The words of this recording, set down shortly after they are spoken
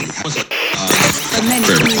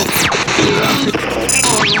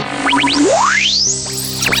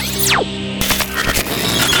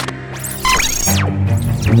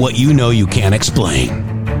What you know you can't explain.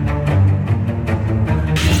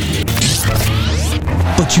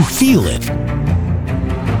 But you feel it.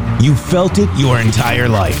 You felt it your entire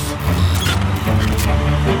life.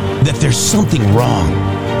 That there's something wrong.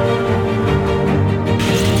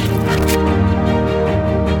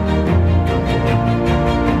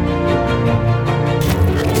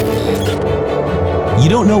 You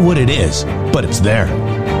don't know what it is, but it's there.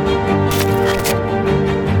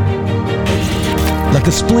 Like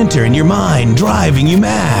a splinter in your mind, driving you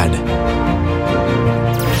mad.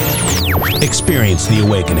 Experience the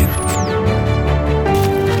awakening.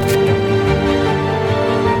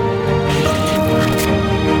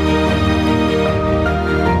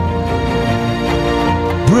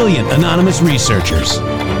 Brilliant anonymous researchers.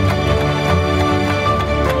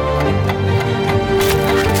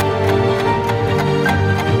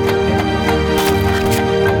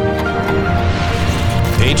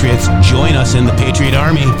 Patriots, join us in the Patriot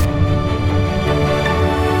Army.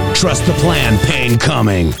 Trust the plan, pain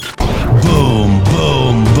coming. Boom,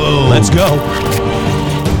 boom, boom. Let's go.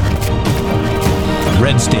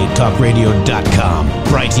 RedStateTalkRadio.com,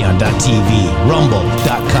 Brighteon.tv,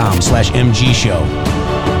 Rumble.com/MG Show.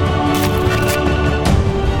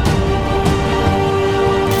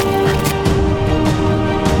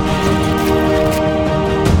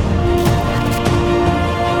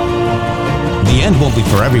 The end won't be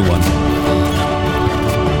for everyone.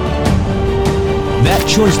 That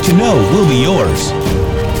choice to know will be yours.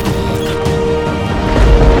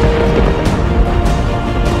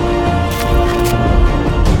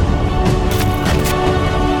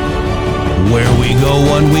 Where we go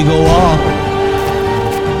one, we go all.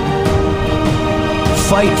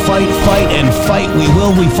 Fight, fight, fight, and fight we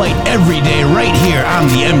will. We fight every day right here on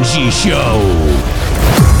the MG Show.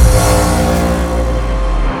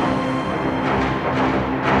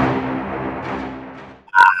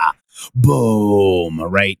 Boom,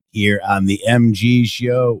 right here on the MG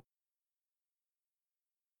Show.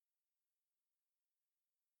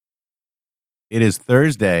 It is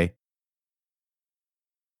Thursday,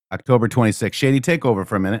 October 26th. Shady, take over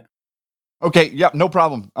for a minute. Okay, yep, no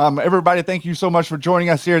problem. Everybody, thank you so much for joining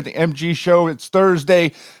us here at the MG Show. It's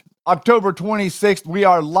Thursday, October 26th. We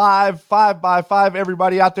are live 5x5.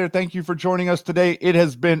 Everybody out there, thank you for joining us today. It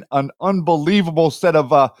has been an unbelievable set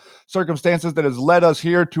of circumstances that has led us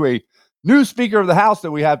here to a new Speaker of the House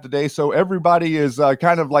that we have today. So everybody is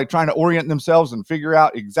kind of like trying to orient themselves and figure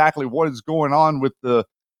out exactly what is going on with the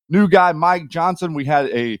new guy, Mike Johnson. We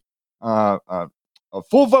had a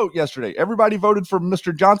full vote yesterday. Everybody voted for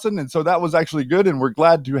Mr. Johnson, and so that was actually good, and we're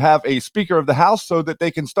glad to have a Speaker of the House so that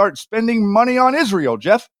they can start spending money on Israel,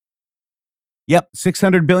 Jeff. Yep,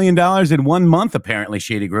 $600 billion in 1 month, apparently,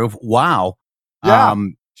 Shady Grove. Wow. Yeah.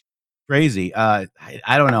 Crazy. I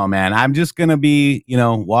don't know, man. I'm just going to be,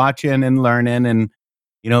 watching and learning, and,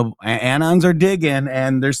 Anons are digging,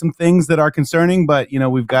 and there's some things that are concerning, but,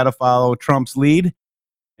 we've got to follow Trump's lead,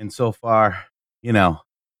 and so far,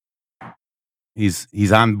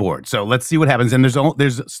 he's on board. So let's see what happens. And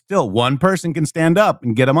there's still one person can stand up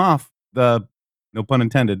and get him off the, no pun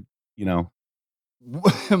intended,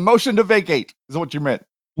 Motion to vacate is what you meant.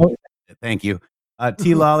 Thank you.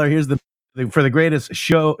 T. Lawler, here's for the greatest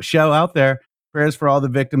show out there. Prayers for all the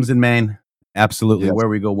victims in Maine. Absolutely. Yes. Where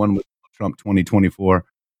we go one with Trump 2024.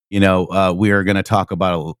 We are going to talk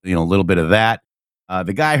about, a little bit of that.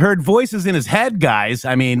 The guy heard voices in his head, guys.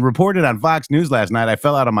 I mean, reported on Fox News last night. I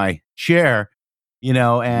fell out of my chair,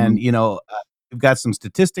 and, we've got some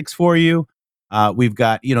statistics for you. We've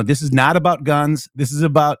got, this is not about guns. This is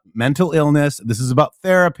about mental illness. This is about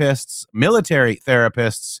therapists, military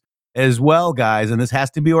therapists as well, guys. And this has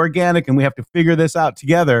to be organic, and we have to figure this out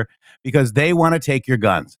together because they want to take your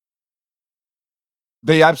guns.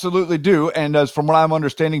 They absolutely do. And as from what I'm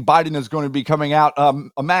understanding, Biden is going to be coming out,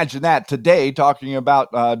 imagine that, today, talking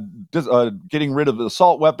about getting rid of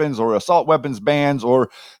assault weapons or assault weapons bans or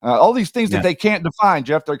all these things that they can't define,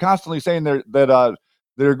 Jeff. They're constantly saying that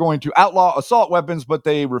they're going to outlaw assault weapons, but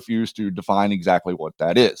they refuse to define exactly what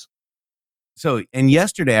that is. So, and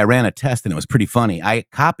yesterday I ran a test and it was pretty funny. I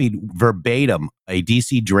copied verbatim a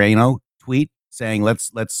DC Drano tweet saying,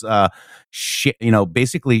 let's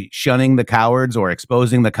basically shunning the cowards or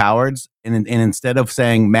exposing the cowards. And instead of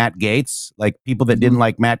saying Matt Gaetz, like people that didn't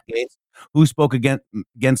like Matt Gaetz, who spoke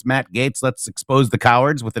against Matt Gaetz, let's expose the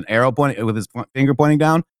cowards with an arrow with his finger pointing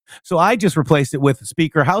down. So I just replaced it with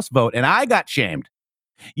Speaker House vote, and I got shamed.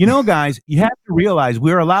 You know, guys, you have to realize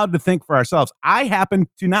we're allowed to think for ourselves. I happen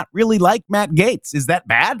to not really like Matt Gaetz. Is that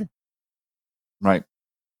bad? Right.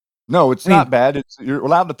 No, it's not bad. You're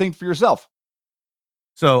allowed to think for yourself.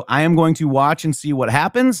 So I am going to watch and see what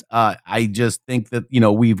happens. I just think that,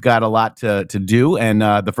 we've got a lot to do. And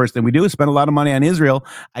the first thing we do is spend a lot of money on Israel.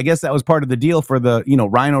 I guess that was part of the deal for the,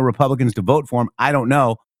 Rhino Republicans to vote for him. I don't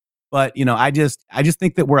know. But, I just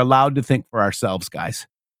think that we're allowed to think for ourselves, guys.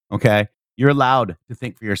 Okay? You're allowed to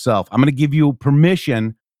think for yourself. I'm going to give you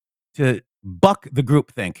permission to buck the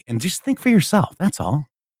group think and just think for yourself. That's all.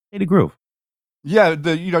 Hey, the groove. Yeah,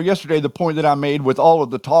 yesterday, the point that I made with all of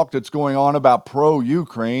the talk that's going on about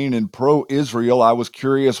pro-Ukraine and pro-Israel, I was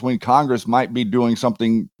curious when Congress might be doing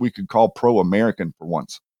something we could call pro-American for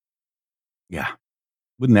once. Yeah.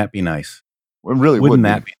 Wouldn't that be nice? It really wouldn't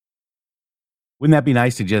that be. Wouldn't that be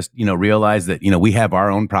nice to just, realize that, we have our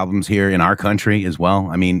own problems here in our country as well?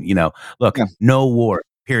 I mean, look, no war,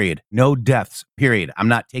 period. No deaths, period. I'm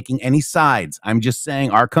not taking any sides. I'm just saying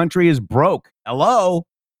our country is broke. Hello?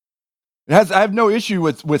 I have no issue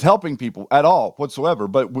with helping people at all whatsoever.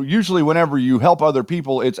 But usually whenever you help other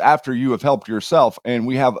people, it's after you have helped yourself. And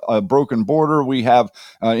we have a broken border. We have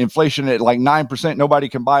inflation at like 9%. Nobody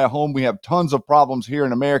can buy a home. We have tons of problems here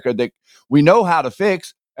in America that we know how to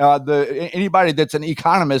fix. Anybody that's an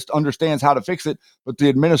economist understands how to fix it, but the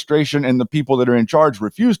administration and the people that are in charge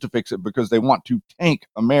refuse to fix it because they want to tank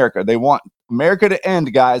America. They want America to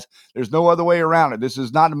end, guys. There's no other way around it. This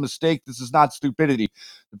is not a mistake. This is not stupidity.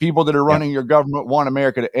 The people that are running your government want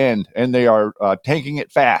America to end, and they are tanking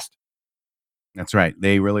it fast. That's right.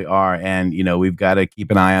 They really are. And, we've got to keep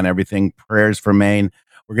an eye on everything. Prayers for Maine.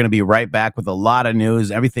 We're going to be right back with a lot of news.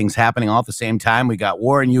 Everything's happening all at the same time. We got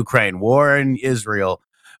war in Ukraine, war in Israel.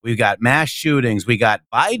 We've got mass shootings. We got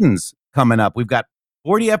Biden's coming up. We've got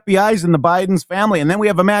 40 FBI's in the Biden's family. And then we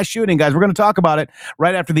have a mass shooting, guys. We're going to talk about it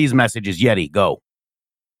right after these messages. Yeti, go.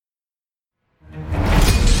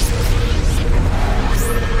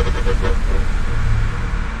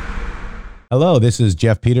 Hello, this is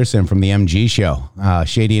Jeff Peterson from the MG Show.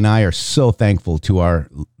 Shady and I are so thankful to our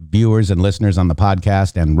viewers and listeners on the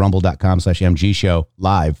podcast and rumble.com/MG Show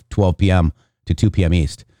live 12 p.m. to 2 p.m.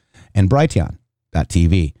 East and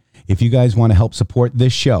Brighteon.tv. If you guys want to help support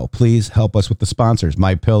this show, please help us with the sponsors,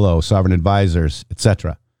 MyPillow, Sovereign Advisors,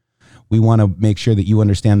 etc. We want to make sure that you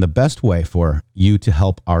understand the best way for you to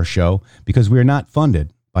help our show because we are not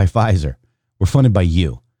funded by Pfizer. We're funded by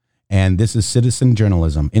you. And this is citizen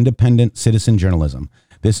journalism, independent citizen journalism.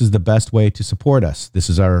 This is the best way to support us. This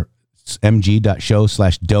is our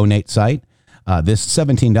mg.show/donate site. This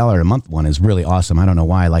 $17 a month one is really awesome. I don't know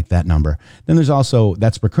why I like that number. Then there's also,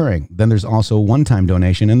 that's recurring. Then there's also one-time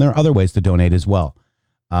donation, and there are other ways to donate as well.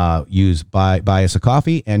 Buy us a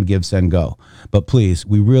coffee and Give, Send, Go. But please,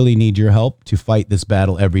 we really need your help to fight this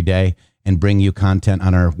battle every day and bring you content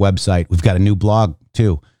on our website. We've got a new blog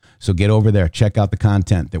too. So get over there, check out the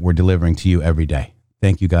content that we're delivering to you every day.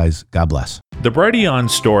 Thank you guys. God bless. The Brighteon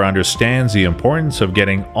store understands the importance of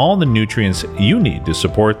getting all the nutrients you need to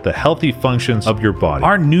support the healthy functions of your body.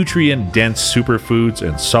 Our nutrient-dense superfoods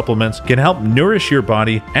and supplements can help nourish your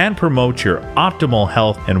body and promote your optimal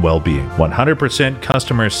health and well-being. 100%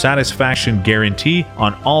 customer satisfaction guarantee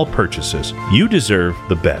on all purchases. You deserve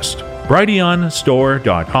the best.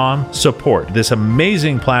 BrighteonStore.com. Support this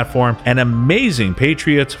amazing platform and amazing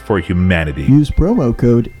patriots for humanity. Use promo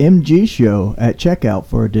code MGSHOW at checkout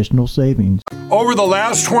for additional savings. Over the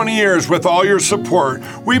last 20 years, with all your support,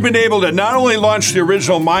 we've been able to not only launch the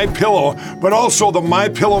original MyPillow, but also the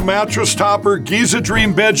MyPillow mattress topper, Giza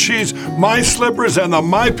Dream bed sheets, My Slippers, and the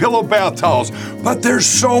MyPillow bath towels. But there's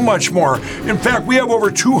so much more. In fact, we have over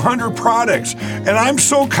 200 products, and I'm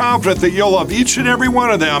so confident that you'll love each and every one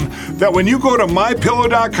of them that when you go to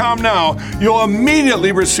MyPillow.com now, you'll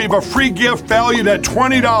immediately receive a free gift valued at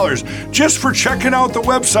 $20 just for checking out the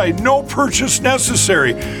website. No purchase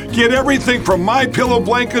necessary. Get everything from MyPillow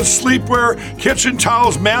blankets, sleepwear, kitchen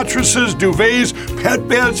towels, mattresses, duvets, pet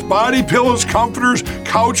beds, body pillows, comforters,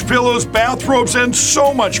 couch pillows, bathrobes, and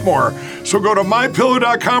so much more. So go to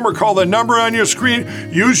MyPillow.com or call the number on your screen.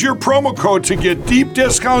 Use your promo code to get deep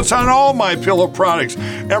discounts on all MyPillow products.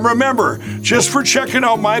 And remember, just for checking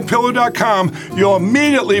out MyPillow.com, you'll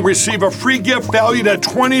immediately receive a free gift valued at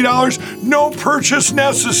 $20. No purchase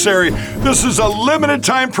necessary. This is a limited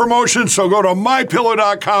time promotion, so go to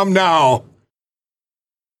MyPillow.com now.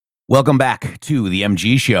 Welcome back to the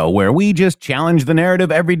MG Show, where we just challenge the narrative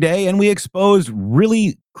every day and we expose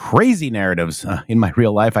really crazy narratives. In my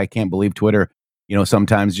real life, I can't believe Twitter,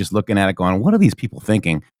 sometimes just looking at it going, what are these people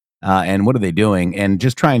thinking? And what are they doing? And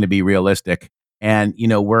just trying to be realistic. And,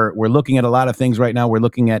 we're looking at a lot of things right now. We're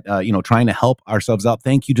looking at, trying to help ourselves out.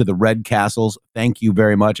 Thank you to the Red Castles. Thank you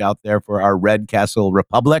very much out there for our Red Castle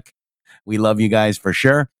Republic. We love you guys for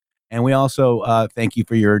sure. And we also thank you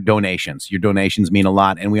for your donations. Your donations mean a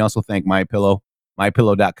lot. And we also thank MyPillow,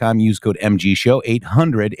 MyPillow.com. Use code MGShow,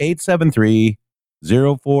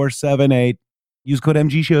 800-873-0478. Use code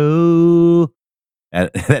MGShow.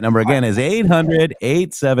 That number again is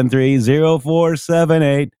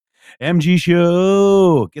 800-873-0478. MG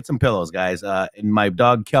Show. Get some pillows, guys. And my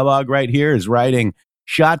dog Kellogg right here is riding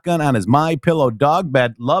shotgun on his MyPillow dog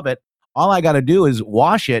bed. Love it. All I got to do is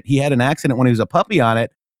wash it. He had an accident when he was a puppy on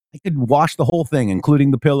it. I could wash the whole thing,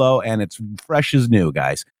 including the pillow, and it's fresh as new,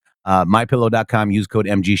 guys. MyPillow.com. Use code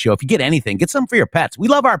MG Show. If you get anything, get some for your pets. We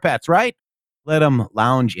love our pets, right? Let them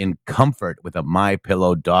lounge in comfort with a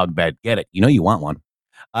MyPillow dog bed. Get it. You want one.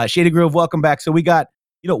 Shady Groove, welcome back. So we got,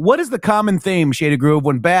 what is the common theme, Shady Groove,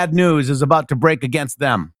 when bad news is about to break against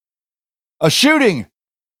them? A shooting.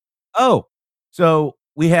 Oh, so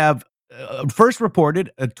we have first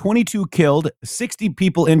reported 22 killed, 60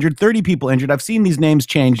 people injured, 30 people injured. I've seen these names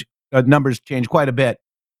change, numbers change quite a bit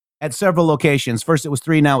at several locations. First it was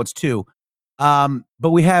 3, now it's 2.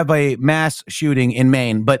 But we have a mass shooting in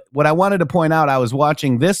Maine. But what I wanted to point out, I was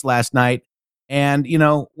watching this last night, and,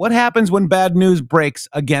 what happens when bad news breaks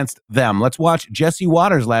against them? Let's watch Jesse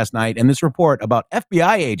Waters last night and this report about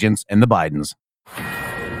FBI agents and the Bidens.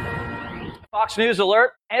 Fox News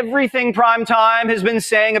alert. Everything Primetime has been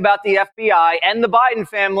saying about the FBI and the Biden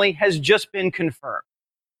family has just been confirmed.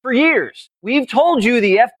 For years, we've told you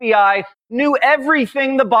the FBI knew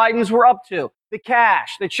everything the Bidens were up to. The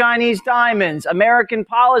cash, the Chinese diamonds, American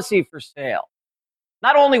policy for sale.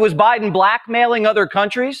 Not only was Biden blackmailing other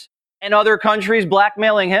countries and other countries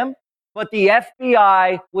blackmailing him, but the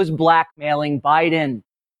FBI was blackmailing Biden.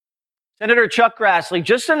 Senator Chuck Grassley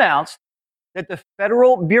just announced that the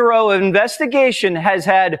Federal Bureau of Investigation has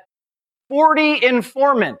had 40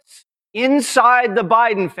 informants inside the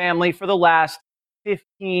Biden family for the last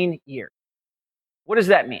 15 years. What does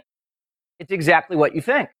that mean? It's exactly what you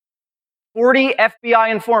think. 40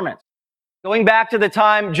 FBI informants, going back to the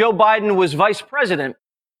time Joe Biden was vice president,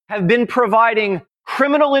 have been providing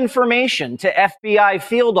criminal information to FBI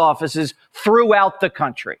field offices throughout the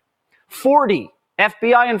country. 40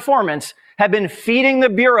 FBI informants have been feeding the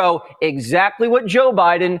Bureau exactly what Joe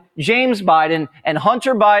Biden, James Biden, and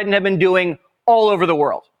Hunter Biden have been doing all over the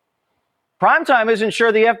world. Primetime isn't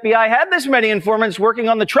sure the FBI had this many informants working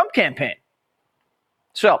on the Trump campaign.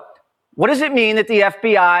 So, what does it mean that the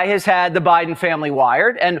FBI has had the Biden family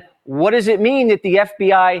wired? And what does it mean that the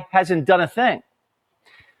FBI hasn't done a thing?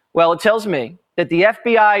 Well, it tells me that the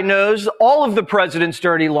FBI knows all of the president's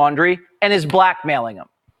dirty laundry and is blackmailing him.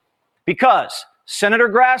 Because Senator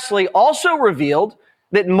Grassley also revealed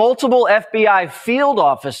that multiple FBI field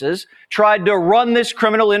offices tried to run this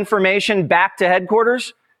criminal information back to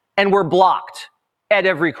headquarters and were blocked at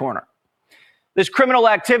every corner. This criminal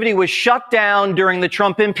activity was shut down during the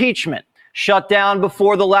Trump impeachment, shut down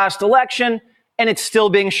before the last election, and it's still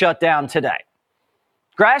being shut down today.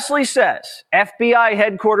 Grassley says FBI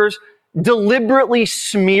headquarters deliberately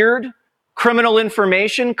smeared criminal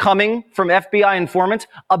information coming from FBI informants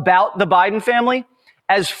about the Biden family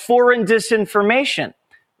as foreign disinformation,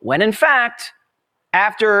 when in fact,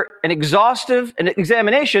 after an exhaustive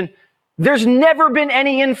examination, there's never been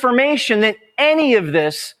any information that any of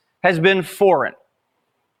this has been foreign.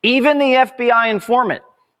 Even the FBI informant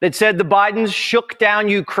that said the Bidens shook down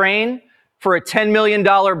Ukraine for a $10 million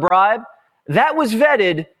bribe, that was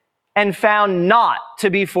vetted and found not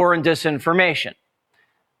to be foreign disinformation.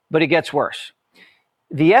 But it gets worse.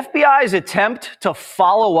 The FBI's attempt to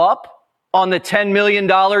follow up on the $10 million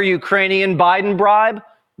Ukrainian Biden bribe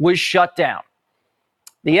was shut down.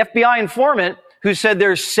 The FBI informant who said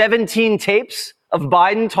there's 17 tapes of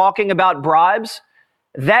Biden talking about bribes,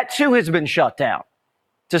 that too has been shut down,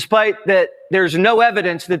 despite that there's no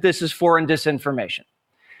evidence that this is foreign disinformation.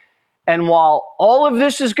 And while all of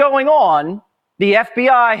this is going on, the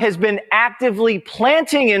FBI has been actively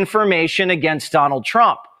planting information against Donald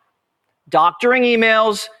Trump, doctoring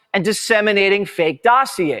emails and disseminating fake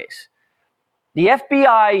dossiers. The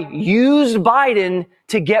FBI used Biden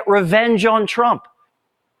to get revenge on Trump.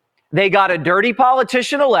 They got a dirty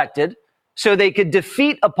politician elected so they could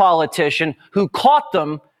defeat a politician who caught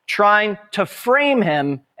them trying to frame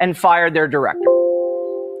him and fired their director.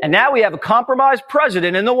 And now we have a compromised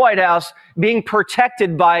president in the White House being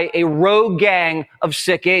protected by a rogue gang of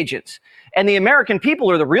sick agents. And the American people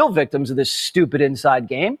are the real victims of this stupid inside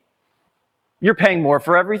game. You're paying more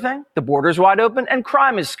for everything, the border's wide open, and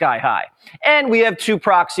crime is sky high. And we have 2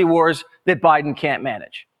 proxy wars that Biden can't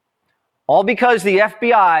manage. All because the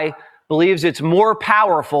FBI believes it's more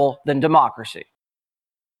powerful than democracy.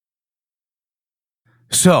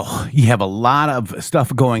 So you have a lot of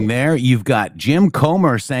stuff going there. You've got Jim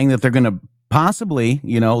Comer saying that they're going to possibly,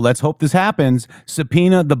 let's hope this happens,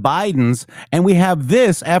 subpoena the Bidens. And we have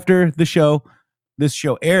this after this show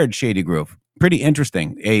aired, Shady Groove. Pretty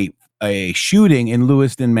interesting. A shooting in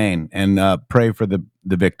Lewiston, Maine, and pray for the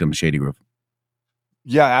victims, Shady Groove.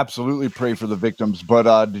 Yeah, absolutely pray for the victims.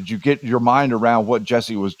 But did you get your mind around what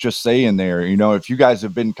Jesse was just saying there? If you guys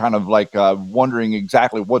have been kind of like wondering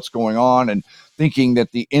exactly what's going on and thinking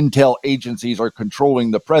that the intel agencies are controlling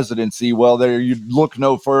the presidency, well, there you look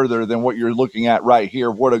no further than what you're looking at right here.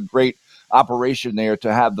 What a great operation there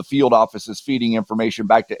to have the field offices feeding information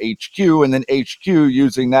back to HQ, and then HQ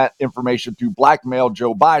using that information to blackmail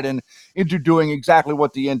Joe Biden into doing exactly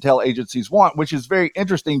what the intel agencies want, which is very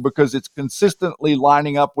interesting because it's consistently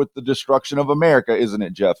lining up with the destruction of America, isn't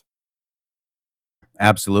it, Jeff?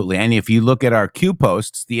 Absolutely. And if you look at our Q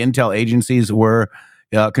posts, the intel agencies were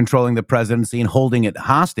controlling the presidency and holding it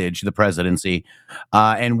hostage, the presidency.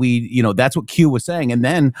 And we, that's what Q was saying. And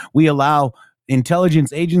then we allow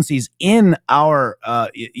intelligence agencies in our,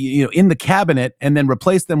 in the cabinet, and then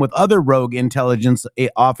replace them with other rogue intelligence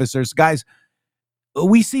officers. Guys,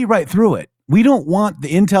 we see right through it. We don't want the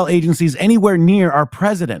intel agencies anywhere near our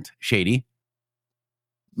president, Shady.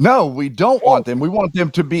 No, we don't want them. We want them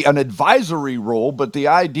to be an advisory role, but the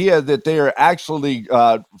idea that they are actually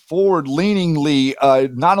forward-leaningly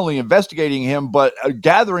not only investigating him, but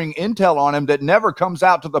gathering intel on him that never comes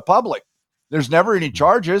out to the public. There's never any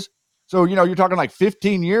charges. So, you're talking like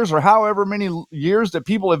 15 years or however many years that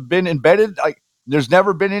people have been embedded. Like, there's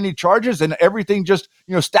never been any charges, and everything just,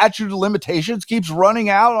 statute of limitations keeps running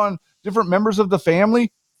out on different members of the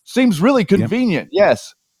family. Seems really convenient. Yep.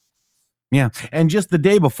 Yes. Yeah. And just the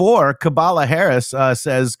day before, Kamala Harris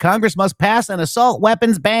says Congress must pass an assault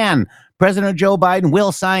weapons ban. President Joe Biden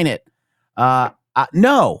will sign it.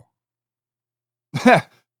 No.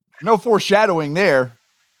 No foreshadowing there.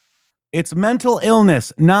 It's mental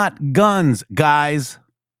illness, not guns, guys.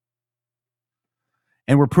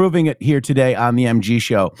 And we're proving it here today on the MG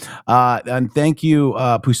Show. And thank you,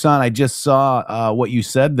 Poussin. I just saw what you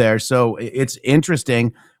said there. So it's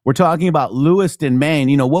interesting. We're talking about Lewiston,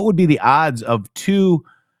 Maine. What would be the odds of two,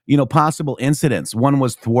 possible incidents? One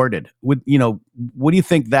was thwarted. What do you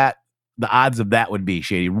think that the odds of that would be,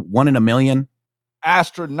 Shady? 1 in a million?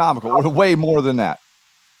 Astronomical. Way more than that.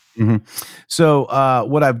 Mm-hmm. So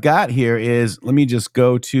what I've got here is, let me just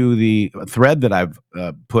go to the thread that I've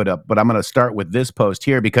put up, but I'm going to start with this post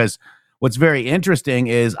here, because what's very interesting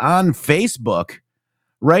is on Facebook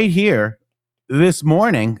right here this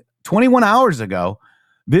morning, 21 hours ago,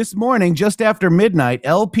 this morning, just after midnight,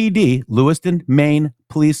 LPD, Lewiston, Maine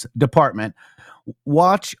Police Department,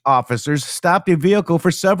 watch officers stopped a vehicle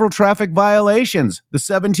for several traffic violations. The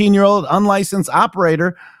 17-year-old unlicensed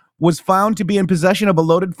operator was found to be in possession of a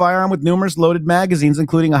loaded firearm with numerous loaded magazines,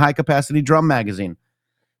 including a high-capacity drum magazine.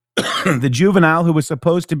 The juvenile, who was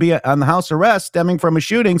supposed to be on the house arrest stemming from a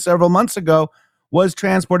shooting several months ago, was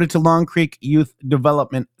transported to Long Creek Youth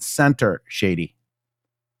Development Center, Shady.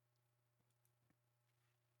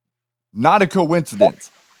 Not a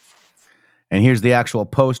coincidence. And here's the actual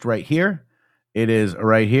post right here. It is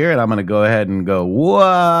right here, and I'm going to go ahead and go,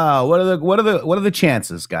 wow, what are the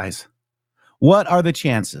chances, guys? What are the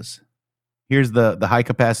chances? Here's the high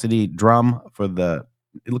capacity drum for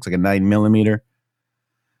it looks like a 9mm,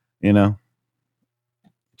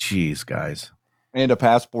 Jeez, guys. And a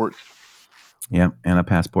passport. Yeah, and a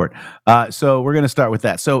passport. So we're going to start with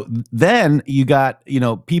that. So then you got,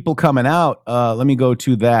 people coming out. Let me go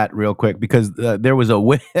to that real quick, because there was a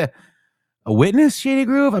witness, Shady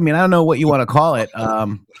Groove? I mean, I don't know what you want to call it.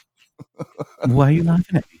 Why are you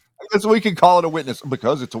laughing at me? I guess we can call it a witness,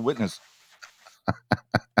 because it's a witness.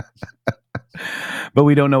 But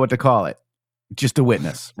we don't know what to call it. Just a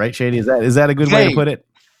witness, right, Shady? Is that a good way to put it?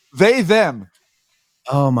 They, them.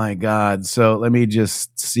 Oh my God. So let me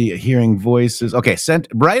just see, hearing voices. Okay,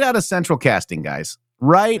 right out of Central Casting, guys.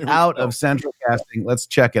 Right out of Central Casting. Let's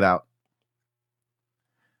check it out.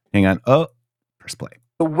 Hang on. Oh, press play.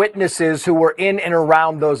 The witnesses who were in and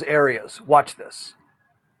around those areas. Watch this.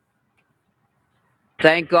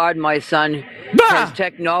 Thank God my son has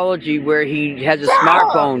technology where he has a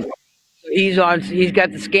smartphone. He's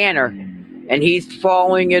got the scanner, and he's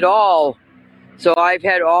following it all. So I've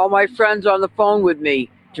had all my friends on the phone with me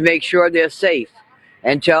to make sure they're safe.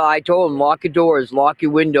 Until I told them, lock your doors, lock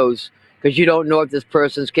your windows, because you don't know what this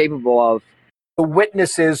person's capable of. The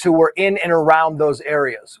witnesses who were in and around those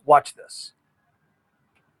areas. Watch this.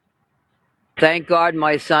 Thank God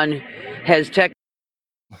my son has tech.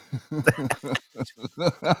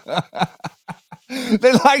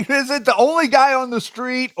 They like, is it the only guy on the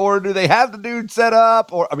street, or do they have the dude set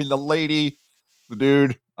up? Or, I mean, the lady, the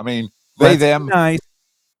dude, I mean, they, them. Nice.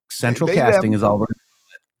 Central They, casting them. is all we're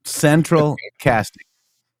Central casting.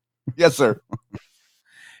 Yes, sir.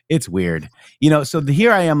 It's weird. So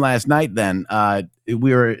here I am last night then.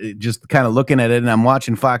 We were just kind of looking at it, and I'm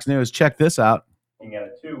watching Fox News. Check this out. At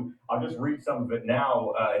it too. I'll just read some of it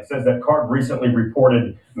now. It says that Card recently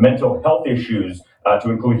reported mental health issues to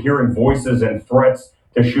include hearing voices and threats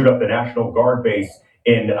to shoot up the National Guard base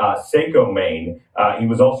in Saco, Maine. He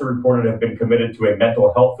was also reported to have been committed to a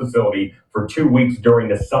mental health facility for 2 weeks during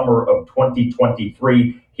the summer of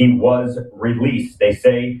 2023. He was released. They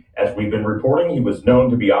say, as we've been reporting, he was known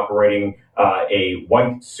to be operating a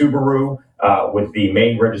white Subaru with the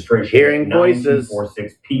Maine registration Hearing voices.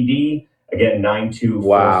 9246 PD. Again,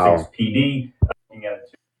 9246 PD.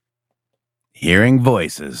 Hearing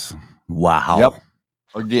voices. Wow. Yep.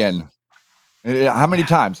 Again. How many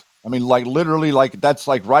times? I mean, like literally, like that's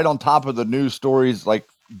like right on top of the news stories, like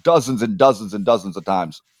dozens and dozens and dozens of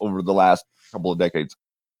times over the last couple of decades.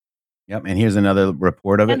 Yep. And here's another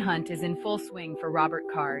report of it. Manhunt is in full swing for Robert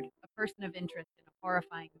Card, a person of interest in a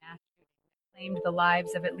horrifying mass shooting that claimed the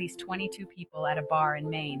lives of at least 22 people at a bar in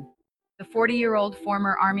Maine. The 40-year-old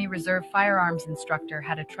former Army Reserve firearms instructor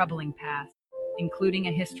had a troubling past, including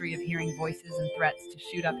a history of hearing voices and threats to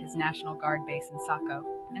shoot up his National Guard base in Saco,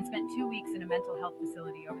 and spent 2 weeks in a mental health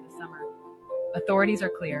facility over the summer. Authorities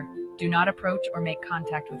are clear: do not approach or make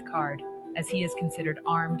contact with Card, as he is considered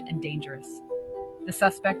armed and dangerous. The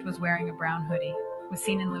suspect was wearing a brown hoodie, was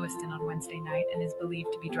seen in Lewiston on Wednesday night, and is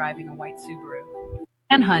believed to be driving a white Subaru.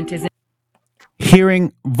 Manhunt is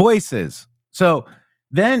Hearing voices. So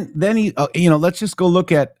then he, let's just go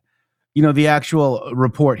look at, the actual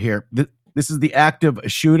report here. This is the active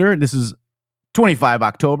shooter. This is 25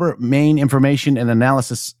 October. Maine Information and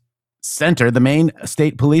Analysis Center. The Maine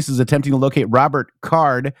State Police is attempting to locate Robert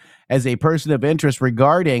Card as a person of interest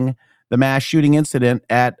regarding the mass shooting incident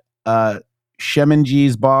at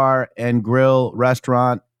Sheminji's Bar and Grill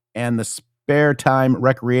Restaurant and the Spare Time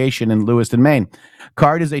Recreation in Lewiston, Maine.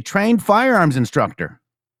 Card is a trained firearms instructor,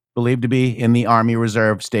 believed to be in the Army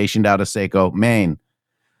Reserve stationed out of Saco, Maine.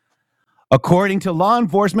 According to law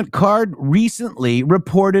enforcement, Card recently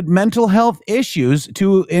reported mental health issues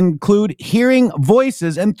to include hearing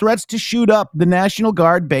voices and threats to shoot up the National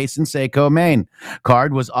Guard base in Saco, Maine.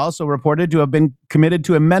 Card was also reported to have been committed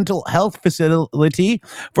to a mental health facility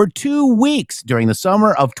for 2 weeks during the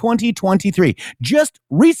summer of 2023. Just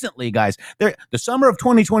recently, guys. The summer of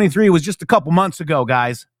 2023 was just a couple months ago,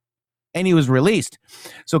 guys. And he was released.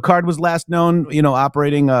 So Card was last known,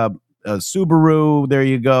 operating a Subaru. There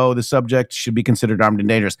you go. The subject should be considered armed and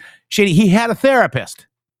dangerous. Shady, he had a therapist.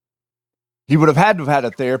 He would have had to have had a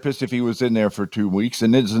therapist if he was in there for 2 weeks.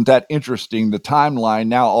 And isn't that interesting? The timeline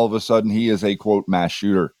now, all of a sudden, he is a, quote, mass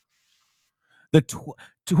shooter. The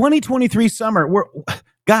 2023 summer,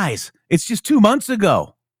 guys, it's just 2 months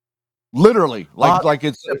ago. Literally. Like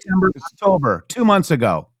it's September, October, 2 months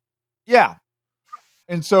ago. Yeah.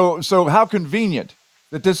 And so how convenient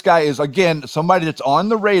that this guy is, again, somebody that's on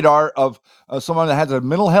the radar of someone that has a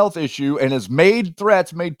mental health issue and has made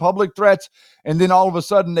public threats, and then all of a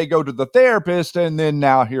sudden they go to the therapist, and then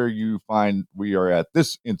now here you find we are at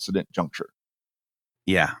this incident juncture.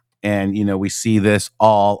 Yeah, and, we see this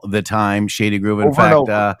all the time, Shady Groove. In fact,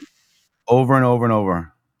 over and over and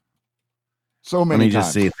over. So many times.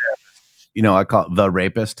 Just see it. I call it the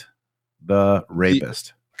rapist. The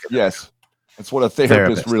rapist. Yes, that's what a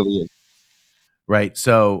therapist really is. Right.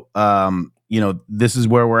 So, this is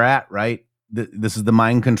where we're at, right? This is the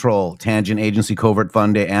mind control, tangent agency, covert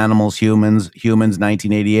fund day, animals, humans,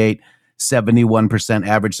 1988, 71%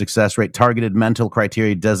 average success rate, targeted mental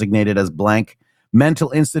criteria designated as blank,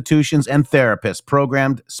 mental institutions and therapists,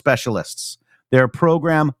 programmed specialists. They're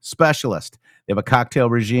program specialists. They have a cocktail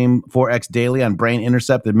regime, 4X daily on brain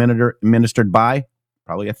intercept administered by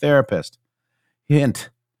probably a therapist. Hint.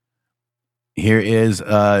 Here is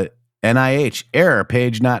NIH error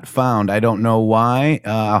page not found. I don't know why.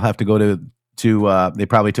 I'll have to go to they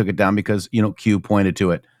probably took it down because Q pointed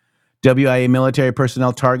to it. WIA military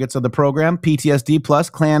personnel targets of the program: PTSD plus,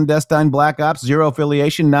 clandestine, black ops, zero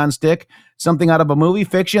affiliation, non-stick, something out of a movie,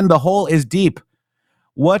 fiction. The hole is deep.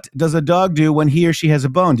 What does a dog do when he or she has a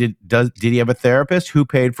bone? Did he have a therapist? Who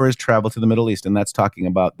paid for his travel to the Middle East? And that's talking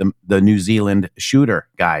about the New Zealand shooter,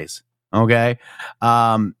 guys. Okay.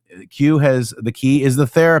 The key is the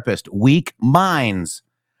therapist. Weak minds.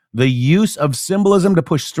 The use of symbolism to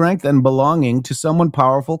push strength and belonging to someone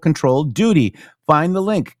powerful, controlled, duty. Find the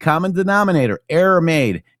link. Common denominator. Error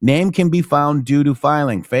made. Name can be found due to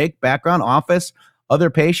filing. Fake. Background. Office. Other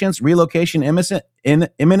patients. Relocation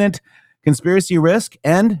imminent. Conspiracy risk.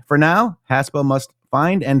 And for now, Haspel must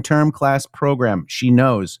find and term class program. She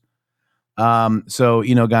knows. So,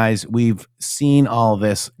 guys, we've seen all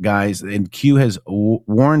this, guys, and Q has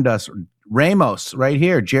warned us. Ramos, right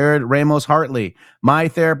here, Jared Ramos Hartley. My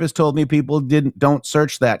therapist told me people don't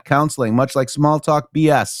search that. Counseling, much like small talk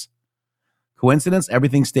BS. Coincidence?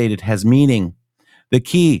 Everything stated has meaning. The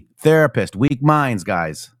key, therapist, weak minds,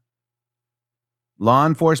 guys. Law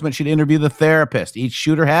enforcement should interview the therapist. Each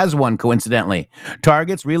shooter has one, coincidentally.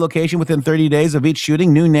 Targets, relocation within 30 days of each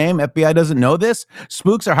shooting. New name, FBI doesn't know this.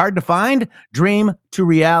 Spooks are hard to find. Dream to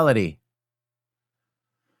reality.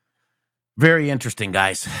 Very interesting,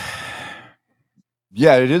 guys.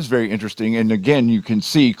 Yeah, it is very interesting. And again, you can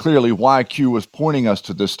see clearly why Q was pointing us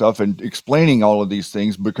to this stuff and explaining all of these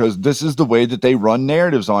things, because this is the way that they run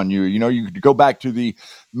narratives on you. You could go back to the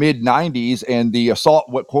mid 90s and the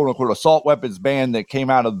quote unquote assault weapons ban that came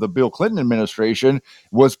out of the Bill Clinton administration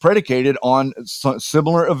was predicated on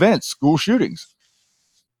similar events, school shootings.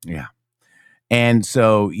 Yeah. And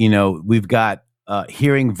so, we've got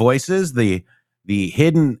Hearing Voices, the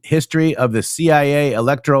hidden history of the CIA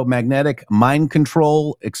electromagnetic mind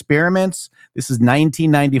control experiments. This is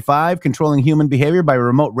 1995. Controlling human behavior by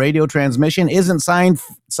remote radio transmission isn't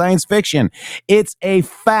science fiction. It's a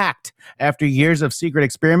fact. After years of secret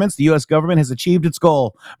experiments, the U.S. government has achieved its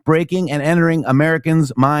goal, breaking and entering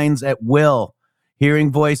Americans' minds at will.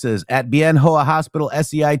 Hearing Voices. At Bien Hoa Hospital,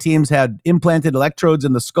 SCI teams had implanted electrodes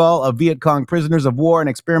in the skull of Viet Cong prisoners of war in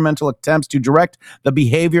experimental attempts to direct the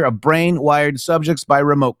behavior of brain-wired subjects by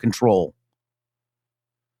remote control.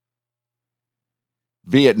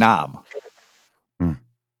 Vietnam.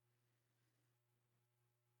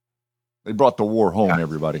 They brought the war home,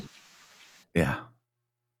 everybody. Yeah.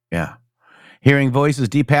 Hearing Voices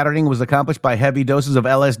depatterning was accomplished by heavy doses of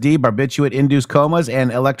LSD, barbiturate-induced comas,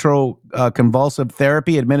 and electroconvulsive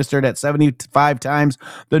therapy administered at 75 times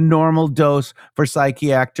the normal dose for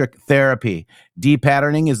psychiatric therapy.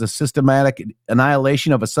 Depatterning is a systematic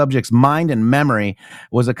annihilation of a subject's mind and memory.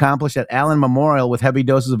 Was accomplished at Allen Memorial with heavy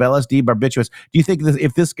doses of LSD, barbiturates. Do you think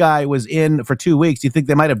if this guy was in for 2 weeks, do you think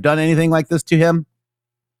they might have done anything like this to him?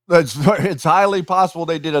 It's highly possible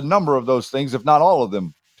they did a number of those things, if not all of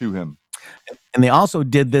them, to him. And they also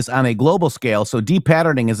did this on a global scale. So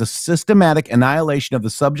depatterning is a systematic annihilation of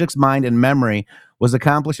the subject's mind and memory, was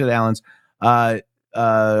accomplished at Allen's,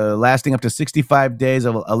 lasting up to 65 days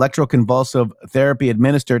of electroconvulsive therapy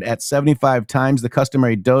administered at 75 times the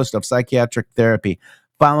customary dose of psychiatric therapy.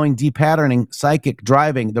 Following depatterning, psychic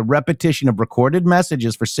driving, the repetition of recorded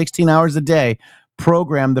messages for 16 hours a day,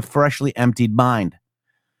 programmed the freshly emptied mind.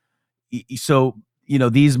 So,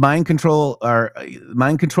 these mind control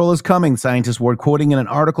is coming, scientists were quoting in an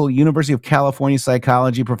article, University of California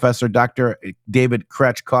psychology professor Dr. David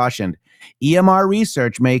Kretsch cautioned. EMR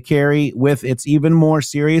research may carry with its even more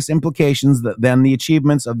serious implications than the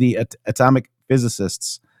achievements of the atomic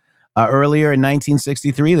physicists. Earlier in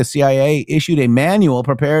 1963, the CIA issued a manual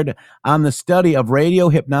prepared on the study of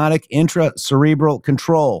radiohypnotic intracerebral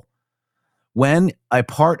control. When a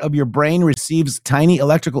part of your brain receives tiny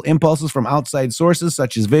electrical impulses from outside sources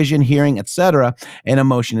such as vision, hearing, etc., an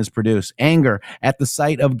emotion is produced. Anger at the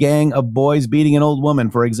sight of gang of boys beating an old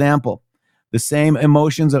woman, for example. The same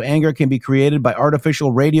emotions of anger can be created by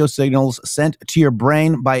artificial radio signals sent to your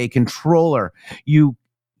brain by a controller. You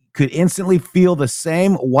could instantly feel the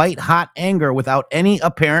same white-hot anger without any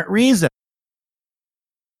apparent reason.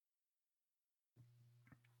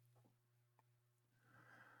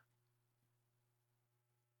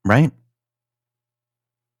 Right?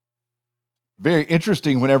 Very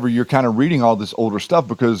interesting whenever you're kind of reading all this older stuff,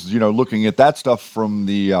 because, looking at that stuff from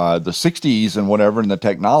the 60s and whatever, and the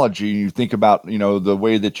technology, you think about, the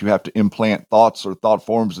way that you have to implant thoughts or thought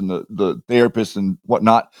forms and the therapists and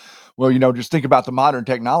whatnot. Well, just think about the modern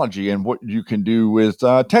technology and what you can do with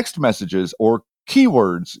text messages or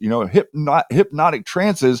keywords. Hypnotic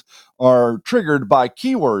trances are triggered by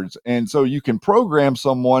keywords. And so you can program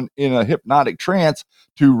someone in a hypnotic trance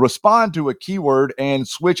to respond to a keyword and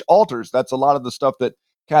switch alters. That's a lot of the stuff that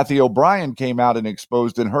Kathy O'Brien came out and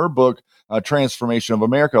exposed in her book, Transformation of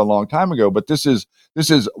America, a long time ago. But this is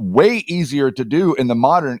way easier to do in the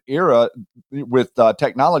modern era with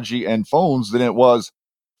technology and phones than it was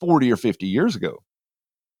 40 or 50 years ago.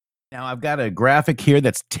 Now I've got a graphic here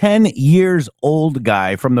that's 10 years old,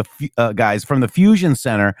 guys from the Fusion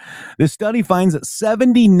Center. This study finds that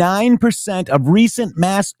 79% of recent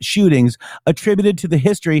mass shootings attributed to the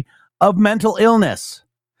history of mental illness.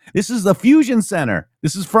 This is the Fusion Center.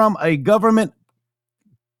 This is from a government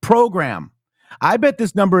program. I bet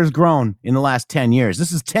this number has grown in the last 10 years.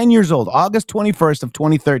 This is 10 years old, August 21st of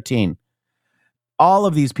 2013. All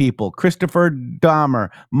of these people, Christopher Dahmer,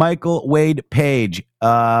 Michael Wade Page,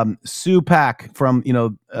 Sue Pack from,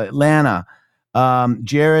 Atlanta,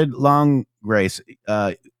 Jared Longgrace,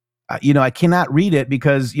 I cannot read it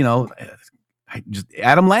because,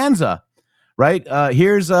 Adam Lanza, right?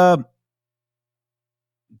 Here's the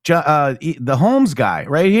Holmes guy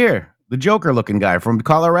right here, the Joker looking guy from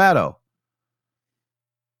Colorado.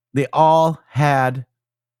 They all had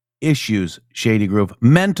issues, Shady Groove,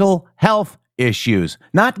 mental health issues,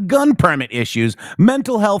 not gun permit issues,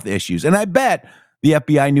 mental health issues. And I bet the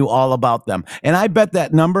FBI knew all about them. And I bet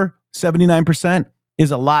that number, 79%,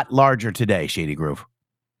 is a lot larger today, Shady Groove.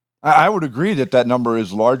 I would agree that number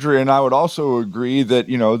is larger. And I would also agree that,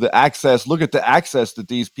 the access, look at the access that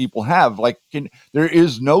these people have. There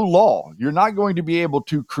is no law. You're not going to be able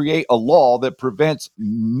to create a law that prevents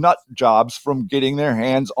nut jobs from getting their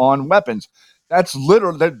hands on weapons. That's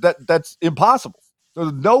literally, that's impossible.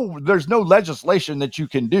 So there's no legislation that you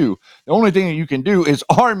can do. The only thing that you can do is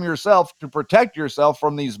arm yourself to protect yourself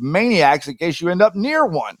from these maniacs in case you end up near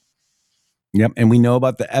one. Yep, and we know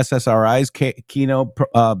about the SSRIs. Kino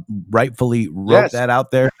rightfully wrote that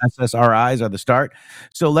out there. SSRIs are the start.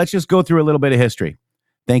 So let's just go through a little bit of history.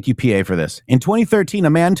 Thank you, PA, for this. In 2013, a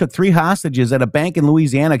man took 3 hostages at a bank in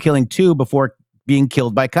Louisiana, killing 2 before being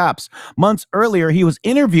killed by cops. Months earlier, he was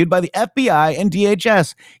interviewed by the FBI and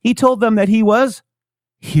DHS. He told them that he was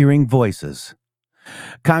hearing voices.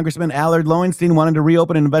 Congressman Allard Lowenstein wanted to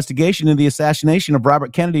reopen an investigation into the assassination of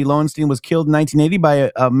Robert Kennedy. Lowenstein was killed in 1980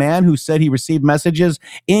 by a man who said he received messages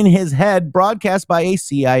in his head broadcast by a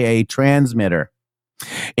CIA transmitter.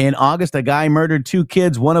 In August, a guy murdered 2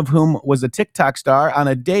 kids, one of whom was a TikTok star, on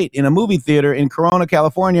a date in a movie theater in Corona,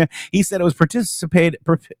 California. He said it was precipitated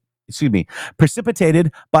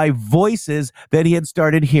by voices that he had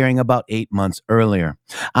started hearing about 8 months earlier.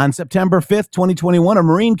 On September 5th, 2021, a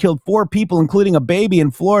Marine killed 4 people, including a baby,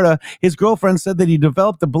 in Florida. His girlfriend said that he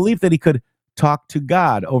developed the belief that he could talk to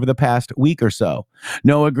God over the past week or so.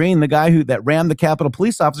 Noah Green, the guy that ran the Capitol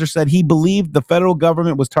Police officer, said he believed the federal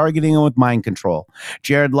government was targeting him with mind control.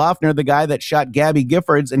 Jared Loeffner, the guy that shot Gabby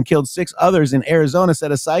Giffords and killed 6 others in Arizona,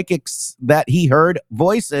 said a psychic that he heard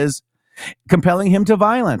voices compelling him to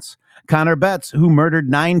violence. Connor Betts, who murdered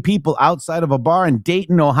 9 people outside of a bar in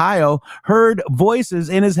Dayton, Ohio, heard voices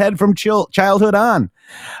in his head from childhood on.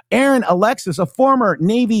 Aaron Alexis, a former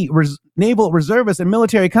naval reservist and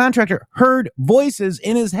military contractor, heard voices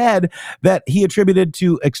in his head that he attributed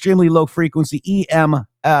to extremely low frequency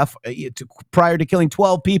EMF prior to killing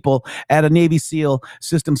 12 people at a Navy SEAL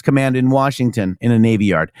Systems Command in Washington in a Navy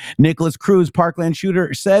yard. Nicholas Cruz, Parkland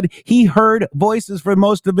shooter, said he heard voices for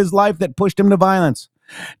most of his life that pushed him to violence.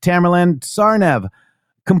 Tamerlan Tsarnaev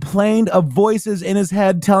complained of voices in his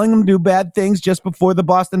head telling him to do bad things just before the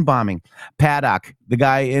Boston bombing. Paddock, the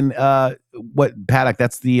guy in Paddock,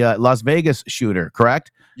 that's the Las Vegas shooter,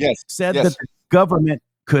 correct? Yes. Said that the government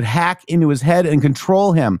could hack into his head and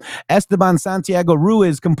control him. Esteban Santiago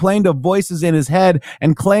Ruiz complained of voices in his head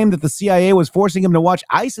and claimed that the CIA was forcing him to watch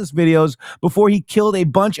ISIS videos before he killed a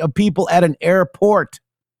bunch of people at an airport.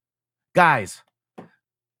 Guys,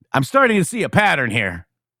 I'm starting to see a pattern here.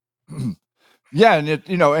 Yeah, and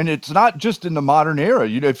it's not just in the modern era.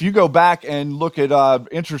 If you go back and look at,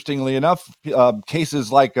 interestingly enough,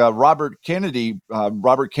 cases like Robert Kennedy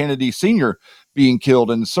Sr. being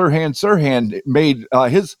killed, and Sirhan made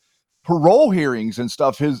his parole hearings and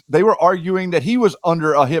stuff. They were arguing that he was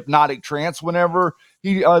under a hypnotic trance whenever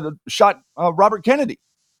he shot Robert Kennedy.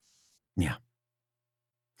 Yeah.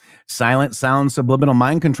 Silent sound subliminal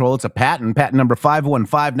mind control. It's a patent number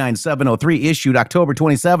 5159703, issued October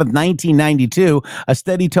 27th, 1992. A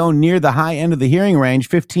steady tone near the high end of the hearing range,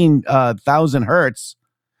 15,000 hertz.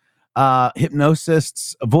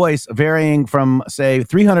 Hypnosist's voice varying from, say,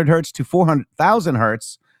 300 hertz to 400,000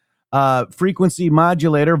 hertz. Frequency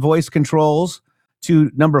modulator voice controls to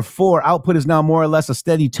number 4. Output is now more or less a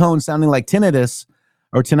steady tone sounding like tinnitus,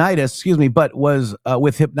 but was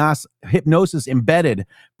with hypnosis embedded.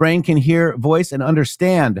 Brain can hear voice and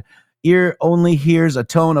understand. Ear only hears a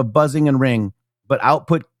tone of buzzing and ring, but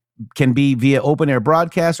output can be via open air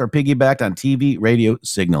broadcast or piggybacked on TV, radio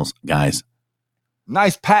signals. Guys.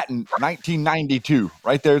 Nice patent, 1992,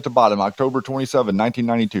 right there at the bottom, October 27,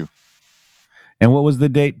 1992. And what was the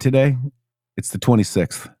date today? It's the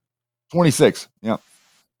 26th. 26, yeah.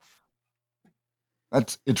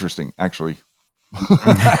 That's interesting, actually.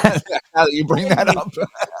 How do you bring that up?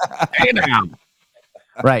 Hey now.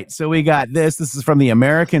 Right. So we got this. This is from the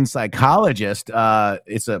American Psychologist.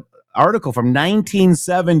 It's an article from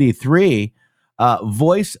 1973.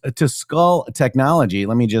 voice to skull technology.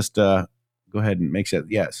 Let me just go ahead and make it.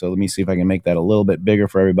 Yeah. So let me see if I can make that a little bit bigger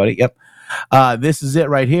for everybody. Yep. This is it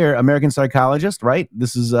right here. American Psychologist, right?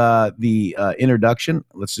 This is the introduction.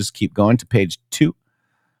 Let's just keep going to page 2.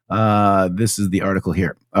 This is the article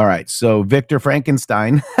here. All right. So Victor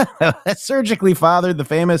Frankenstein surgically fathered the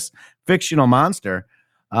famous fictional monster,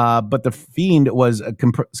 but the fiend was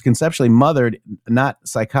conceptually mothered, not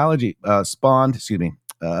psychology spawned. Excuse me.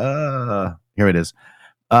 Here it is.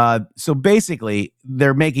 So basically,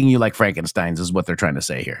 they're making you like Frankensteins, is what they're trying to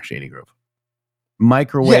say here, Shady Groove.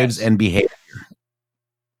 Microwaves and behavior.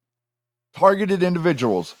 Targeted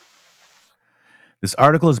individuals. This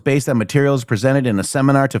article is based on materials presented in a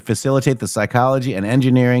seminar to facilitate the psychology and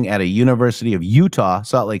engineering at a University of Utah,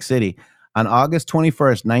 Salt Lake City. On August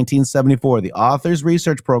 21st, 1974, the author's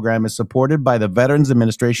research program is supported by the Veterans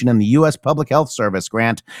Administration and the U.S. Public Health Service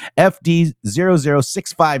grant FD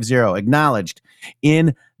 00650. Acknowledged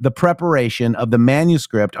in the preparation of the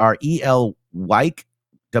manuscript are E.L. Wike,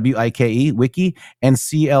 W-I-K-E, Wiki, and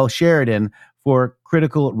C.L. Sheridan for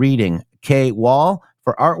critical reading, K. Wall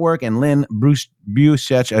for artwork, and Lynn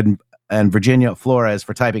Bushech and Virginia Flores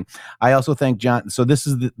for typing. I also thank John. So this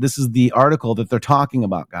is the article that they're talking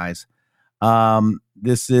about, guys.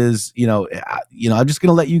 This is, I'm just going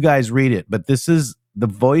to let you guys read it, but this is the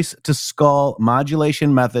voice to skull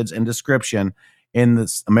modulation methods and description in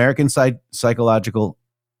this American Psychological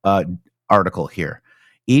article here.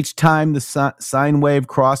 Each time the sine wave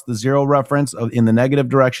crossed the zero reference in the negative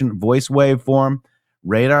direction, voice wave form,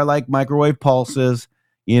 radar-like microwave pulses,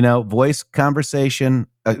 voice conversion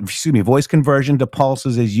to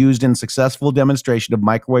pulses is used in successful demonstration of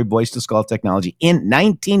microwave voice to skull technology in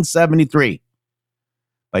 1973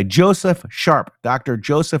 by Joseph Sharp, Dr.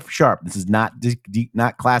 Joseph Sharp. This is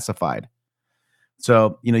not classified.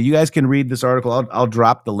 So, you guys can read this article. I'll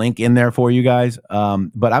drop the link in there for you guys.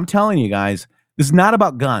 But I'm telling you guys, this is not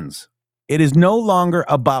about guns. It is no longer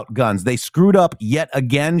about guns. They screwed up yet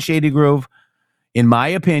again, Shady Groove. In my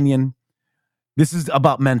opinion, this is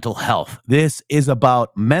about mental health. This is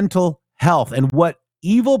about mental health and what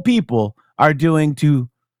evil people are doing to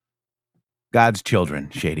God's children,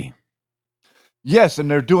 Shady. Yes, and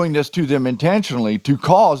they're doing this to them intentionally to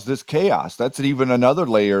cause this chaos. That's even another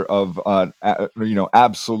layer of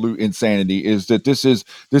absolute insanity, is that this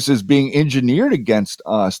is being engineered against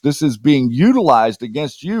us. This is being utilized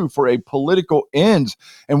against you for a political ends.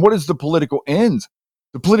 And what is the political ends?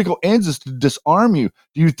 The political ends is to disarm you.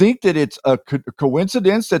 Do you think that it's a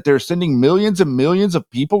coincidence that they're sending millions and millions of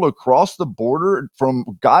people across the border from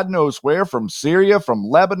God knows where, from Syria, from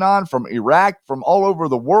Lebanon, from Iraq, from all over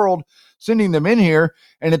the world, sending them in here,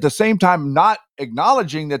 and at the same time not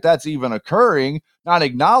acknowledging that that's even occurring, not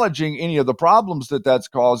acknowledging any of the problems that that's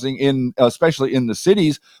causing, especially in the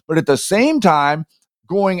cities, but at the same time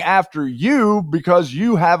going after you because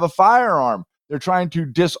you have a firearm? They're trying to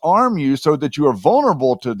disarm you so that you are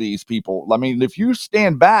vulnerable to these people. I mean, if you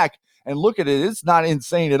stand back and look at it, it's not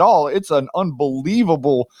insane at all. It's an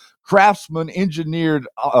unbelievable craftsman engineered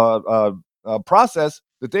process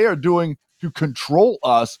that they are doing to control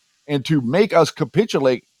us and to make us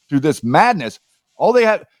capitulate to this madness. All they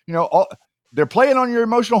have, they're playing on your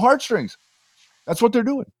emotional heartstrings. That's what they're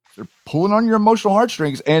doing. They're pulling on your emotional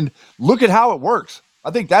heartstrings, and look at how it works.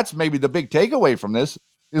 I think that's maybe the big takeaway from this.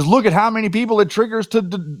 Is look at how many people it triggers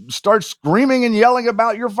to start screaming and yelling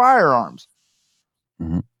about your firearms.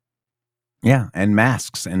 Mm-hmm. Yeah, and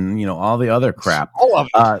masks and, all the other crap. All of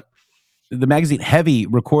it. The magazine Heavy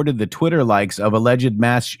recorded the Twitter likes of alleged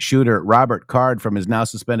mass shooter Robert Card from his now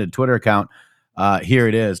suspended Twitter account. Here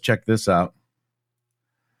it is. Check this out.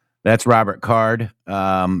 That's Robert Card.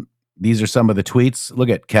 These are some of the tweets. Look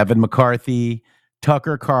at Kevin McCarthy,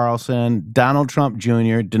 Tucker Carlson, Donald Trump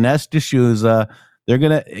Jr., Dinesh D'Souza. They're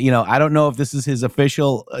going to, I don't know if this is his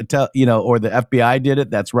official, or the FBI did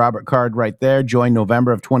it. That's Robert Card right there. Joined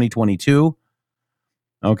November of 2022.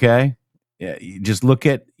 Okay. Yeah, you just look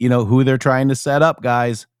at, who they're trying to set up,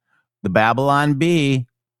 guys. The Babylon Bee.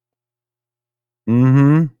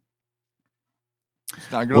 Mm-hmm.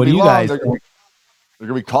 It's not going to be long. They're going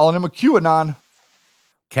to be calling him a QAnon.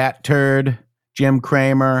 Cat Turd, Jim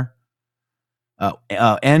Cramer.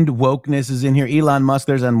 End Wokeness is in here. Elon Musk,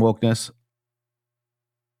 there's End Wokeness.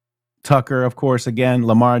 Tucker, of course, again,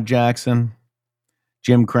 Lamar Jackson,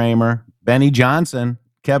 Jim Cramer, Benny Johnson,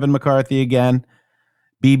 Kevin McCarthy again,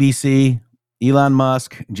 BBC, Elon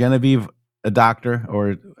Musk, Genevieve, Dr.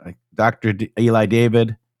 Eli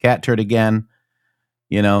David, Cat Turd again.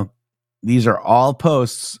 These are all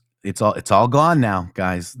posts. It's all gone now,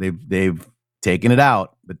 guys. They've taken it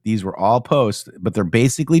out, but these were all posts, but they're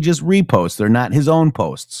basically just reposts. They're not his own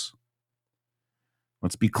posts.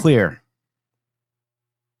 Let's be clear.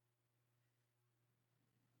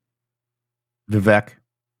 Vivek.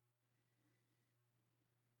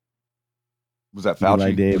 Was that Fauci?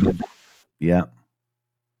 Eli David. Yeah.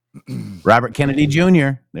 Robert Kennedy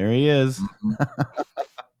Jr. There he is.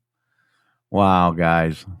 Wow,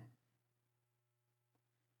 guys.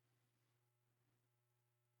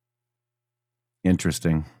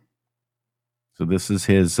 Interesting. So this is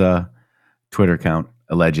his Twitter account,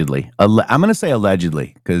 allegedly. I'm going to say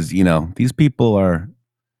allegedly because, these people are...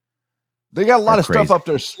 They got a lot of crazy stuff up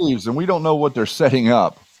their sleeves, and we don't know what they're setting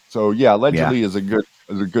up. So, yeah, allegedly is a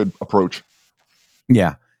good approach.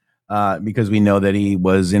 Yeah. Because we know that he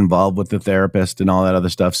was involved with the therapist and all that other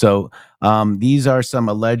stuff. So these are some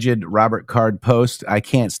alleged Robert Card posts. I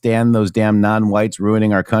can't stand those damn non-whites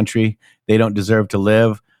ruining our country. They don't deserve to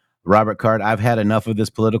live. Robert Card, I've had enough of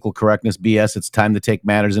this political correctness BS. It's time to take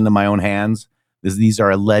matters into my own hands. These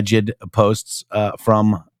are alleged posts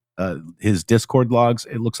from his Discord logs,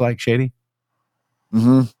 it looks like, Shady.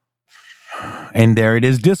 Mm-hmm. And there it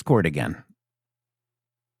is, Discord again.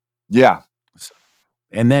 Yeah.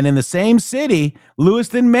 And then in the same city,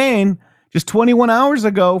 Lewiston, Maine, just 21 hours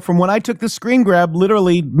ago from when I took the screen grab,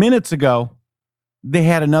 literally minutes ago, they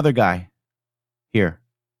had another guy here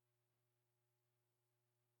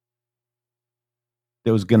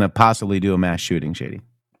that was going to possibly do a mass shooting, Shady.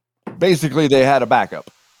 Basically, they had a backup.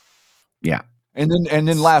 Yeah. And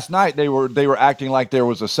then last night they were acting like there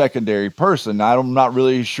was a secondary person. I'm not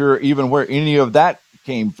really sure even where any of that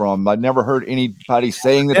came from. I never heard anybody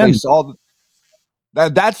saying that they saw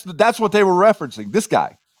that's what they were referencing. This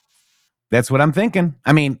guy. That's what I'm thinking.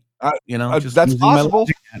 I mean, just that's possible.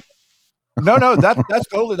 No, that's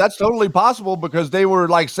totally possible because they were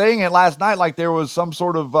like saying it last night, like there was some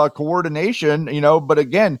sort of coordination, But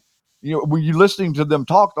again, when you're listening to them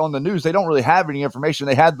talk on the news, they don't really have any information.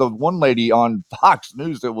 They had the one lady on Fox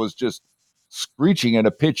News that was just screeching at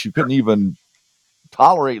a pitch you couldn't even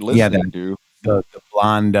tolerate listening to. The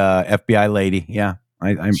blonde FBI lady. Yeah,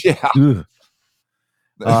 I'm. Yeah.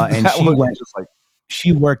 And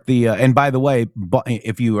she worked the, and by the way,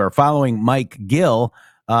 if you are following Mike Gill,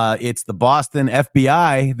 it's the Boston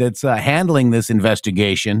FBI that's handling this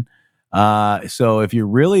investigation. So if you're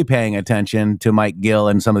really paying attention to Mike Gill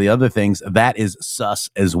and some of the other things, that is sus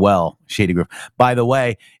as well, Shady Groove. By the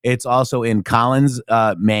way, it's also in Collins,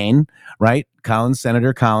 Maine, right?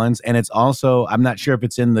 Senator Collins. And it's also, I'm not sure if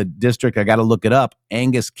it's in the district. I got to look it up.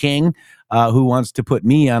 Angus King, who wants to put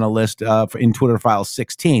me on a list in Twitter file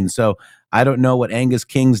 16. So I don't know what Angus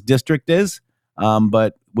King's district is,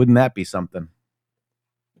 but wouldn't that be something?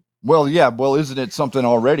 Well, yeah. Well, isn't it something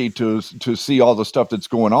already to see all the stuff that's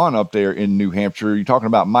going on up there in New Hampshire? You're talking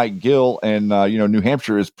about Mike Gill, and New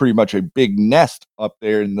Hampshire is pretty much a big nest up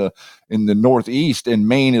there in the Northeast, and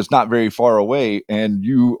Maine is not very far away. And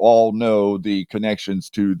you all know the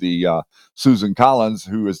connections to the Susan Collins,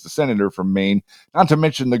 who is the senator from Maine. Not to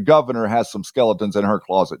mention the governor has some skeletons in her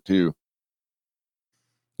closet too.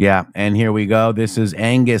 Yeah, and here we go. This is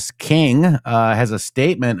Angus King, has a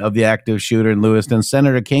statement of the active shooter in Lewiston.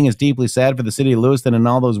 Senator King is deeply sad for the city of Lewiston and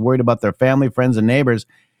all those worried about their family, friends, and neighbors.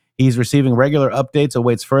 He's receiving regular updates,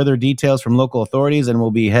 awaits further details from local authorities, and will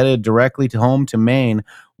be headed directly home to Maine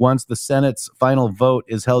once the Senate's final vote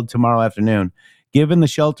is held tomorrow afternoon. Given the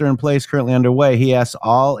shelter in place currently underway, he asks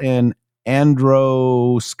all in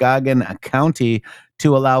Androscoggin County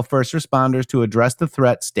to allow first responders to address the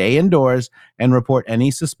threat, stay indoors, and report any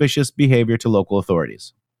suspicious behavior to local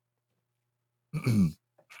authorities.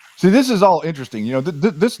 See, this is all interesting.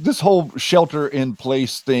 This whole shelter in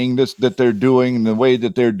place thing that they're doing and the way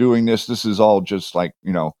that they're doing this is all just like,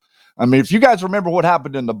 I mean, if you guys remember what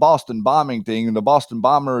happened in the Boston bombing thing, and the Boston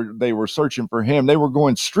bomber, they were searching for him. They were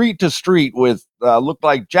going street to street with looked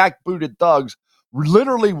like jackbooted thugs,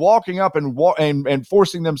 literally walking up and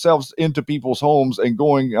forcing themselves into people's homes and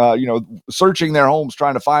going, searching their homes,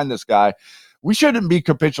 trying to find this guy. We shouldn't be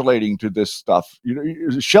capitulating to this stuff.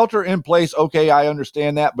 Shelter in place. Okay. I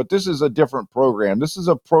understand that, but this is a different program. This is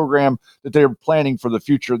a program that they're planning for the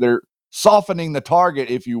future. They're softening the target,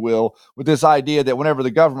 if you will, with this idea that whenever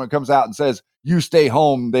the government comes out and says, you stay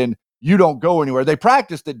home, then you don't go anywhere. They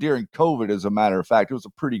practiced it during COVID. As a matter of fact, it was a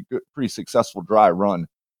pretty successful dry run.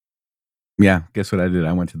 Yeah, guess what I did?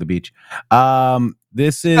 I went to the beach.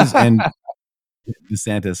 This is and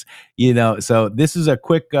DeSantis, so this is a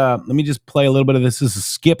quick. Let me just play a little bit of this. This is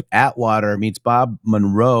Skip Atwater meets Bob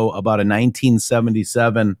Monroe about a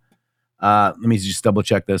 1977. Let me just double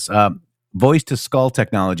check this. Voice to skull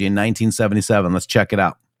technology in 1977. Let's check it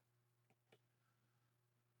out.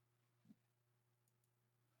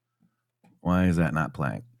 Why is that not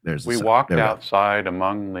playing? We walked outside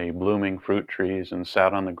among the blooming fruit trees and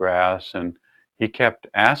sat on the grass, and he kept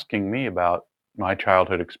asking me about my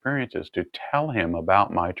childhood experiences, to tell him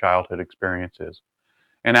about my childhood experiences.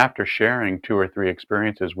 And after sharing 2 or 3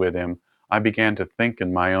 experiences with him, I began to think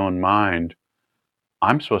in my own mind,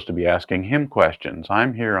 I'm supposed to be asking him questions.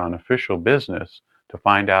 I'm here on official business to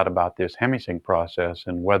find out about this HemiSync process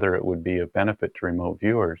and whether it would be of benefit to remote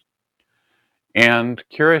viewers. And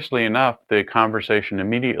curiously enough, the conversation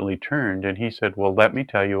immediately turned, and he said, well, let me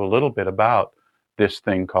tell you a little bit about this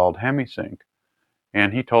thing called HemiSync.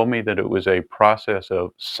 And he told me that it was a process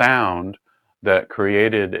of sound that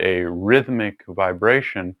created a rhythmic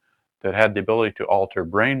vibration that had the ability to alter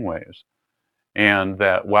brain waves. And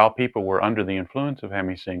that while people were under the influence of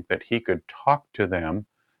HemiSync, that he could talk to them,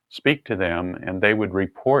 speak to them, and they would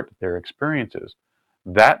report their experiences.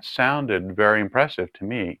 That sounded very impressive to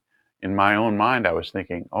me. In my own mind, I was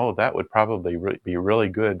thinking, oh, that would probably be really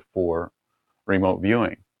good for remote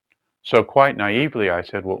viewing. So quite naively, I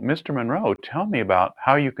said, well, Mr. Monroe, tell me about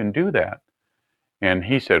how you can do that. And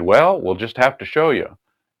he said, well, we'll just have to show you.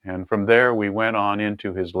 And from there, we went on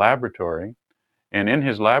into his laboratory. And in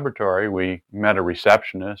his laboratory, we met a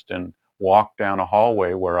receptionist and walked down a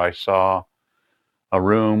hallway where I saw a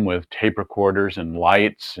room with tape recorders and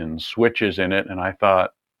lights and switches in it. And I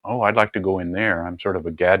thought, oh, I'd like to go in there. I'm sort of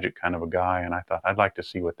a gadget kind of a guy. And I thought, I'd like to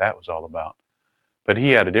see what that was all about. But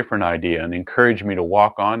he had a different idea and encouraged me to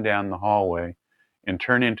walk on down the hallway and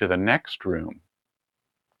turn into the next room.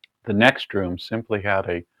 The next room simply had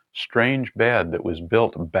a strange bed that was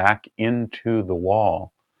built back into the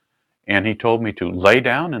wall. And he told me to lay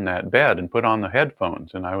down in that bed and put on the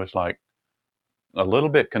headphones. And I was like a little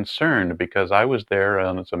bit concerned because I was there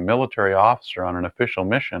as a military officer on an official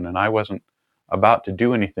mission, and I wasn't about to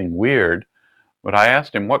do anything weird. But I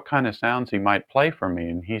asked him what kind of sounds he might play for me,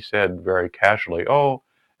 and he said very casually, oh,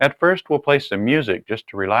 at first we'll play some music just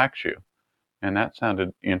to relax you. And that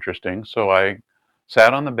sounded interesting. So I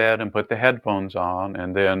sat on the bed and put the headphones on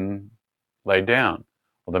and then lay down.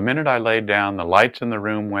 Well, the minute I laid down, the lights in the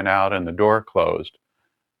room went out and the door closed.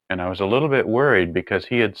 And I was a little bit worried because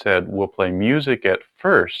he had said, we'll play music at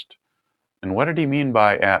first. And what did he mean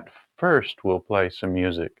by at first we'll play some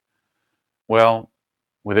music? Well,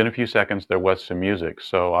 within a few seconds, there was some music.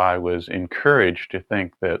 So I was encouraged to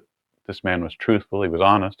think that this man was truthful. He was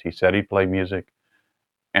honest. He said he'd play music,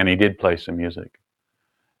 and he did play some music.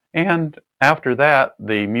 And after that,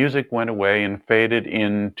 the music went away and faded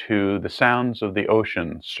into the sounds of the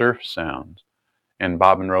ocean, surf sounds. And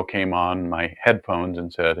Bob Monroe came on my headphones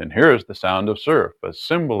and said, and here is the sound of surf, a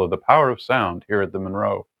symbol of the power of sound here at the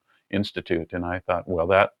Monroe Institute. And I thought, well,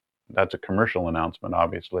 that's a commercial announcement,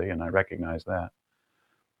 obviously, and I recognize that.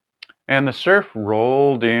 And the surf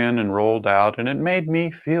rolled in and rolled out, and it made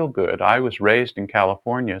me feel good. I was raised in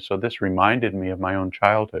California, so this reminded me of my own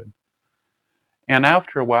childhood. And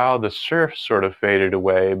after a while, the surf sort of faded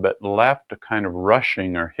away, but left a kind of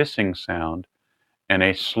rushing or hissing sound and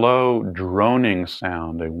a slow droning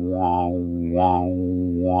sound, a wah, wah,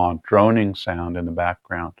 wah, droning sound in the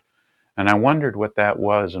background. And I wondered what that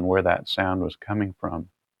was and where that sound was coming from.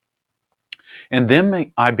 And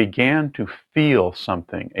then I began to feel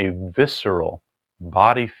something, a visceral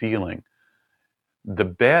body feeling. The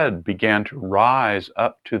bed began to rise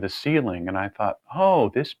up to the ceiling, and I thought, oh,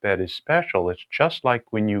 this bed is special. It's just like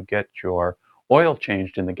when you get your oil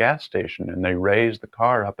changed in the gas station and they raise the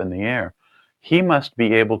car up in the air. He must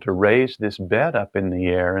be able to raise this bed up in the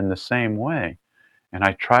air in the same way. And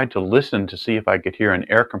I tried to listen to see if I could hear an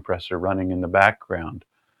air compressor running in the background,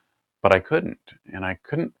 but I couldn't. And I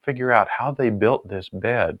couldn't figure out how they built this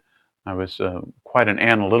bed. I was quite an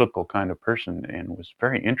analytical kind of person, and it was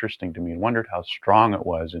very interesting to me, and wondered how strong it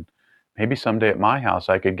was. And maybe someday at my house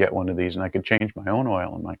I could get one of these and I could change my own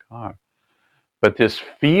oil in my car. But this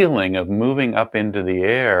feeling of moving up into the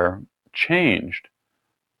air changed,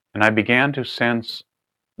 and I began to sense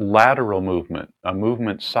lateral movement, a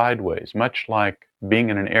movement sideways, much like being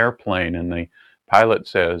in an airplane and the pilot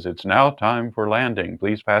says, it's now time for landing,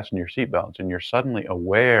 please fasten your seatbelts, and you're suddenly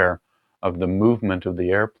aware of the movement of the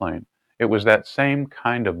airplane. It was that same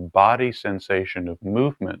kind of body sensation of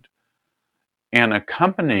movement. And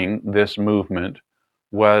accompanying this movement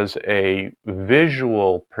was a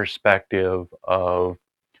visual perspective of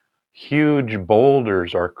huge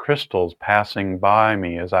boulders or crystals passing by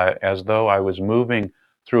me as though I was moving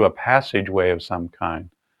through a passageway of some kind.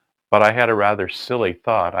 But I had a rather silly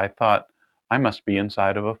thought. I thought I must be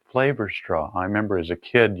inside of a flavor straw. I remember as a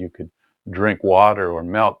kid you could drink water or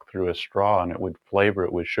milk through a straw and it would flavor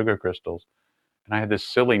it with sugar crystals. And I had this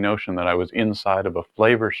silly notion that I was inside of a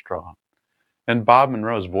flavor straw. And Bob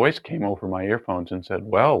Monroe's voice came over my earphones and said,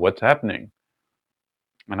 "Well, what's happening?"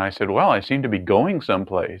 And I said, "Well, I seem to be going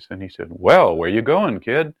someplace." And he said, "Well, where you going,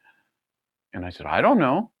 kid?" And I said, "I don't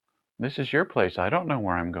know. This is your place. I don't know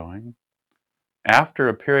where I'm going." After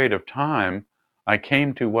a period of time, I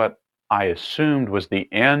came to what I assumed was the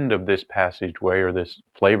end of this passageway or this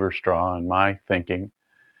flavor straw in my thinking.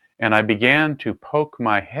 And I began to poke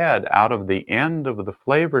my head out of the end of the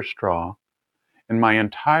flavor straw, and my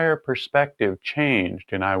entire perspective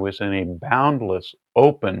changed, and I was in a boundless,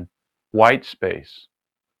 open, white space,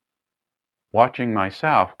 watching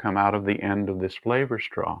myself come out of the end of this flavor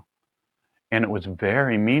straw. And it was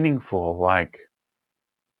very meaningful, like,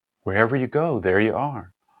 wherever you go, there you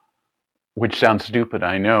are. Which sounds stupid,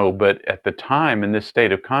 I know, but at the time, in this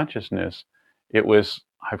state of consciousness, it was,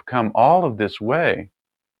 I've come all of this way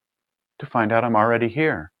to find out I'm already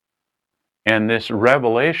here. And this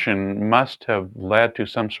revelation must have led to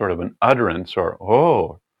some sort of an utterance or,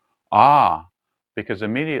 oh, ah, because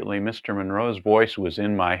immediately Mr. Monroe's voice was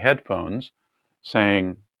in my headphones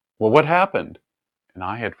saying, "Well, what happened?" And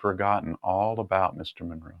I had forgotten all about Mr.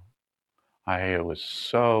 Monroe. I was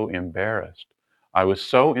so embarrassed. I was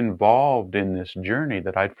so involved in this journey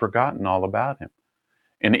that I'd forgotten all about him.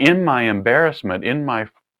 And in my embarrassment, in my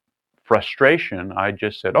frustration, I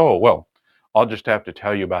just said, "Oh, well, I'll just have to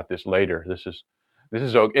tell you about this later.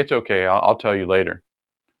 It's okay. I'll tell you later."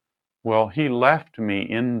 Well, he left me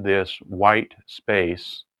in this white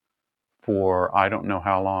space for I don't know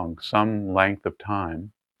how long, some length of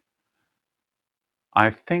time. I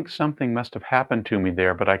think something must have happened to me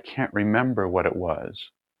there, but I can't remember what it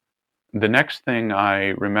was. The next thing I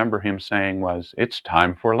remember him saying was, "It's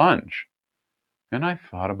time for lunch." And I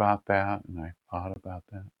thought about that, and I thought about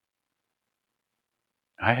that.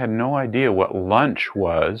 I had no idea what lunch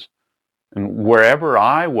was, and wherever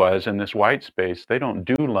I was in this white space, they don't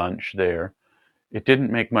do lunch there. It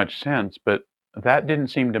didn't make much sense, but that didn't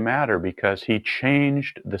seem to matter because he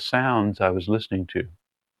changed the sounds I was listening to.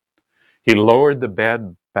 He lowered the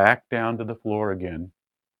bed back down to the floor again,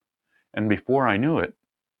 and before I knew it,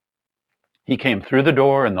 he came through the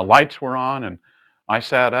door and the lights were on, and I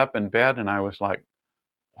sat up in bed and I was like,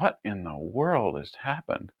 what in the world has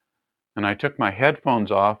happened? And I took my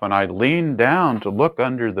headphones off and I leaned down to look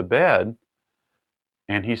under the bed.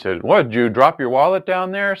 And he said, "What, did you drop your wallet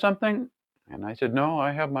down there or something?" And I said, "No,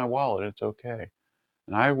 I have my wallet. It's okay."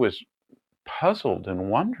 And I was puzzled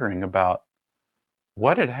and wondering about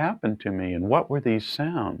what had happened to me and what were these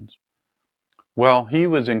sounds. Well, he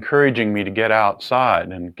was encouraging me to get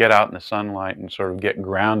outside and get out in the sunlight and sort of get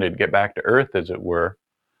grounded, get back to earth, as it were.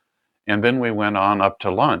 And then we went on up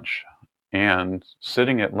to lunch. And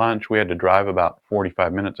sitting at lunch, we had to drive about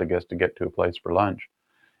 45 minutes, I guess, to get to a place for lunch.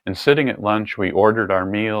 And sitting at lunch, we ordered our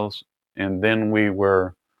meals, and then we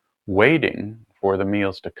were waiting for the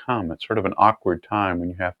meals to come. It's sort of an awkward time when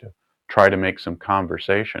you have to try to make some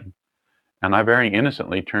conversation. And I very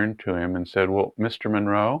innocently turned to him and said, "Well, Mr.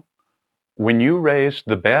 Monroe, when you raised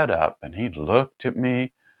the bed up," and he looked at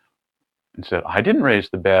me and said, "I didn't raise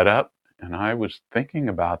the bed up." And I was thinking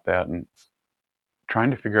about that and trying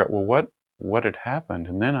to figure out, well, what had happened?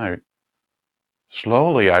 And then I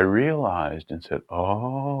realized and said,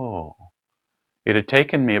 oh, it had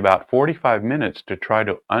taken me about 45 minutes to try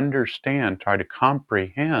to understand, try to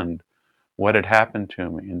comprehend what had happened to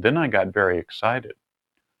me. And then I got very excited.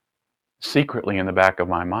 Secretly in the back of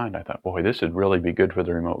my mind, I thought, boy, this would really be good for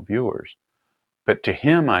the remote viewers. But to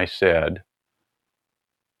him, I said,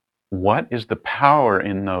 what is the power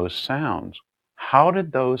in those sounds? How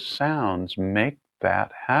did those sounds make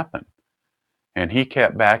that happen? And he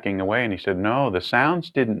kept backing away and he said, no, the sounds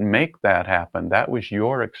didn't make that happen. That was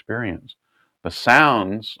your experience. The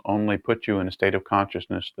sounds only put you in a state of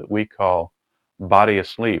consciousness that we call body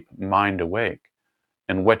asleep, mind awake.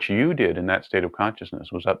 And what you did in that state of consciousness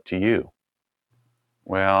was up to you.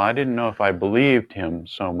 Well, I didn't know if I believed him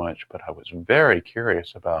so much, but I was very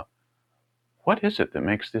curious about what is it that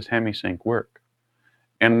makes this hemisync work?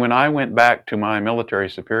 And when I went back to my military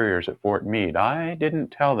superiors at Fort Meade, I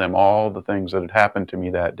didn't tell them all the things that had happened to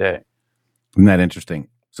me that day. Isn't that interesting?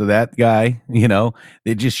 So that guy,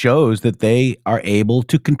 it just shows that they are able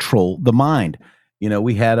to control the mind.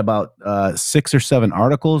 We had about 6 or 7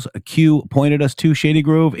 articles Q pointed us to, Shady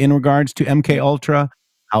Groove, in regards to MK Ultra,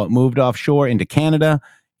 how it moved offshore into Canada.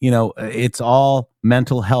 It's all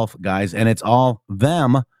mental health, guys, and it's all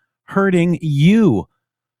them hurting you,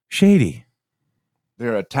 Shady.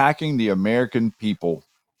 They're attacking the American people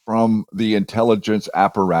from the intelligence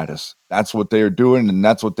apparatus. That's what they are doing, and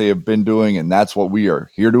that's what they have been doing, and that's what we are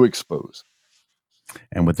here to expose.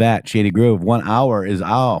 And with that, Shady Groove, 1 hour is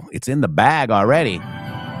it's in the bag already.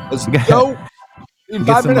 Let's go. In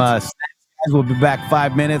Get 5 some minutes. snacks. We'll be back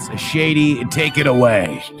 5 minutes. Shady, take it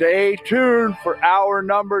away. Stay tuned for hour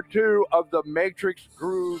number 2 of the Matrix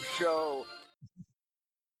Groove Show.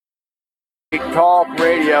 Talk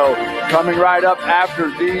Radio coming right up after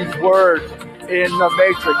these words in the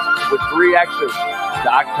Matrix with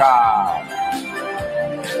 3X's.com.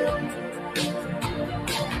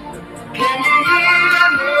 Can you hear me?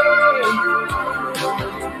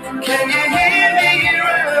 Can you hear me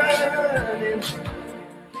running?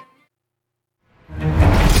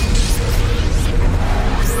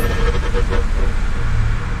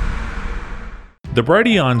 The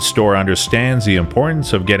Brighteon store understands the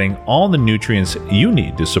importance of getting all the nutrients you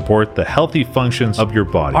need to support the healthy functions of your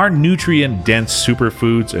body. Our nutrient-dense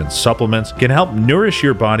superfoods and supplements can help nourish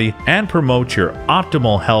your body and promote your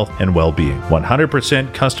optimal health and well-being.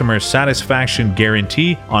 100% customer satisfaction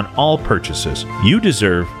guarantee on all purchases. You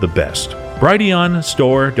deserve the best.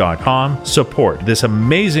 BrighteonStore.com. Support this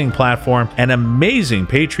amazing platform and amazing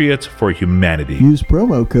patriots for humanity. Use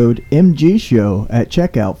promo code MGSHOW at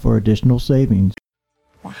checkout for additional savings.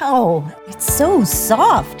 Wow, it's so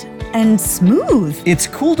soft and smooth. It's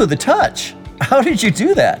cool to the touch. How did you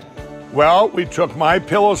do that? Well, we took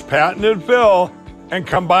MyPillow's patented fill and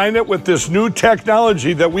combined it with this new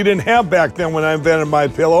technology that we didn't have back then when I invented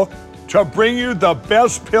MyPillow to bring you the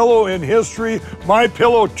best pillow in history,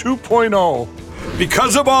 MyPillow 2.0.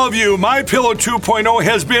 Because of all of you, MyPillow 2.0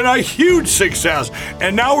 has been a huge success,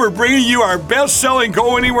 and now we're bringing you our best-selling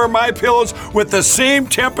Go Anywhere MyPillows with the same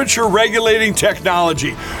temperature-regulating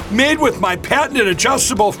technology. Made with my patented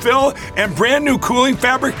adjustable fill and brand new cooling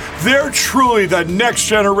fabric, they're truly the next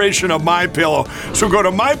generation of MyPillow. So go to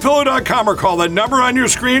MyPillow.com or call the number on your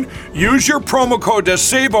screen. Use your promo code to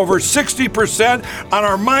save over 60% on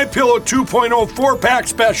our MyPillow 2.0 4-pack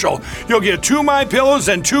special. You'll get 2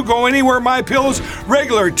 MyPillows and 2 Go Anywhere MyPillows.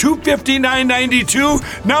 Regular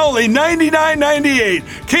 $259.92, now only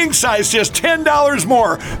 $99.98. King size just $10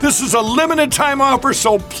 more. This is a limited time offer,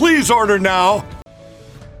 so please order now.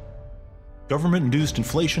 Government-induced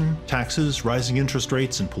inflation, taxes, rising interest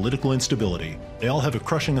rates, and political instability. They all have a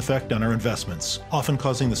crushing effect on our investments, often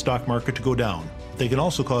causing the stock market to go down. They can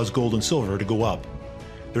also cause gold and silver to go up.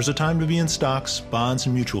 There's a time to be in stocks, bonds,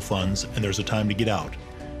 and mutual funds, and there's a time to get out.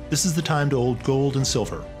 This is the time to hold gold and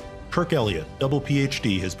silver. Kirk Elliott, double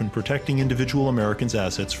PhD, has been protecting individual Americans'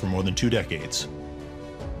 assets for more than 2 decades.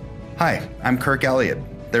 Hi, I'm Kirk Elliott.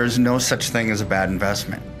 There is no such thing as a bad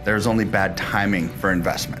investment. There is only bad timing for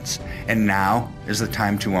investments. And now is the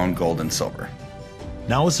time to own gold and silver.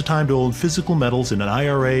 Now is the time to hold physical metals in an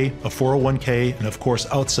IRA, a 401k, and of course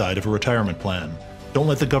outside of a retirement plan. Don't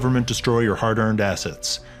let the government destroy your hard-earned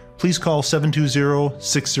assets. Please call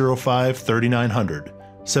 720-605-3900.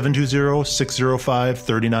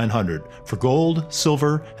 720-605-3900 for gold,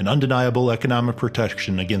 silver, and undeniable economic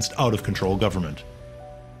protection against out-of-control government.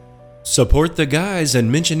 Support the guys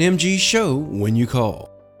and mention MG Show when you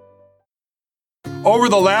call. Over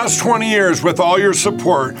the last 20 years, with all your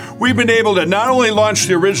support, we've been able to not only launch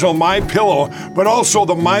the original MyPillow, but also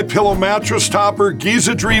the MyPillow mattress topper,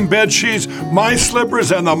 Giza Dream bed sheets, My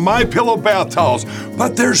Slippers, and the MyPillow bath towels.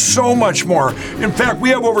 But there's so much more. In fact, we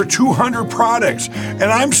have over 200 products, and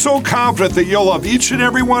I'm so confident that you'll love each and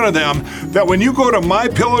every one of them that when you go to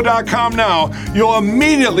MyPillow.com now, you'll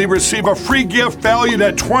immediately receive a free gift valued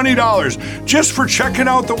at $20 just for checking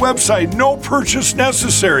out the website. No purchase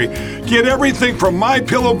necessary. Get everything from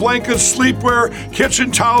MyPillow blankets, sleepwear,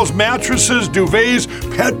 kitchen towels, mattresses, duvets,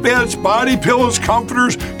 pet beds, body pillows,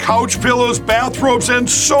 comforters, couch pillows, bathrobes, and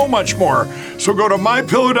so much more. So go to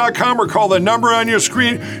MyPillow.com or call the number on your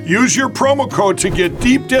screen. Use your promo code to get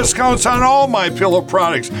deep discounts on all MyPillow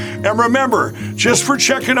products. And remember, just for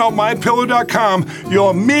checking out MyPillow.com, you'll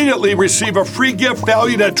immediately receive a free gift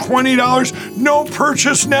valued at $20. No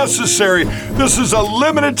purchase necessary. This is a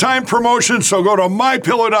limited time promotion, so go to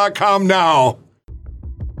MyPillow.com now.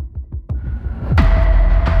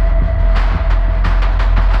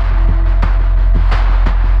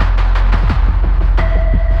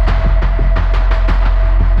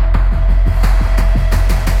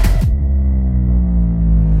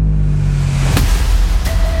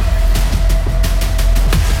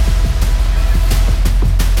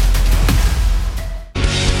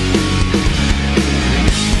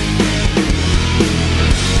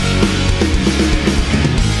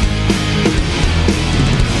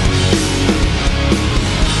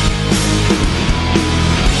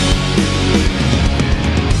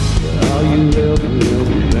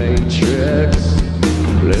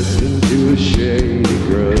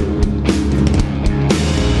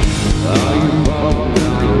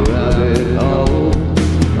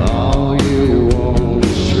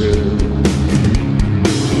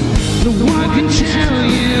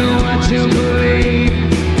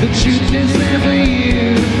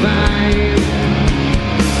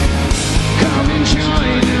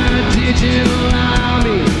 Join the digital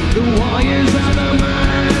army, the warriors of the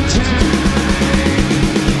modern time.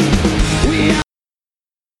 We are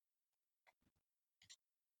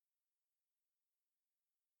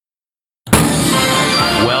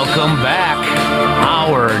Welcome back.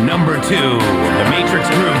 Hour number 2 of the Matrix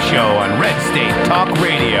Groove Show on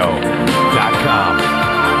RedStateTalkRadio.com.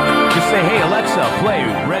 Just say, hey, Alexa, play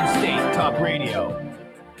Red State Talk Radio.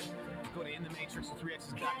 Go to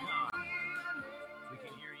InTheMatrix3x's.com. We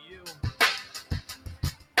can hear you.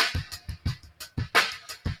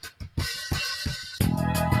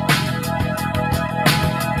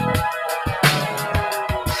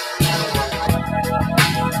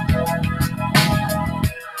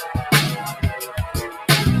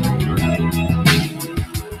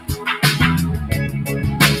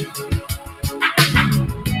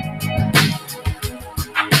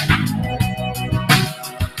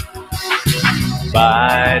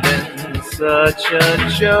 Biden's such a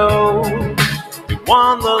joke. He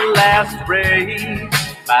won the last race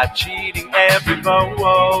by cheating every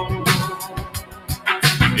vote.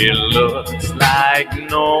 It looks like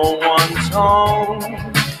no one's home.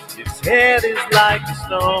 His head is like a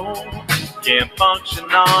stone. Can't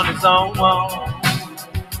function on his own.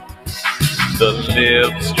 The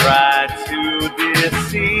libs try to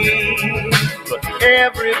deceive, but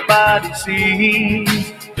everybody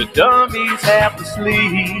sees the dummies have the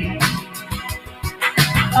sleeve.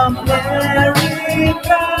 America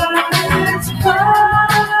is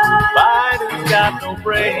fine. Biden's got no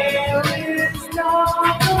brain. There is no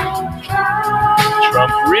trial.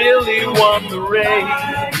 Trump really won the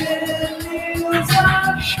race.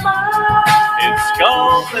 It's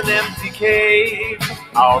skulls and empty caves.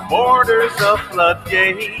 Our borders a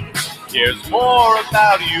floodgate. Cares more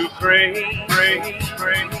about Ukraine.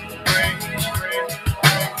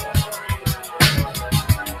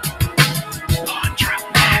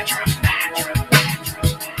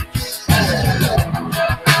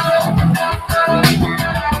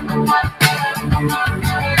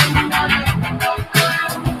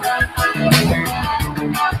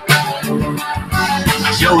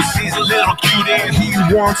 Joe sees a little cutie he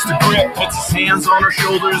wants to grip, puts his hands on her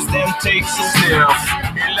shoulders, then takes a sniff.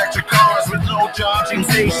 Electric cars with no charging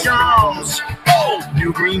stations. Oh,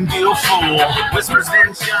 new Green Deal fool. Whispers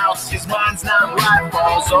then shouts, his mind's not right.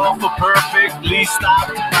 Falls off a perfectly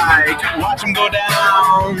stopped bike. Watch him go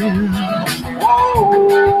down.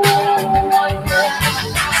 Whoa.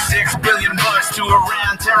 $6 billion to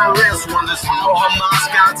Iran terrorists. Wonders how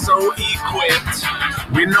Hamas got so equipped.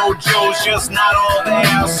 We know Joe's just not all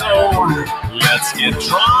there, so let's get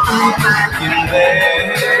Trump back in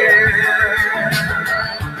there.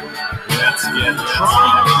 Let's get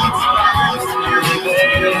Trump back in there.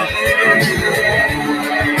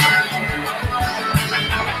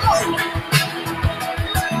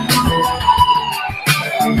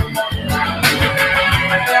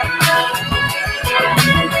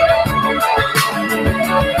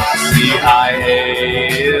 CIA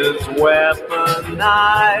is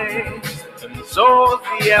weaponized, and so is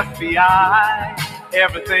the FBI.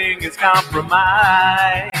 Everything is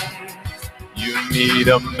compromised. You need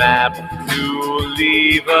a map to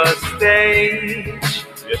leave a stage.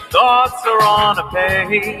 Your thoughts are on a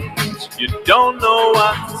page. You don't know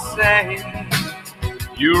what to say.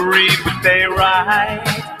 You read what they write.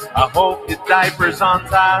 I hope your diaper's on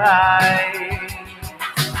tight.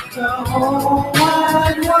 The whole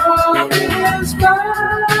wide world is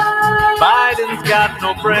mine. Biden's got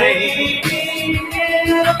no brain.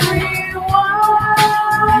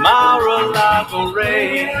 Mar-a-Lago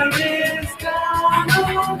rain.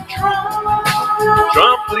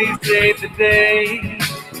 Trump, please save the day.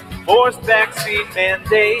 Forced vaccine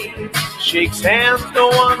mandate. Shakes hands, no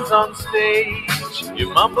one's on stage. You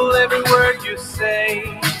mumble every word you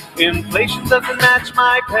say. Inflation doesn't match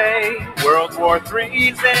my pay. World War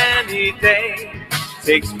III's any day.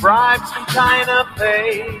 Takes bribes from China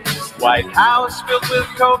pays. White House filled with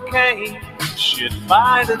cocaine. Shit,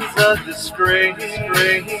 Biden's a disgrace.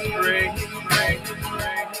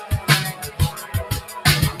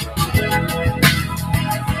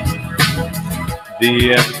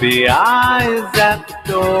 The FBI is at the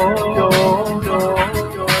door.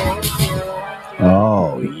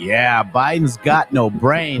 Oh, yeah. Biden's got no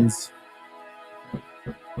brains.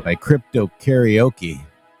 By Crypto Karaoke.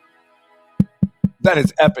 That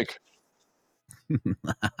is epic.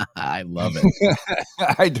 I love it.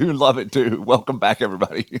 I do love it too. Welcome back,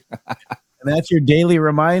 everybody. And that's your daily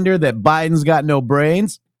reminder that Biden's got no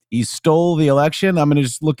brains. He stole the election. I'm going to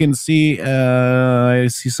just look and see. I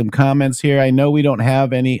see some comments here. I know we don't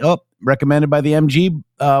have any. Oh, recommended by the MG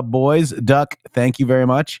boys. Duck, thank you very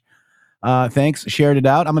much. Thanks. Shared it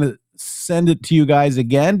out. I'm going to send it to you guys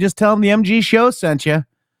again. Just tell them the MG show sent you.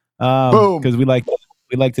 Because we like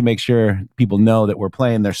to make sure people know that we're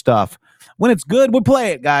playing their stuff. When it's good, we'll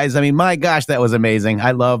play it, guys. I mean, my gosh, that was amazing.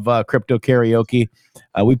 I love Crypto Karaoke.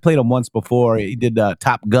 We played him once before. He did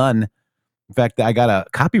Top Gun. In fact, I got a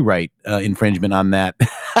copyright infringement on that.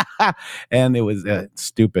 And it was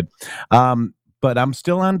stupid. But I'm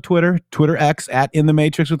still on Twitter X at In the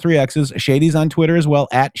Matrix with 3 X's. Shady's on Twitter as well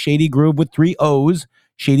at Shady Groove with 3 O's.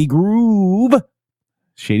 Shady Groove with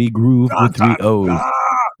 3 O's.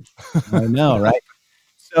 I know, right?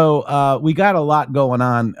 So we got a lot going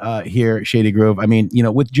on here, Shady Groove. I mean,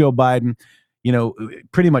 with Joe Biden,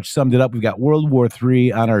 pretty much summed it up. We've got World War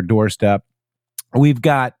III on our doorstep. We've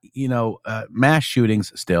got, mass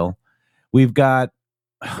shootings still. We've got,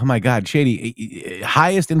 oh my God, Shady,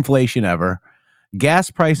 highest inflation ever.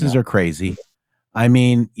 Gas prices are crazy. I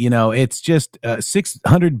mean, it's just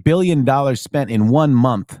 $600 billion spent in 1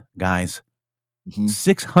 month, guys.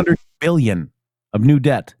 $600 billion of new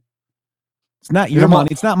debt. It's not your money.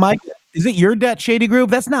 It's not my debt. Is it your debt, Shady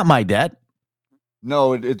Groove? That's not my debt.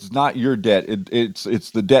 No, it's not your debt.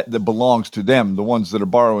 It's the debt that belongs to them, the ones that are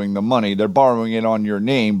borrowing the money. They're borrowing it on your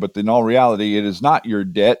name, but in all reality, it is not your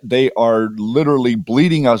debt. They are literally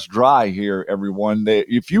bleeding us dry here, everyone.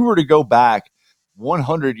 If you were to go back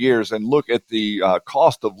 100 years and look at the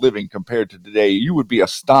cost of living compared to today, you would be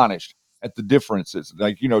astonished at the differences.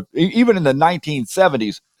 Like, even in the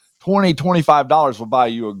 1970s, $20-$25 will buy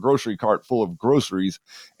you a grocery cart full of groceries.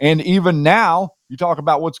 And even now, you talk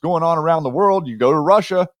about what's going on around the world. You go to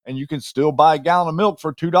Russia and you can still buy a gallon of milk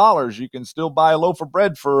for $2. You can still buy a loaf of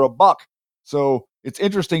bread for $1. So it's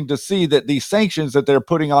interesting to see that these sanctions that they're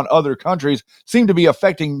putting on other countries seem to be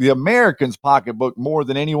affecting the Americans' pocketbook more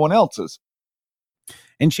than anyone else's.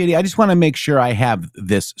 And Shady, I just want to make sure I have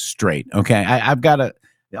this straight. Okay. I've got to.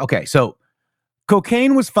 Okay. So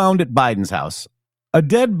cocaine was found at Biden's house. A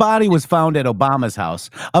dead body was found at Obama's house.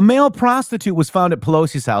 A male prostitute was found at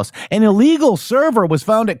Pelosi's house. An illegal server was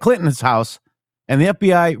found at Clinton's house. And the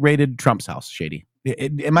FBI raided Trump's house, Shady.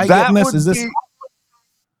 Am I getting this? Is this?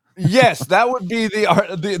 Yes, that would be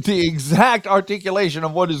the exact articulation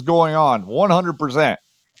of what is going on. 100%.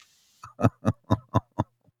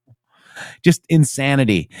 Just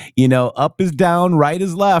insanity. Up is down, right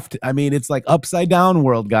is left. I mean, it's like upside down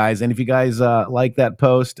world, guys. And if you guys like that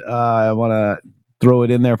post, I want to throw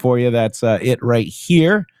it in there for you. That's it right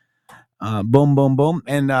here. Boom, boom, boom.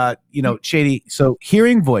 And, Shady, so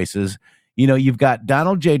hearing voices, you've got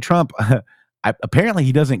Donald J. Trump. Apparently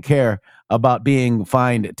he doesn't care about being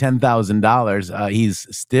fined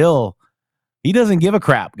 $10,000. He doesn't give a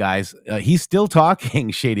crap, guys. He's still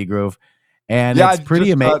talking, Shady Groove. And it's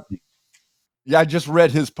pretty amazing. I just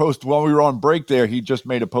read his post while we were on break there. He just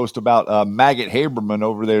made a post about Maggot Haberman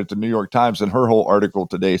over there at the New York Times and her whole article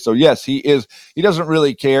today. So, yes, he doesn't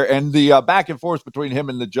really care. And the back and forth between him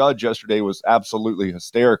and the judge yesterday was absolutely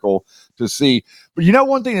hysterical to see. But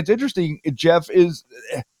one thing that's interesting, Jeff, is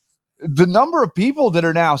the number of people that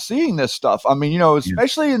are now seeing this stuff. I mean,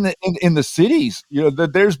 especially in the cities,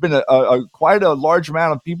 there's been a quite a large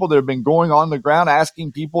amount of people that have been going on the ground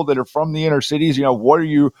asking people that are from the inner cities, what are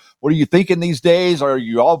you thinking these days? Are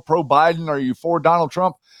you all pro Biden? Are you for Donald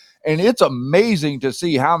Trump? And it's amazing to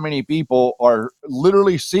see how many people are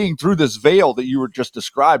literally seeing through this veil that you were just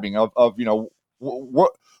describing of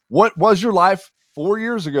what was your life 4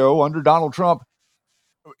 years ago under Donald Trump,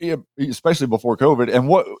 especially before COVID, and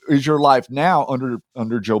what is your life now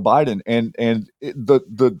under Joe Biden? And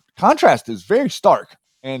the contrast is very stark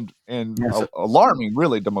and alarming,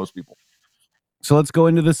 really, to most people. So let's go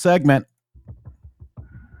into the segment.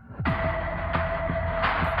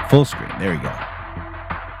 Full screen. There you go.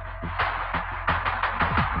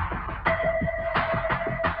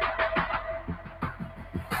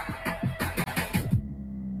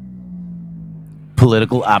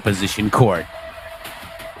 Political opposition court.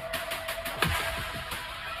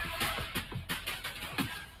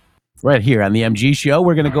 Right here on the MG Show.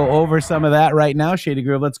 We're going to go over some of that right now, Shady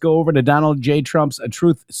Groove. Let's go over to Donald J. Trump's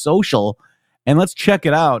Truth Social, and let's check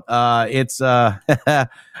it out. It's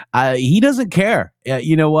he doesn't care.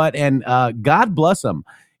 You know what? And God bless him.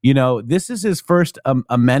 This is his First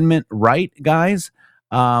Amendment right, guys.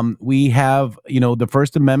 We have, the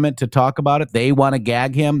First Amendment to talk about it. They want to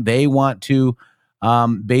gag him. They want to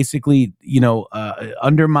basically,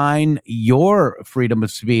 undermine your freedom of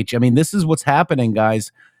speech. I mean, this is what's happening,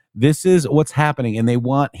 guys. This is what's happening, and they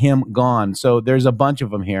want him gone. So there's a bunch of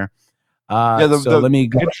them here. Let me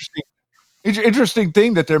go. Interesting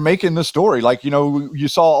thing that they're making the story. Like, you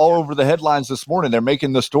saw all over the headlines this morning, they're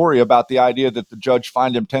making the story about the idea that the judge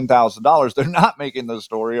fined him $10,000. They're not making the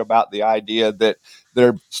story about the idea that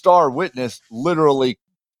their star witness literally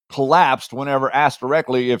collapsed whenever asked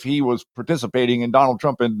directly if he was participating in Donald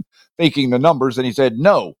Trump and faking the numbers. And he said,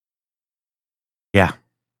 no. Yeah.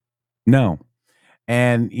 No.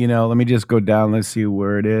 And, let me just go down. Let's see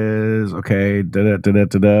where it is. Okay.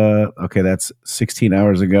 Okay. That's 16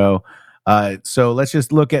 hours ago. So let's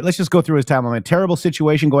just go through his timeline. A terrible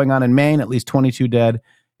situation going on in Maine, at least 22 dead.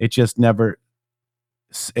 It just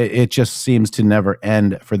seems to never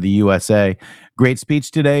end for the USA. Great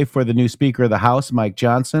speech today for the new Speaker of the House, Mike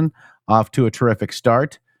Johnson, off to a terrific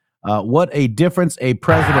start. What a difference a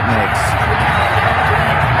president makes.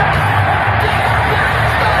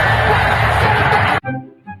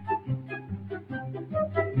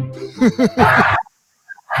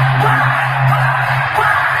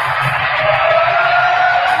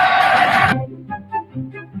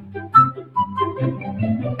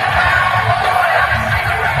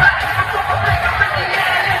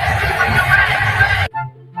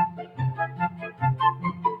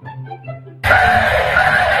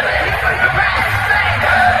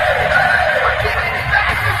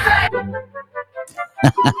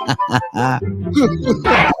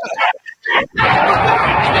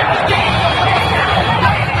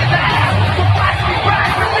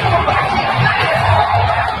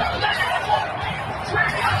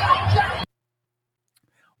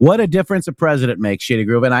 What a difference a president makes, Shady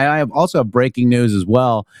Groove. And I have also have breaking news as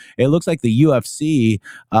well. It looks like the UFC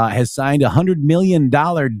has signed a $100 million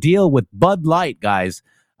deal with Bud Light, guys,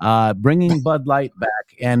 bringing Bud Light back.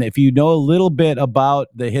 And if you know a little bit about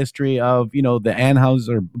the history of, the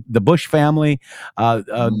Anheuser, the Bush family,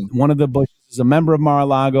 one of the Bushes is a member of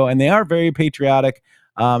Mar-a-Lago, and they are very patriotic.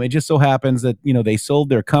 It just so happens that, they sold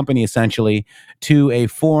their company essentially to a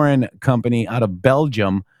foreign company out of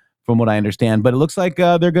Belgium, from what I understand. But it looks like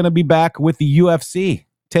they're going to be back with the UFC.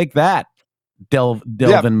 Take that,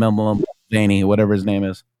 Delvin Mulvaney, whatever his name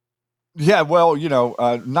is. Yeah, well,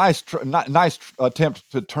 nice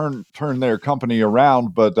attempt to turn their company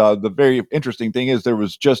around. But the very interesting thing is there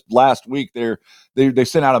was just last week they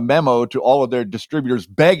sent out a memo to all of their distributors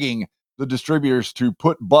begging the distributors to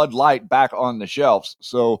put Bud Light back on the shelves.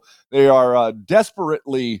 So they are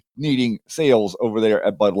desperately needing sales over there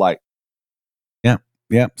at Bud Light.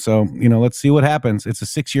 Yep. So, let's see what happens. It's a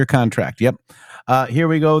 6-year contract. Yep. Here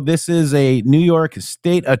we go. This is a New York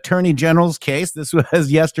State Attorney General's case. This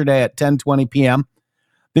was yesterday at 10:20 p.m.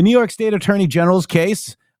 The New York State Attorney General's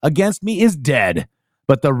case against me is dead,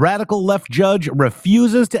 but the radical left judge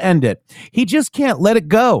refuses to end it. He just can't let it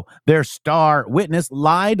go. Their star witness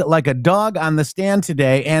lied like a dog on the stand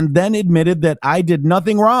today and then admitted that I did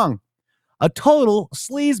nothing wrong. A total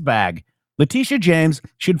sleazebag. Letitia James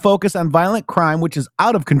should focus on violent crime, which is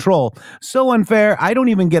out of control. So unfair, I don't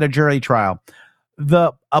even get a jury trial.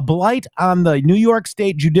 A blight on the New York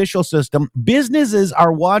State judicial system. Businesses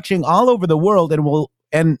are watching all over the world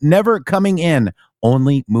and never coming in,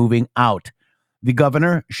 only moving out. The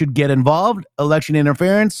governor should get involved. Election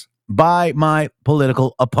interference by my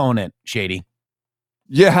political opponent, Shady.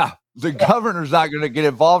 Yeah, the governor's not going to get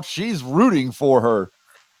involved. She's rooting for her.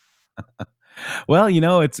 Well, we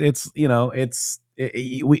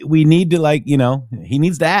need to he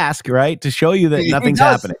needs to ask, right? To show you that nothing's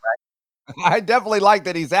happening, right? I definitely like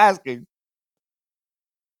that he's asking.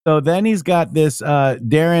 So then he's got this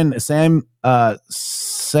Darren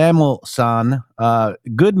Samuelson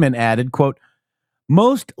Goodman added, quote,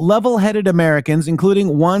 most level-headed Americans,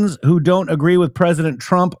 including ones who don't agree with President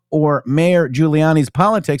Trump or Mayor Giuliani's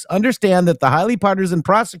politics, understand that the highly partisan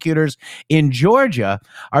prosecutors in Georgia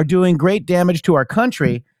are doing great damage to our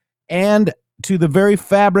country and to the very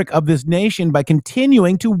fabric of this nation by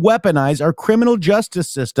continuing to weaponize our criminal justice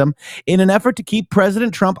system in an effort to keep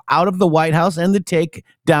President Trump out of the White House and to take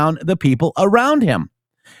down the people around him.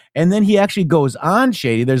 And then he actually goes on,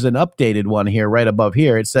 Shady. There's an updated one here right above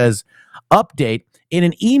here. It says, update. In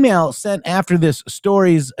an email sent after this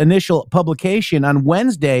story's initial publication on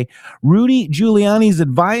Wednesday, Rudy Giuliani's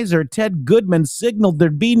advisor, Ted Goodman, signaled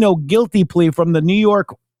there'd be no guilty plea from the New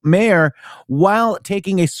York mayor while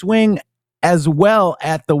taking a swing as well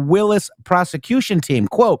at the Willis prosecution team.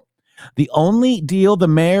 Quote, the only deal the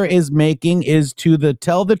mayor is making is to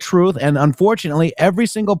tell the truth, and unfortunately, every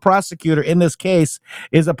single prosecutor in this case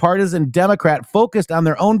is a partisan Democrat focused on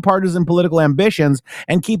their own partisan political ambitions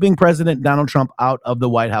and keeping President Donald Trump out of the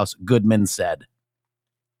White House, Goodman said.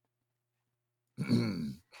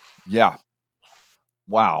 Yeah.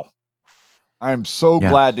 Wow. I'm so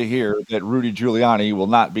glad to hear that Rudy Giuliani will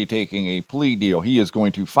not be taking a plea deal. He is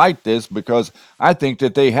going to fight this because I think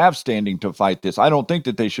that they have standing to fight this. I don't think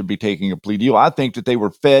that they should be taking a plea deal. I think that they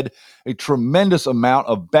were fed a tremendous amount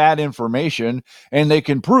of bad information, and they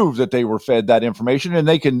can prove that they were fed that information, and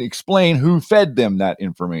they can explain who fed them that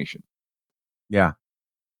information. Yeah.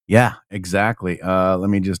 Yeah, exactly. Let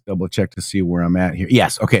me just double check to see where I'm at here.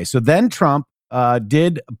 Yes. Okay. So then Trump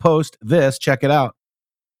did post this. Check it out.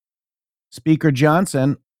 Speaker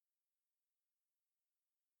Johnson.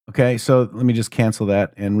 Okay, so let me just cancel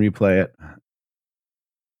that and replay it.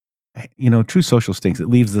 You know, True Social stinks. It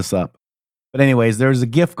leaves this up. But anyways, there's a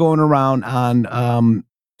GIF going around on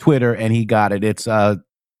Twitter, and he got it.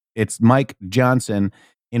 It's Mike Johnson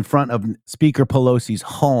in front of Speaker Pelosi's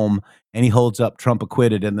home, and he holds up Trump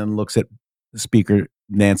acquitted, and then looks at Speaker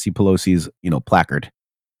Nancy Pelosi's placard.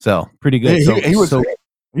 So pretty good. He was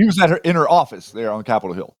in her office there on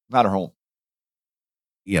Capitol Hill, not her home.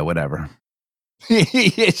 Yeah, whatever.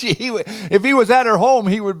 If he was at her home,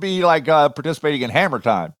 he would be like participating in Hammer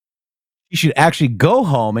Time. She should actually go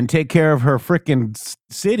home and take care of her freaking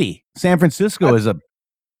city. San Francisco is a.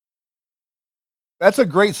 That's a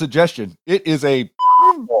great suggestion. It is a.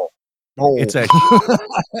 It's a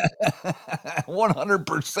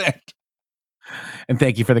 100%. And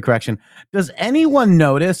thank you for the correction. Does anyone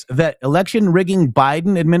notice that election rigging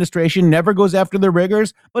Biden administration never goes after the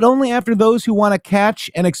riggers, but only after those who want to catch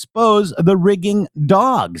and expose the rigging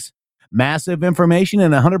dogs? Massive information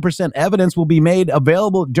and 100% evidence will be made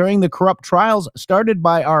available during the corrupt trials started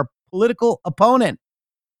by our political opponent.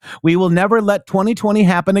 We will never let 2020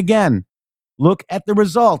 happen again. Look at the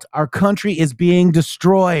result. Our country is being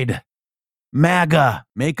destroyed. MAGA,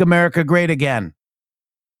 make America great again.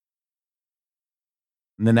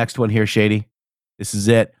 And the next one here, Shady. This is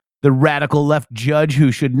it. The radical left judge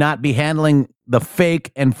who should not be handling the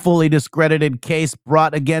fake and fully discredited case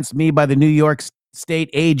brought against me by the New York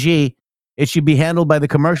State AG. It should be handled by the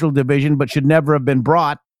commercial division, but should never have been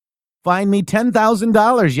brought. Fined me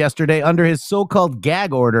 $10,000 yesterday under his so-called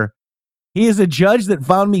gag order. He is a judge that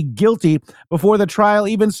found me guilty before the trial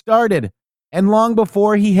even started, and long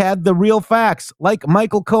before he had the real facts, like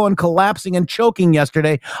Michael Cohen collapsing and choking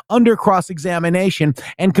yesterday under cross-examination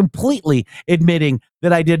and completely admitting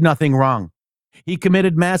that I did nothing wrong. He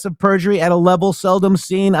committed massive perjury at a level seldom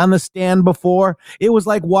seen on the stand before. It was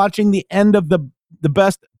like watching the end of the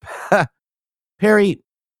best Perry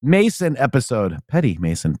Mason episode. Petty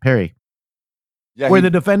Mason, Perry. Yeah, where the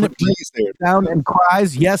defendant breaks down and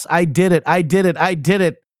cries, yes, I did it. I did it. I did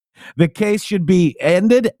it. The case should be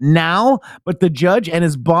ended now, but the judge and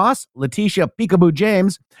his boss, Letitia Peekaboo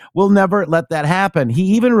James, will never let that happen. He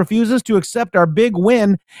even refuses to accept our big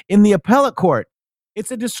win in the appellate court.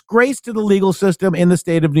 It's a disgrace to the legal system in the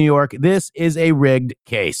state of New York. This is a rigged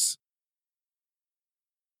case.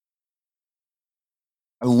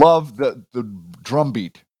 I love the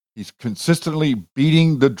drumbeat. He's consistently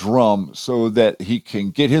beating the drum so that he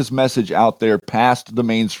can get his message out there past the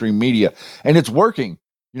mainstream media. And it's working.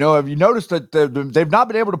 You know, have you noticed that they've not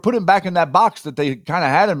been able to put him back in that box that they kind of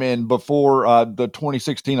had him in before the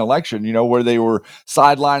 2016 election, you know, where they were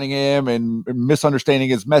sidelining him and misunderstanding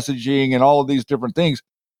his messaging and all of these different things.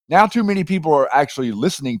 Now too many people are actually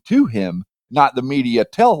listening to him, not the media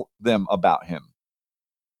tell them about him.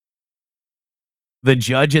 The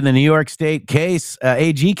judge in the New York State case,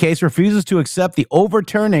 AG case, refuses to accept the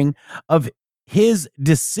overturning of his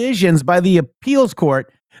decisions by the appeals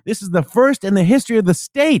court. This is the first in the history of the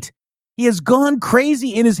state. He has gone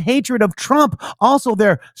crazy in his hatred of Trump. Also,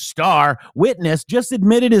 their star witness just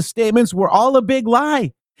admitted his statements were all a big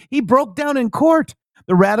lie. He broke down in court.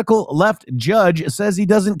 The radical left judge says he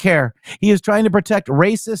doesn't care. He is trying to protect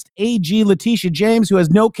racist AG Letitia James, who has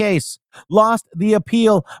no case, lost the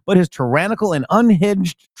appeal, but his tyrannical and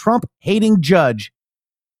unhinged Trump-hating judge.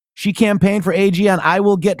 She campaigned for AG on I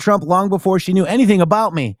Will Get Trump long before she knew anything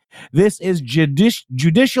about me. This is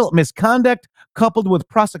judicial misconduct coupled with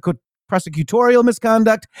prosecutorial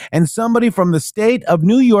misconduct, and somebody from the state of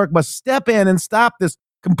New York must step in and stop this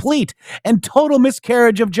complete and total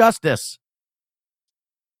miscarriage of justice.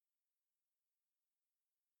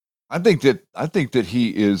 I think that he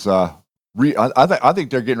is. I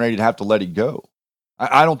think they're getting ready to have to let him go.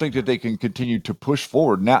 I don't think that they can continue to push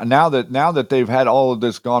forward now that they've had all of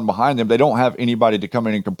this gone behind them. They don't have anybody to come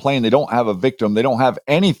in and complain. They don't have a victim. They don't have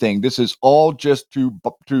anything. This is all just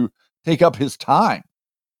to take up his time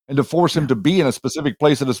and to force him to be in a specific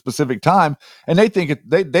place at a specific time. And they think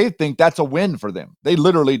they think that's a win for them. They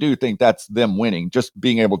literally do think that's them winning, just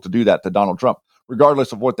being able to do that to Donald Trump,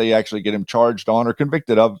 regardless of what they actually get him charged on or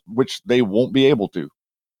convicted of, which they won't be able to.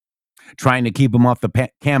 trying to keep him off the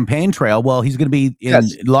campaign trail. Well, he's going to be in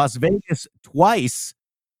Las Vegas twice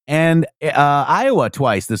and Iowa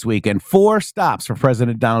twice this weekend. 4 stops for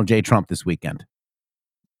President Donald J. Trump this weekend.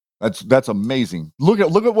 That's amazing. Look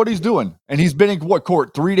at what he's doing, and he's been in what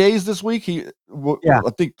court 3 days this week. I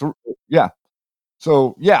think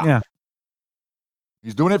So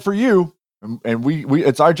he's doing it for you, and we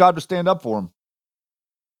it's our job to stand up for him.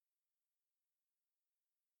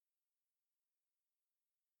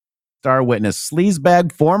 Star witness,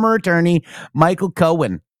 sleazebag former attorney Michael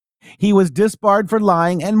Cohen. He was disbarred for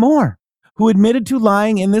lying and more, who admitted to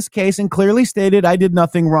lying in this case and clearly stated, "I did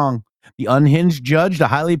nothing wrong." The unhinged judge, the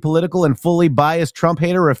highly political and fully biased Trump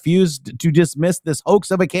hater, refused to dismiss this hoax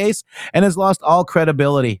of a case and has lost all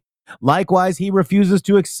credibility. Likewise, he refuses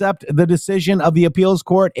to accept the decision of the appeals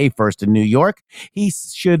court, a first in New York. He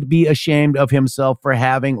should be ashamed of himself for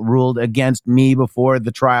having ruled against me before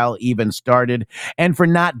the trial even started and for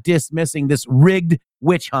not dismissing this rigged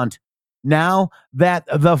witch hunt. Now that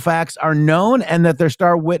the facts are known and that their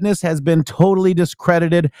star witness has been totally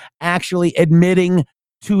discredited, actually admitting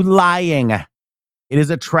to lying. It is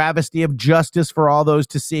a travesty of justice for all those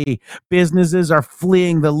to see. Businesses are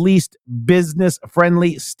fleeing the least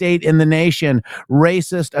business-friendly state in the nation.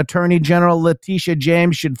 Racist Attorney General Letitia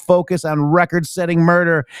James should focus on record-setting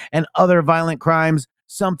murder and other violent crimes,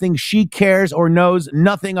 something she cares or knows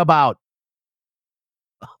nothing about.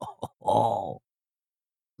 Oh.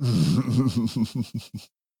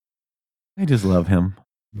 I just love him.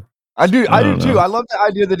 I do too. I love the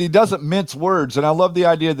idea that he doesn't mince words, and I love the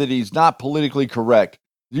idea that he's not politically correct.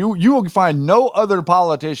 You will find no other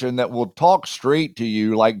politician that will talk straight to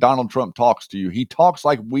you like Donald Trump talks to you. He talks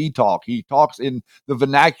like we talk. He talks in the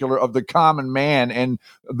vernacular of the common man and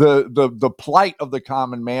the plight of the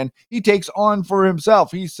common man. He takes on for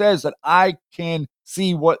himself. He says that I can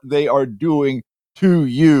see what they are doing to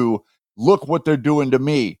you. Look what they're doing to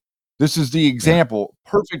me. This is the example,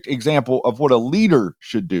 perfect example of what a leader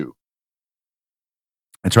should do.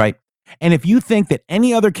 That's right. And if you think that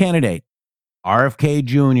any other candidate, RFK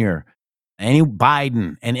Jr., any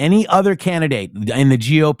Biden, and any other candidate in the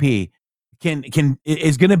GOP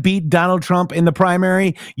is going to beat Donald Trump in the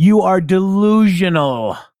primary, you are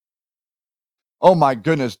delusional. Oh my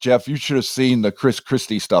goodness, Jeff, you should have seen the Chris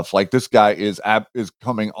Christie stuff. Like, this guy is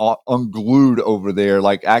coming unglued over there,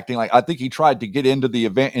 like acting like, I think he tried to get into the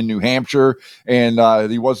event in New Hampshire and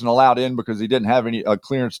he wasn't allowed in because he didn't have any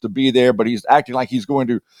clearance to be there, but he's acting like he's going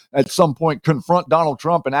to at some point confront Donald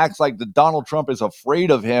Trump and acts like that Donald Trump is afraid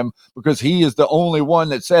of him because he is the only one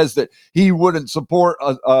that says that he wouldn't support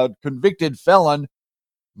a convicted felon,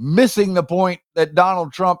 missing the point that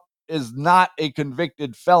Donald Trump is not a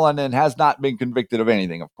convicted felon and has not been convicted of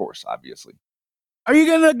anything, of course, obviously. Are you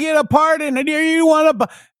going to get a pardon? And do you want to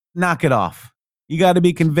knock it off? You got to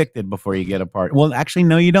be convicted before you get a pardon. Well, actually,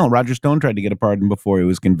 no, you don't. Roger Stone tried to get a pardon before he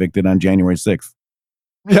was convicted on January 6th.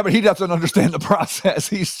 Yeah, but he doesn't understand the process.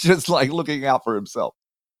 He's just like looking out for himself.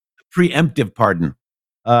 Preemptive pardon.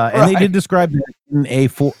 And they did describe that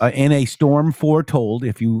in a Storm Foretold.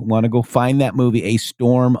 If you want to go find that movie, A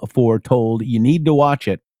Storm Foretold, you need to watch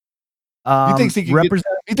it. He thinks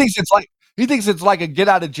it's like a get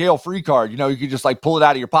out of jail free card. You know, you can just like pull it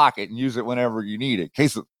out of your pocket and use it whenever you need it.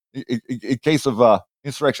 In case of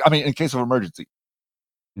insurrection. I mean, in case of emergency.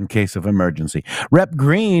 In case of emergency. Rep.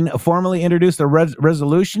 Green formally introduced a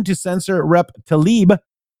resolution to censor Rep. Tlaib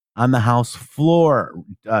on the House floor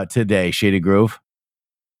today, Shady Groove.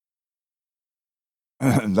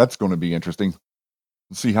 That's going to be interesting.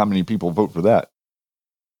 Let's see how many people vote for that.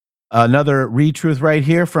 Another retruth right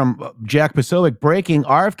here from Jack Posobiec. Breaking: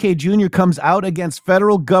 RFK Jr. comes out against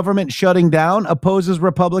federal government shutting down, opposes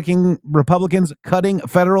Republicans cutting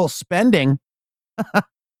federal spending.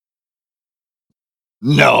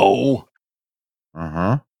 No.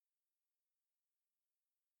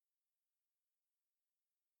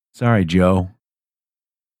 Sorry, Joe.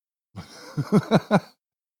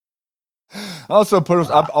 I also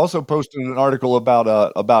posted an article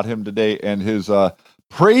about him today and his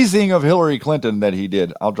praising of Hillary Clinton that he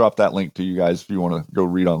did. I'll drop that link to you guys if you want to go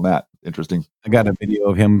read on that. Interesting. I got a video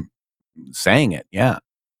of him saying it,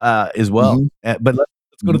 as well. But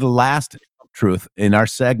let's go to the last truth in our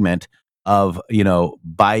segment of,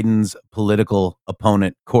 Biden's political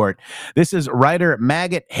opponent court. This is writer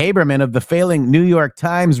Maggot Haberman of the failing New York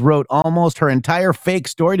Times wrote almost her entire fake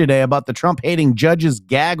story today about the Trump-hating judge's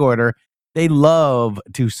gag order. They love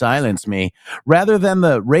to silence me, rather than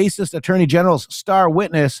the racist attorney general's star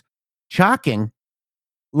witness choking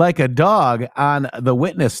like a dog on the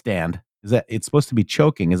witness stand. It's supposed to be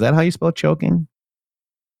choking? Is that how you spell choking?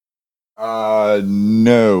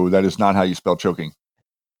 No, that is not how you spell choking.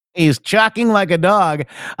 He's chucking like a dog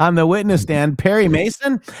on the witness stand, Perry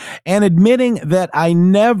Mason, and admitting that I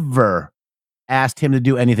never asked him to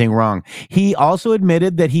do anything wrong. He also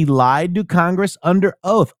admitted that he lied to Congress under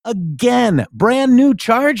oath. Again, brand new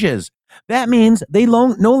charges. That means they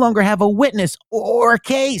no longer have a witness or a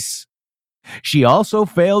case. She also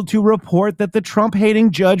failed to report that the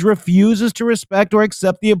Trump-hating judge refuses to respect or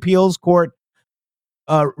accept the appeals court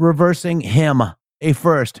reversing him. A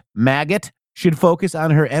first. Maggot should focus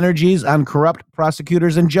on her energies on corrupt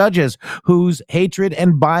prosecutors and judges whose hatred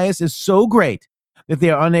and bias is so great that they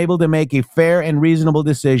are unable to make a fair and reasonable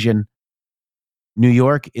decision. New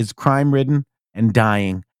York is crime-ridden and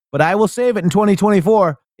dying, but I will save it in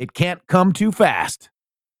 2024. It can't come too fast.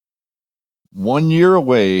 1 year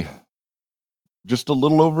away, just a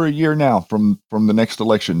little over a year now from the next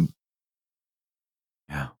election.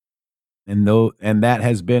 Yeah. And that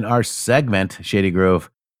has been our segment, Shady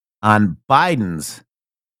Grove, on Biden's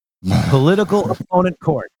political opponent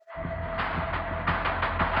court.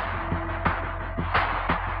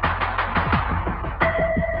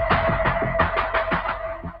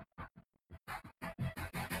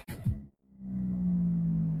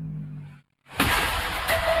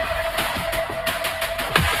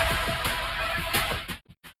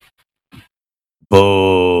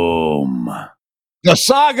 Boom. The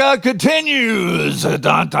saga continues.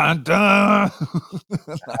 Dun, dun, dun.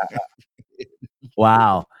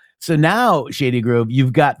 Wow. So now, Shady Grove,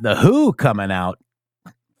 you've got the Who coming out.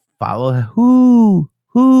 Follow Who.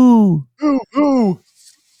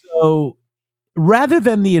 So rather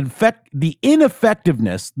than the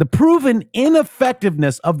ineffectiveness, the proven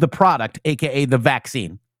ineffectiveness of the product, aka the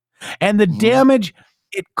vaccine, and the damage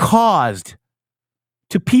it caused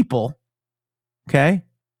to people, okay?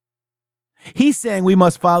 He's saying we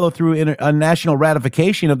must follow through a national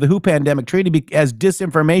ratification of the WHO pandemic treaty as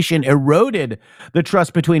disinformation eroded the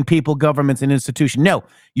trust between people, governments, and institutions. No,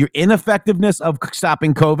 your ineffectiveness of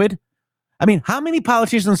stopping COVID. I mean, how many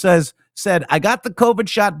politicians said, I got the COVID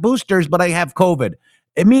shot boosters, but I have COVID?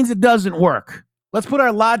 It means it doesn't work. Let's put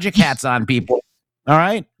our logic hats on, people. All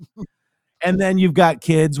right? And then you've got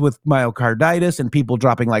kids with myocarditis and people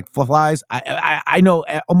dropping like flies. I know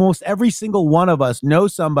almost every single one of us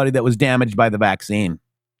knows somebody that was damaged by the vaccine.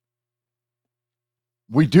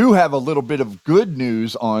 We do have a little bit of good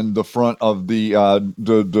news on the front of the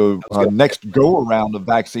next go around of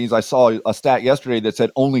vaccines. I saw a stat yesterday that said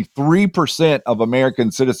only 3% of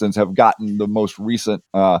American citizens have gotten the most recent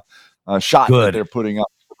shot that they're putting up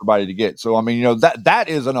for everybody to get. So, I mean, that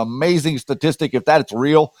is an amazing statistic. If that's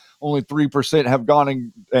real, only 3% have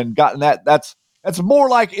gone and gotten that. That's more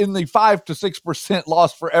like in the 5 to 6%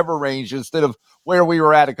 lost forever range instead of where we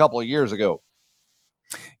were at a couple of years ago.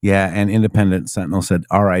 Yeah, and Independent Sentinel said,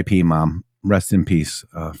 R.I.P., Mom. Rest in peace,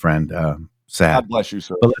 friend. Sad. God bless you,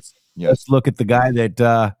 sir. But let's look at the guy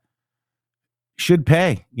that should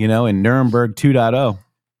pay, in Nuremberg 2.0.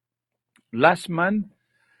 Last month,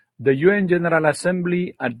 the UN General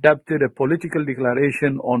Assembly adopted a political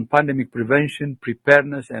declaration on pandemic prevention,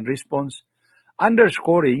 preparedness, and response,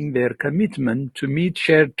 underscoring their commitment to meet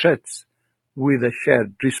shared threats with a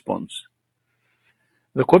shared response.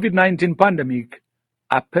 The COVID-19 pandemic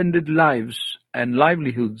upended lives and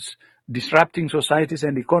livelihoods, disrupting societies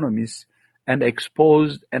and economies, and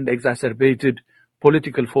exposed and exacerbated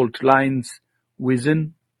political fault lines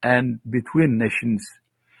within and between nations.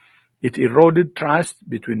 It eroded trust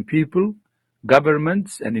between people,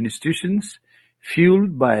 governments, and institutions,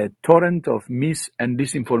 fueled by a torrent of mis- and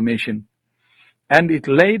disinformation. And it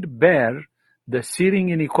laid bare the searing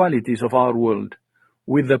inequalities of our world,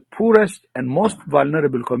 with the poorest and most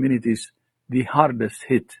vulnerable communities the hardest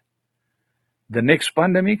hit. The next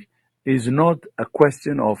pandemic is not a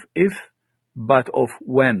question of if, but of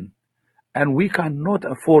when, and we cannot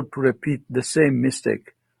afford to repeat the same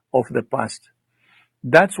mistake of the past.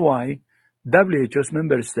 That's why WHO's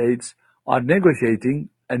member states are negotiating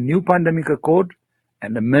a new pandemic accord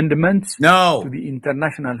and amendments to the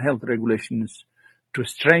international health regulations to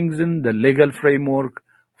strengthen the legal framework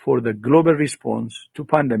for the global response to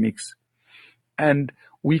pandemics. And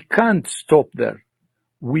we can't stop there.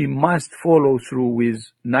 We must follow through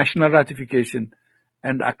with national ratification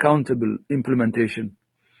and accountable implementation.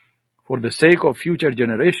 For the sake of future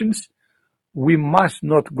generations, we must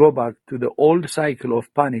not go back to the old cycle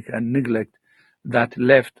of panic and neglect that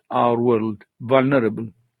left our world vulnerable.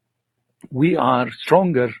 We are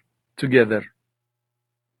stronger together.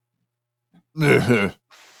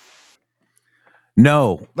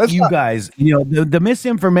 No, guys, the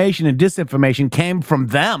misinformation and disinformation came from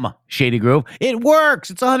them, Shady Groove. It works.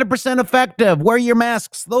 It's 100% effective. Wear your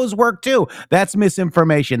masks. Those work too. That's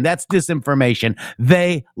misinformation. That's disinformation.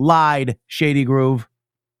 They lied, Shady Groove.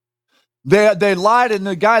 They lied, and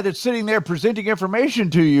the guy that's sitting there presenting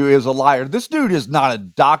information to you is a liar. This dude is not a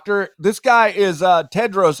doctor. This guy is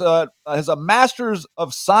Tedros, has a master's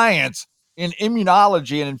of science in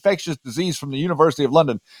immunology and infectious disease from the University of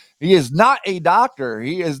London. He is not a doctor.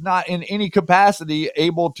 He is not in any capacity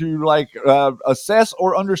able to assess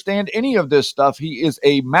or understand any of this stuff. He is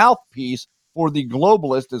a mouthpiece for the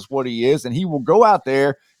globalist is what he is. And he will go out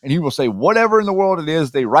there and he will say whatever in the world it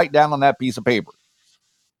is they write down on that piece of paper.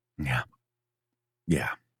 Yeah.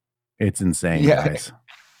 It's insane, guys.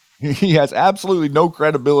 He has absolutely no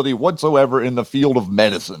credibility whatsoever in the field of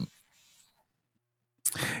medicine.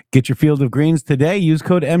 Get your Field of Greens today. Use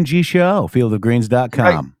code MGShow,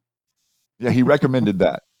 fieldofgreens.com. Right. Yeah, he recommended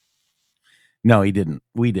that. No, he didn't.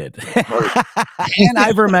 We did. And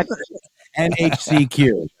ivermectin and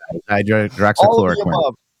HCQ,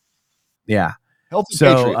 hydroxychloroquine. Yeah. Healthy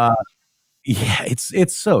so, yeah,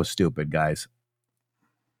 it's so stupid, guys.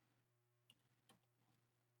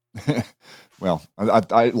 Well, I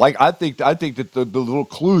think that the little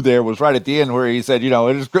clue there was right at the end where he said,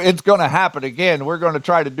 it's going to happen again. We're going to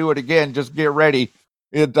try to do it again. Just get ready.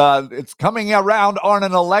 It's coming around on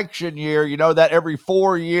an election year. That every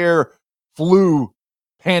 4-year flu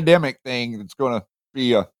pandemic thing that's going to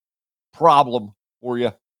be a problem for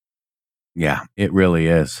you. Yeah, it really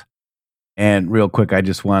is. And real quick, I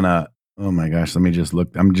just want to. Oh my gosh, let me just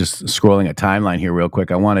look. I'm just scrolling a timeline here real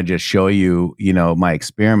quick. I want to just show you, my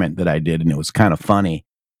experiment that I did. And it was kind of funny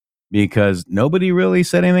because nobody really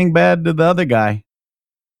said anything bad to the other guy.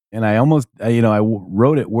 And I almost, I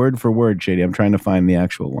wrote it word for word, Shady. I'm trying to find the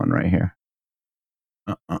actual one right here.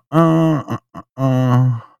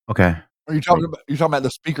 Okay. Are you talking about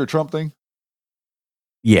the Speaker Trump thing?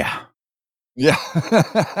 Yeah. Yeah.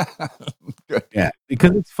 Good. Yeah,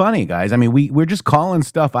 because it's funny, guys. I mean, we're just calling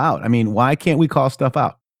stuff out. I mean, why can't we call stuff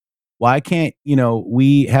out? Why can't,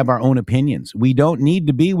 we have our own opinions? We don't need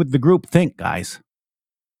to be with the group think, guys.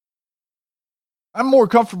 I'm more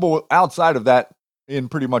comfortable outside of that in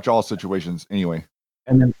pretty much all situations anyway.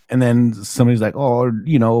 And then somebody's like, oh,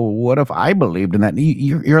 what if I believed in that?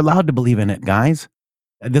 You're allowed to believe in it, guys.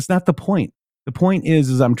 That's not the point. The point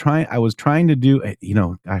is I was trying to do,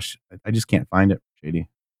 gosh, I just can't find it, Shady.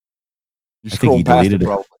 I think he deleted it.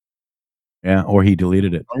 Probably. Yeah, or he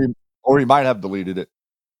deleted it. Or he might have deleted it.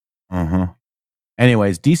 Uh-huh.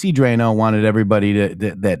 Anyways, DC Drano wanted everybody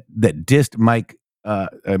that dissed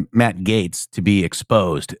Matt Gaetz to be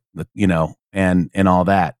exposed, and all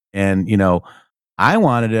that. And, I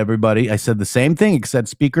wanted everybody, I said the same thing except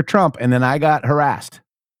Speaker Trump, and then I got harassed.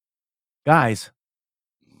 Guys,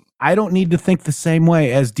 I don't need to think the same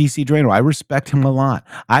way as DC Drano. I respect him a lot.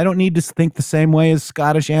 I don't need to think the same way as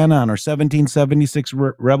Scottish Anon or 1776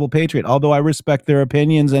 Rebel Patriot, although I respect their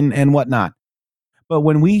opinions and whatnot. But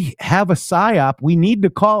when we have a PSYOP, we need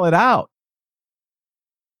to call it out.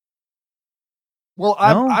 Well,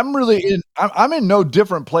 I'm in no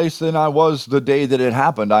different place than I was the day that it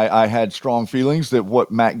happened. I had strong feelings that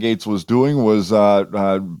what Matt Gaetz was doing was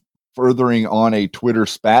furthering on a Twitter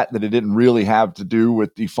spat, that it didn't really have to do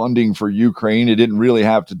with the funding for Ukraine. It didn't really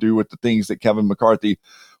have to do with the things that Kevin McCarthy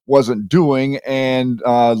wasn't doing. And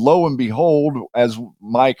lo and behold, as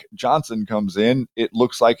Mike Johnson comes in, it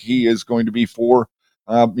looks like he is going to be for,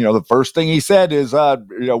 the first thing he said is,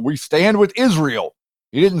 we stand with Israel.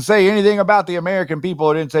 He didn't say anything about the American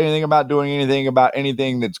people. He didn't say anything about doing anything about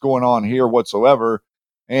anything that's going on here whatsoever.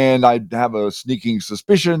 And I have a sneaking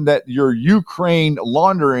suspicion that your Ukraine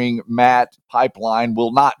laundering pipeline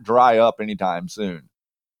will not dry up anytime soon.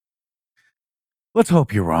 Let's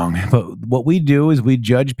hope you're wrong. But what we do is we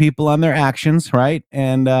judge people on their actions, right?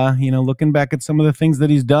 And, looking back at some of the things that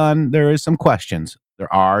he's done, there is some questions.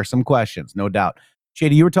 There are some questions, no doubt.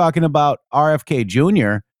 Shady, you were talking about RFK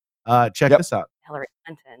Jr. Check this out. Hillary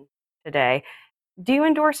Clinton today. Do you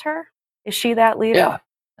endorse her? Is she that leader? Yeah.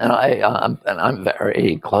 And I'm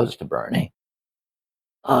very close to Bernie,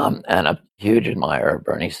 and a huge admirer of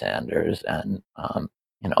Bernie Sanders. And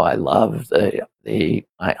I love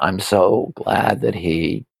I'm so glad that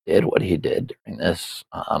he did what he did during this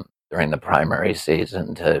during the primary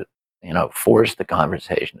season to force the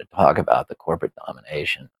conversation to talk about the corporate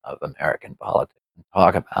domination of American politics and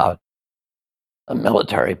talk about the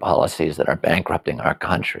military policies that are bankrupting our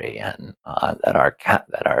country and that are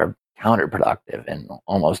counterproductive in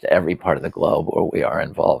almost every part of the globe where we are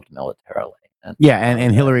involved militarily.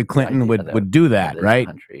 And Hillary Clinton would do that, right?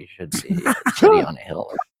 Country should be a city on a hill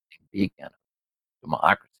or a beacon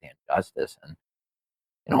democracy and justice, and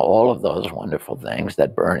all of those wonderful things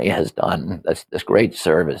that Bernie has done. This great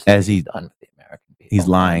service as he's done for the American people. He's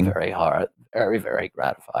lying. I'm very, very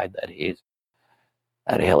gratified that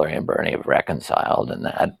Hillary and Bernie have reconciled, and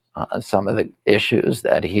that some of the issues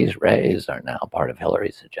that he's raised are now part of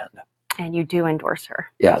Hillary's agenda. And you do endorse her,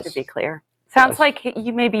 Yes. to be clear. Sounds like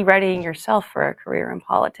you may be readying yourself for a career in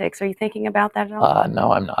politics. Are you thinking about that at all?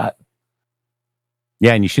 No, I'm not.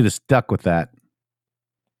 Yeah, and you should have stuck with that.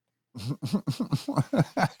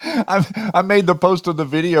 I made the post of the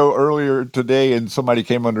video earlier today, and somebody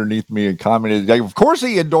came underneath me and commented, like, of course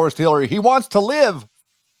he endorsed Hillary. He wants to live.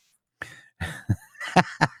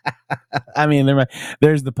 I mean,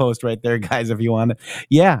 there's the post right there, guys, if you want it.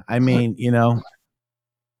 Yeah, I mean,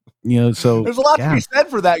 so there's a lot to be said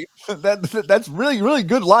for that. That's really, really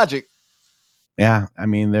good logic. Yeah, I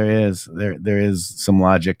mean, there is some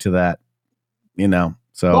logic to that,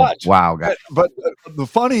 So wow, guys. But the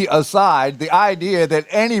funny aside, the idea that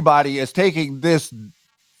anybody is taking this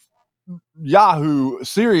Yahoo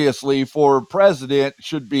seriously for president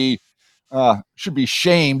should be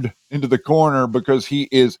shamed into the corner, because he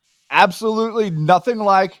is absolutely nothing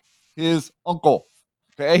like his uncle.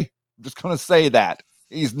 Okay, I'm just gonna say that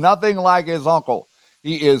he's nothing like his uncle.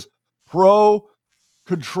 He is pro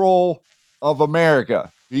control of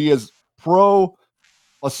America. He is pro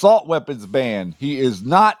assault weapons ban. He is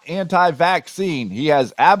not anti-vaccine. He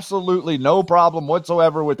has absolutely no problem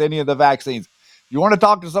whatsoever with any of the vaccines. You want to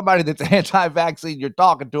talk to somebody that's anti-vaccine, you're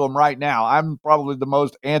talking to him right now. I'm probably the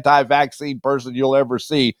most anti-vaccine person you'll ever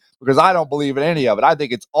see, because I don't believe in any of it. I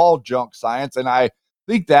think it's all junk science, and I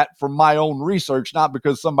think that from my own research, not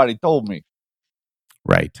because somebody told me.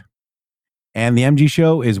 Right. And the MG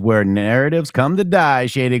Show is where narratives come to die,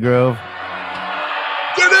 Shady Grove.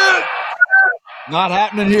 Get it! Not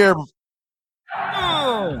happening here.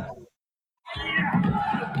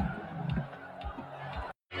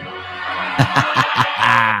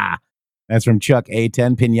 That's from Chuck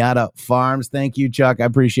A10 Pinata Farms. Thank you, Chuck. I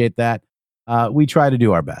appreciate that. We try to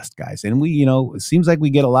do our best, guys. And we, it seems like we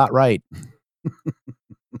get a lot right.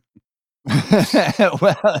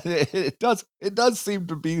 Well, it does seem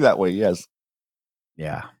to be that way. Yes.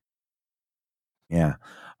 Yeah.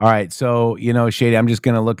 All right. So, Shady, I'm just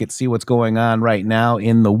going to see what's going on right now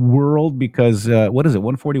in the world, because what is it?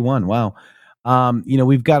 141. Wow.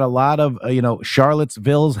 We've got a lot of,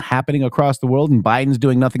 Charlottesville's happening across the world, and Biden's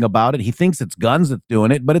doing nothing about it. He thinks it's guns that's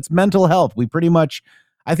doing it, but it's mental health.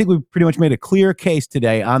 I think we've pretty much made a clear case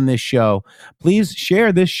today on this show. Please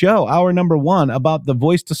share this show, hour number 1, about the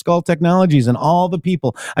voice to skull technologies and all the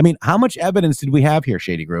people. I mean, how much evidence did we have here,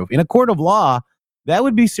 Shady Grove? In a court of law, that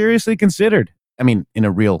would be seriously considered. I mean, in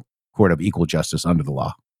a real court of equal justice under the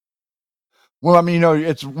law. Well, I mean,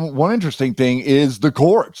 it's one interesting thing is the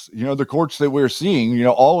courts, the courts that we're seeing,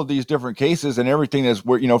 all of these different cases and everything is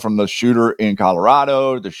where, from the shooter in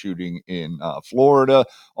Colorado, the shooting in Florida,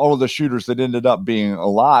 all of the shooters that ended up being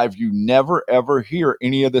alive. You never, ever hear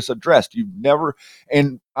any of this addressed. You've never.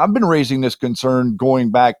 And I've been raising this concern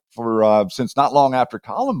going back for since not long after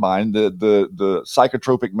Columbine, the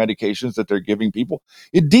psychotropic medications that they're giving people.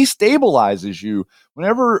 It destabilizes you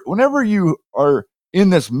whenever you are in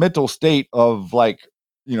this mental state of a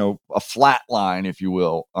flat line, if you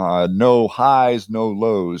will, no highs, no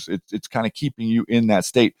lows. It's kind of keeping you in that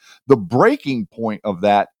state. The breaking point of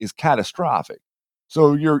that is catastrophic.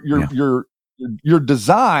 So you're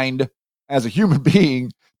designed as a human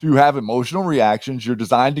being to have emotional reactions. You're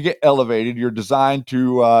designed to get elevated. You're designed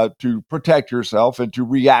to protect yourself and to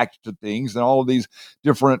react to things and all of these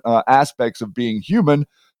different aspects of being human.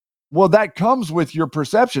 Well, that comes with your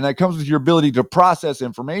perception. That comes with your ability to process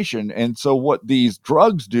information. And so what these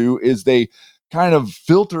drugs do is they kind of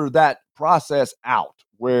filter that process out,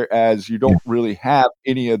 whereas you don't really have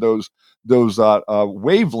any of those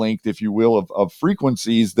wavelength, if you will, of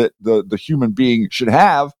frequencies that the human being should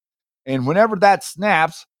have. And whenever that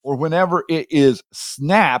snaps, or whenever it is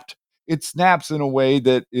snapped, it snaps in a way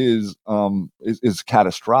that is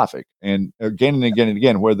catastrophic. And again and again and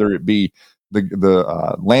again, whether it be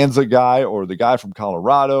the Lanza guy, or the guy from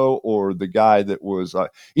Colorado, or the guy that was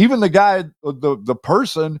even the guy, the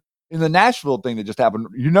person in the Nashville thing that just happened.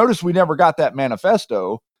 You notice we never got that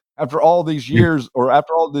manifesto after all these years, or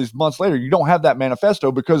after all these months later. You don't have that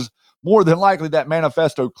manifesto because more than likely that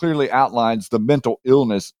manifesto clearly outlines the mental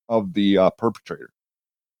illness of the perpetrator.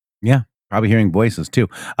 Yeah. Probably hearing voices too.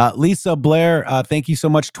 Lisa Blair, thank you so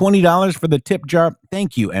much. $20 for the tip jar.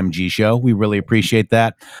 Thank you, MG Show. We really appreciate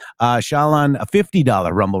that. Shalan, a $50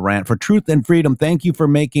 Rumble rant for truth and freedom. Thank you for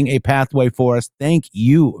making a pathway for us. Thank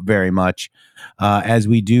you very much. As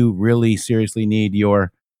we do really seriously need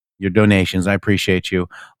your your donations. I appreciate you.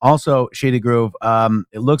 Also, Shady Groove,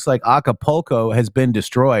 it looks like Acapulco has been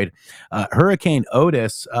destroyed. Hurricane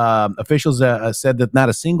Otis, officials said that not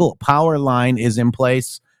a single power line is in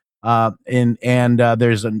place. And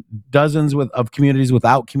there's dozens of communities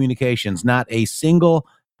without communications. Not a single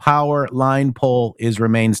power line pole is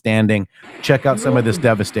remained standing. Check out some of this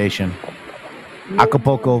devastation.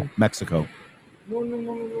 Acapulco, Mexico. No.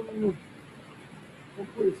 No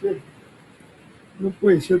puede ser. No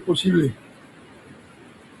puede ser posible.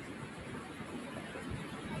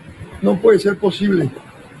 No puede ser posible.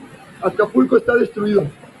 Acapulco está destruido.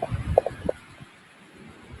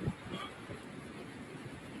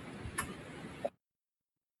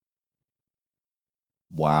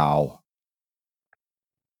 Wow.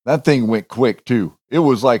 That thing went quick too. It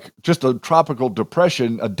was like just a tropical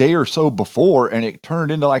depression a day or so before, and it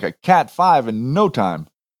turned into like a Cat 5 in no time.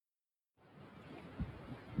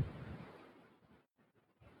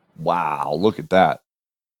 Wow, look at that.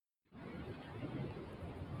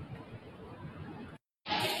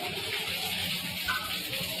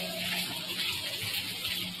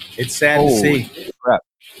 It's sad to see. Crap.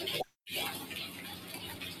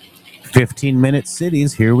 15-minute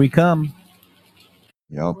cities, here we come.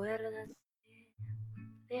 Yep.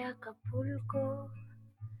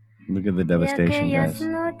 Look at the devastation, guys.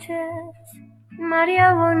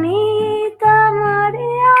 María bonita,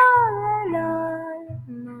 María del alma.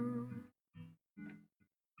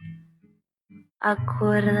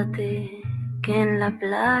 Acuérdate que en la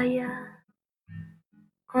playa,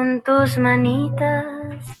 con tus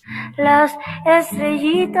manitas, las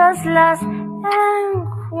estrellitas las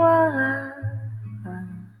enjuagas.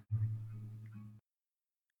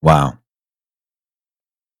 Wow.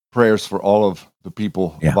 Prayers for all of the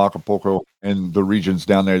people of Acapulco and the regions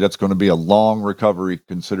down there. That's going to be a long recovery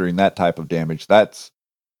considering that type of damage. That's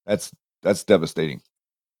devastating.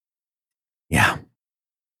 Yeah.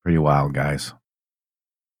 Pretty wild, guys.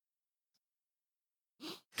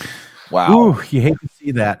 Wow. Ooh, you hate to see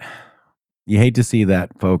that. You hate to see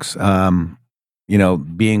that, folks.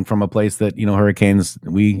 Being from a place that, hurricanes,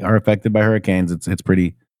 we are affected by hurricanes. It's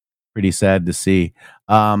pretty sad to see.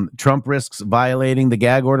 Trump risks violating the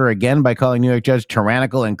gag order again by calling New York judge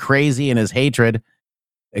tyrannical and crazy in his hatred.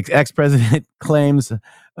 Ex-president claims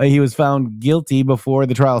he was found guilty before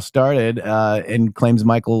the trial started and claims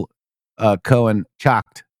Michael Cohen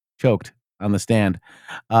choked on the stand.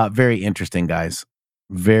 Very interesting, guys.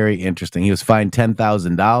 Very interesting. He was fined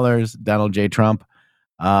 $10,000, Donald J. Trump.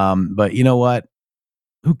 But you know what?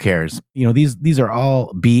 Who cares? These are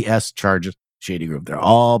all BS charges. Shady Groove. They're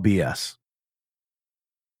all BS.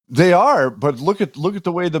 They are, but look at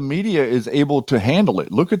the way the media is able to handle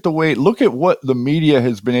it. Look at what the media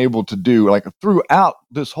has been able to do. Like throughout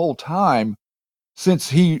this whole time since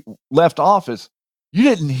he left office, you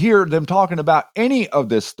didn't hear them talking about any of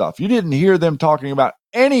this stuff. You didn't hear them talking about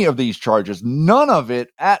any of these charges. None of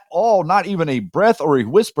it at all, not even a breath or a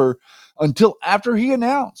whisper until after he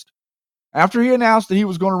announced. After he announced that he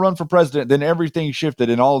was going to run for president, then everything shifted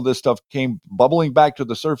and all of this stuff came bubbling back to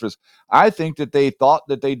the surface. I think that they thought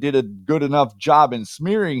that they did a good enough job in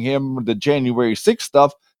smearing him with the January 6th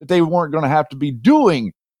stuff that they weren't going to have to be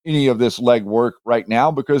doing any of this legwork right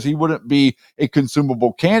now because he wouldn't be a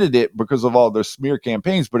consumable candidate because of all their smear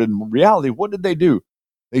campaigns. But in reality, what did they do?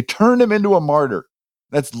 They turned him into a martyr.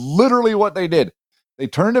 That's literally what they did. They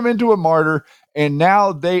turned him into a martyr, and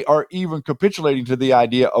now they are even capitulating to the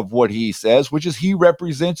idea of what he says, which is he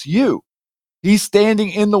represents you. He's standing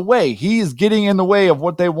in the way. He is getting in the way of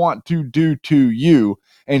what they want to do to you,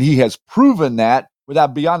 and he has proven that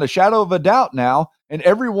without beyond a shadow of a doubt now, and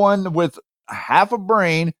everyone with half a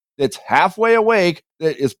brain that's halfway awake,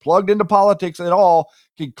 that is plugged into politics at all,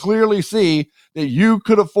 can clearly see that you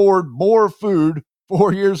could afford more food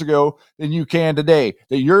 4 years ago than you can today,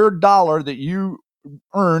 that your dollar that you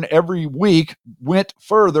earn every week went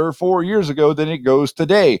further 4 years ago than it goes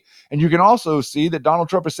today. And you can also see that Donald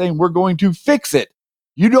Trump is saying we're going to fix it.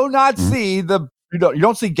 You do not see you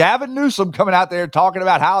don't see Gavin Newsom coming out there talking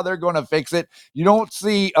about how they're going to fix it. You don't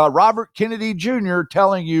see Robert Kennedy Jr.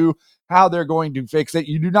 telling you how they're going to fix it.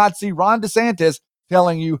 You do not see Ron DeSantis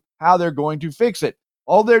telling you how they're going to fix it.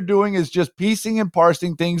 All they're doing is just piecing and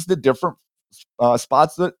parsing things to different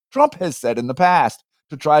spots that Trump has said in the past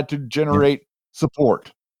to try to generate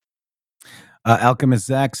support. Alchemist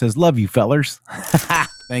Zach says, love you, fellers.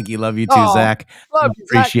 Thank you. Love you too, Zach.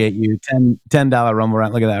 Appreciate you. $10 Rumble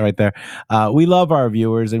Rant. Look at that right there. We love our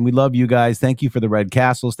viewers and we love you guys. Thank you for the Red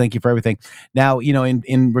Castles. Thank you for everything. Now,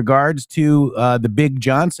 in regards to the Big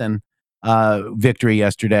Johnson victory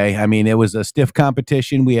yesterday, I mean, it was a stiff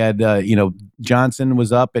competition. We had, Johnson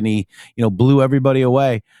was up and he, blew everybody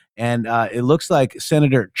away. And it looks like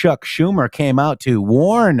Senator Chuck Schumer came out to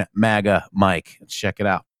warn MAGA Mike. Let's check it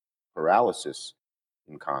out. Paralysis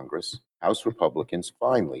in Congress, House Republicans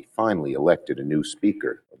finally elected a new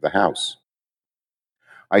Speaker of the House.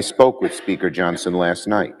 I spoke with Speaker Johnson last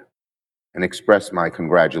night and expressed my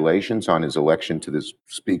congratulations on his election to the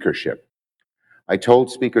speakership. I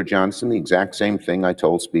told Speaker Johnson the exact same thing I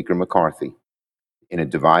told Speaker McCarthy. In a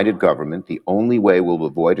divided government, the only way we'll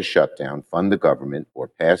avoid a shutdown, fund the government, or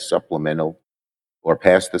pass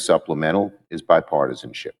the supplemental is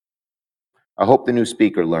bipartisanship. I hope the new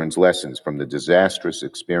Speaker learns lessons from the disastrous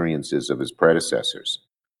experiences of his predecessors,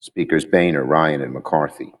 Speakers Boehner, Ryan, and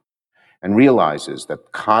McCarthy, and realizes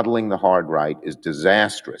that coddling the hard right is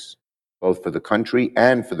disastrous, both for the country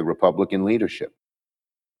and for the Republican leadership.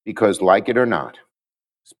 Because, like it or not,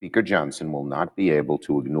 Speaker Johnson will not be able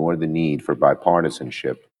to ignore the need for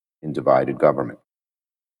bipartisanship in divided government.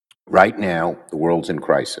 Right now, the world's in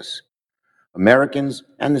crisis. Americans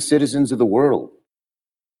and the citizens of the world,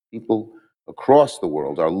 people across the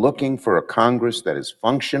world, are looking for a Congress that is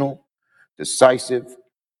functional, decisive,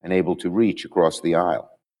 and able to reach across the aisle.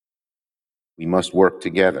 We must work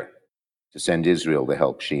together to send Israel the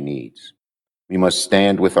help she needs. We must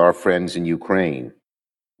stand with our friends in Ukraine,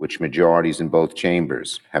 which majorities in both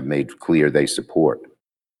chambers have made clear they support.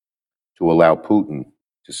 To allow Putin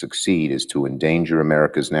to succeed is to endanger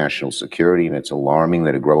America's national security, and it's alarming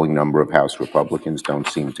that a growing number of House Republicans don't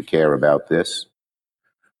seem to care about this.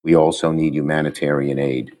 We also need humanitarian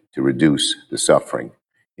aid to reduce the suffering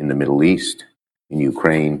in the Middle East, in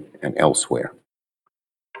Ukraine, and elsewhere.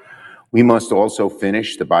 We must also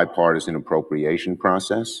finish the bipartisan appropriation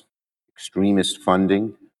process. Extremist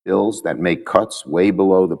funding bills that make cuts way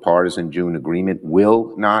below the partisan June agreement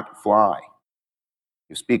will not fly.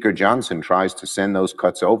 If Speaker Johnson tries to send those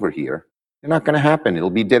cuts over here, they're not going to happen. They'll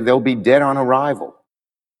be dead on arrival.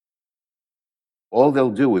 All they'll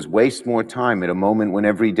do is waste more time at a moment when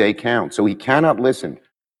every day counts. So he cannot listen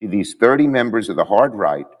to these 30 members of the hard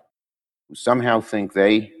right who somehow think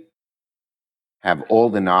they have all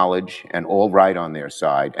the knowledge and all right on their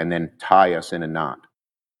side and then tie us in a knot.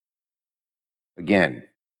 Again,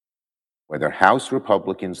 whether House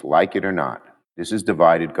Republicans like it or not, this is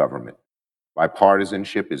divided government.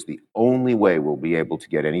 Bipartisanship is the only way we'll be able to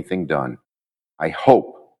get anything done. I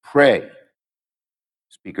hope, pray,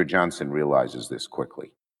 Speaker Johnson realizes this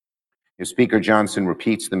quickly. If Speaker Johnson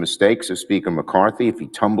repeats the mistakes of Speaker McCarthy, if he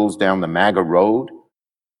tumbles down the MAGA road,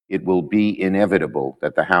 it will be inevitable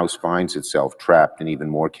that the House finds itself trapped in even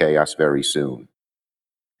more chaos very soon.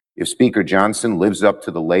 If Speaker Johnson lives up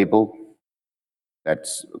to the label that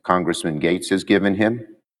Congressman Gates has given him,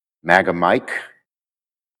 MAGA Mike,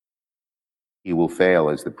 he will fail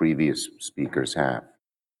as the previous speakers have.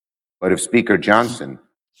 But if Speaker Johnson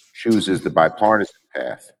chooses the bipartisan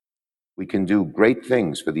path, we can do great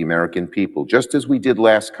things for the American people, just as we did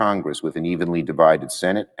last Congress with an evenly divided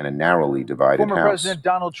Senate and a narrowly divided Former House. President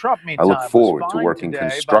Donald Trump, I meantime, look forward was to fined working today by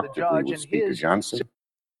the constructively judge with in Speaker his- Johnson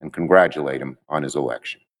and congratulate him on his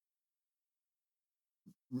election.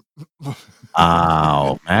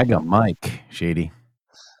 Wow, MAGA Mike, Shady.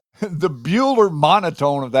 The Bueller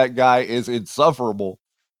monotone of that guy is insufferable.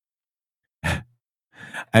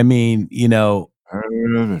 I mean,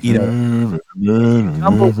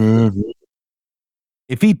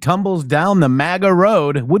 if he tumbles down the MAGA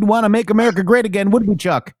road, wouldn't want to make America great again, would we,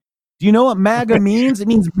 Chuck? Do you know what MAGA means? It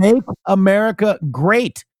means make America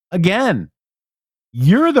great again.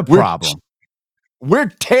 You're the problem. We're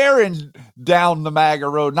tearing down the MAGA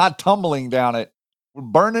road, not tumbling down it. We're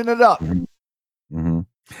burning it up. Mm-hmm.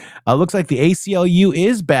 Looks like the ACLU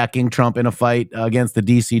is backing Trump in a fight against the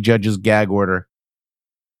D.C. judge's gag order.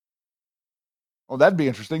 Oh, that'd be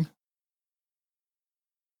interesting.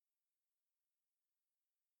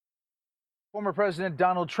 Former President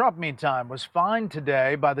Donald Trump, meantime, was fined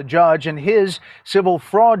today by the judge in his civil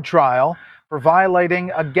fraud trial for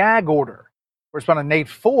violating a gag order. Correspondent Nate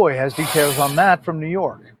Foy has details on that from New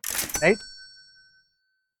York. Nate?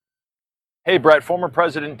 Hey, Brett, former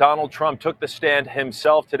President Donald Trump took the stand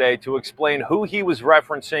himself today to explain who he was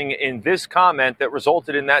referencing in this comment that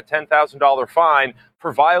resulted in that $10,000 fine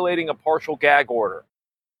for violating a partial gag order.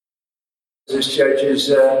 This judge is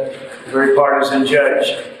a very partisan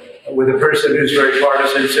judge with a person who's very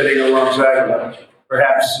partisan sitting alongside him,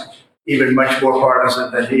 perhaps even much more partisan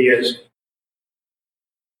than he is.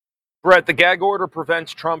 Brett, the gag order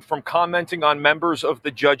prevents Trump from commenting on members of the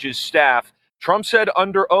judge's staff. Trump said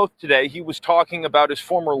under oath today he was talking about his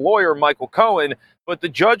former lawyer, Michael Cohen, but the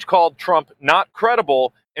judge called Trump not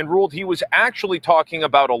credible and ruled he was actually talking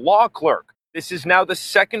about a law clerk. This is now the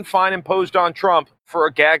second fine imposed on Trump for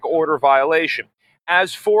a gag order violation.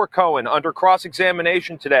 As for Cohen, under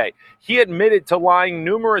cross-examination today, he admitted to lying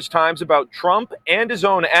numerous times about Trump and his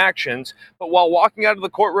own actions, but while walking out of the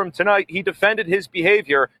courtroom tonight, he defended his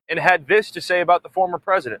behavior and had this to say about the former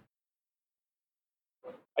president.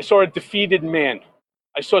 I saw a defeated man.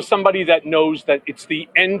 I saw somebody that knows that it's the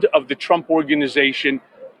end of the Trump organization,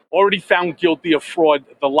 already found guilty of fraud.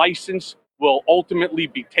 The license will ultimately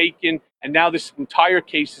be taken, and now this entire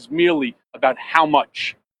case is merely about how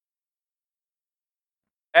much.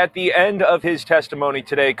 At the end of his testimony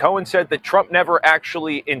today, Cohen said that Trump never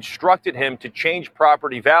actually instructed him to change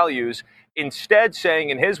property values, instead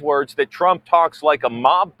saying in his words that Trump talks like a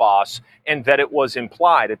mob boss and that it was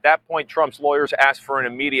implied. At that point, Trump's lawyers asked for an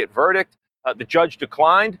immediate verdict. The judge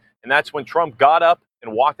declined, and that's when Trump got up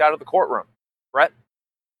and walked out of the courtroom. Brett?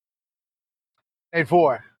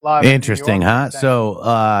 8-4. Live Interesting, huh?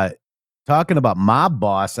 So, talking about mob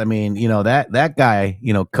boss, I mean, that guy,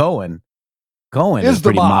 Cohen is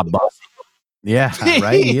pretty mob boss. Yeah,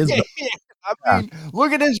 right. He is. I mean,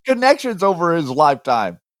 look at his connections over his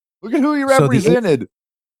lifetime. Look at who he represented.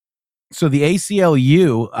 So the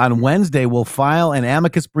ACLU on Wednesday will file an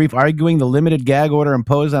amicus brief arguing the limited gag order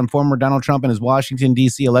imposed on former Donald Trump and his Washington,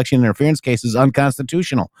 D.C. election interference case is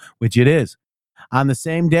unconstitutional, which it is. On the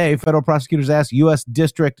same day, federal prosecutors asked U.S.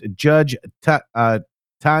 District Judge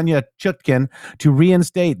Tanya Chutkan to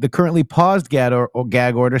reinstate the currently paused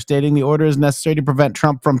gag order, stating the order is necessary to prevent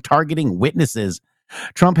Trump from targeting witnesses.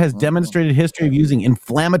 Trump has demonstrated history of using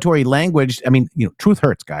inflammatory language. I mean, truth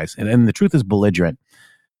hurts, guys, and the truth is belligerent.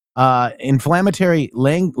 Inflammatory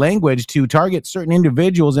language to target certain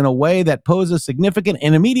individuals in a way that poses significant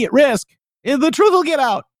and immediate risk. The truth will get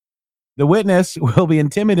out. The witness will be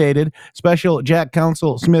intimidated. Special Jack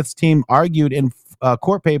Counsel Smith's team argued in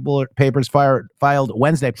court papers filed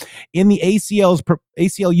Wednesday. In the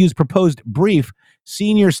ACLU's proposed brief,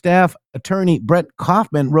 senior staff attorney Brett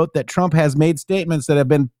Kaufman wrote that Trump has made statements that have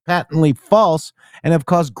been patently false and have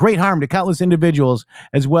caused great harm to countless individuals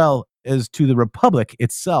as well as to the republic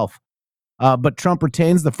itself. But Trump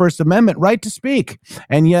retains the First Amendment right to speak,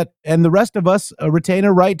 and the rest of us retain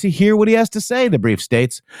a right to hear what he has to say, the brief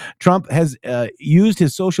states. Trump has used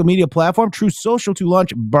his social media platform, Truth Social, to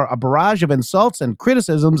launch a barrage of insults and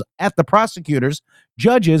criticisms at the prosecutors,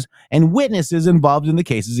 judges, and witnesses involved in the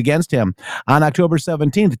cases against him. On October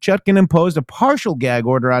 17th, Chutkan imposed a partial gag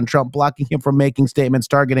order on Trump, blocking him from making statements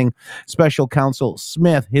targeting Special Counsel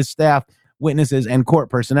Smith, his staff, witnesses, and court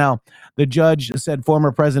personnel. The judge said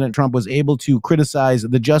former President Trump was able to criticize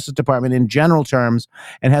the Justice Department in general terms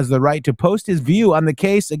and has the right to post his view on the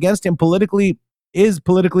case against him politically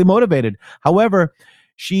motivated. However,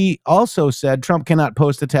 she also said Trump cannot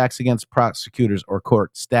post attacks against prosecutors or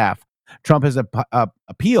court staff. Trump has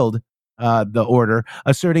appealed the order,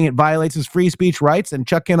 asserting it violates his free speech rights, and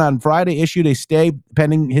Chutkan on Friday issued a stay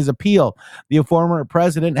pending his appeal. The former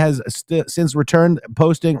president has since returned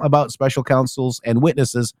posting about special counsels and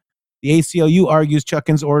witnesses. The ACLU argues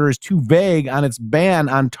Chutkan's order is too vague on its ban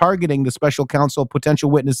on targeting the special counsel,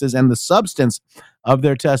 potential witnesses, and the substance of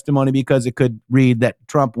their testimony, because it could read that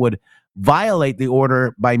Trump would violate the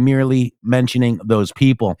order by merely mentioning those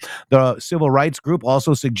people. The civil rights group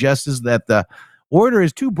also suggests that the order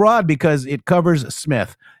is too broad because it covers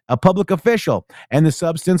Smith, a public official, and the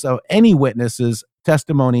substance of any witness's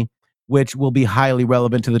testimony, which will be highly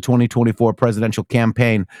relevant to the 2024 presidential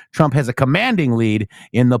campaign. Trump has a commanding lead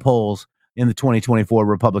in the polls in the 2024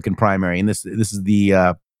 Republican primary. And this is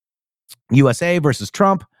the USA versus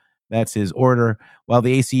Trump. That's his order. While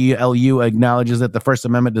the ACLU acknowledges that the First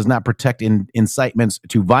Amendment does not protect incitements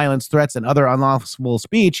to violence, threats, and other unlawful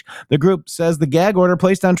speech, the group says the gag order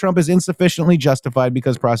placed on Trump is insufficiently justified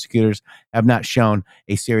because prosecutors have not shown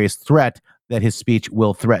a serious threat that his speech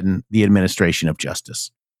will threaten the administration of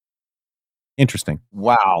justice. Interesting.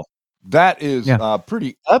 Wow. That is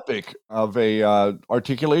pretty epic of a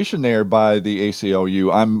articulation there by the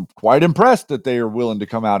ACLU. I'm quite impressed that they are willing to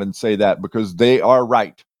come out and say that, because they are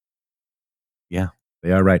right. Yeah,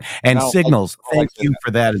 they are right. And now, Signals, thank you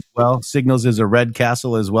for that as well. Signals is a red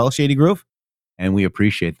castle as well, Shady Groove, and we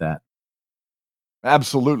appreciate that.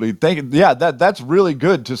 Absolutely. That's really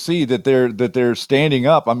good to see that they're standing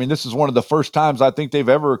up. I mean, this is one of the first times I think they've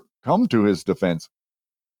ever come to his defense.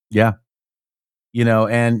 Yeah.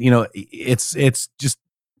 It's just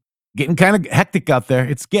getting kind of hectic out there.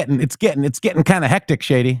 It's getting kind of hectic,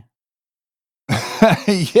 Shady.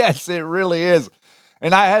 Yes, it really is.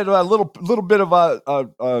 And I had a little bit of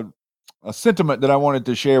a sentiment that I wanted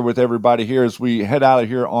to share with everybody here as we head out of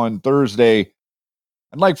here on Thursday.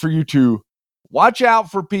 I'd like for you to watch out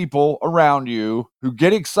for people around you who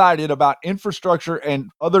get excited about infrastructure and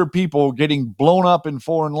other people getting blown up in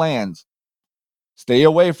foreign lands. Stay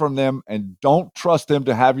away from them and don't trust them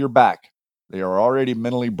to have your back. They are already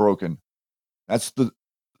mentally broken. That's the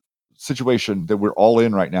situation that we're all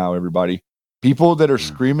in right now, everybody. People that are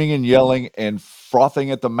screaming and yelling and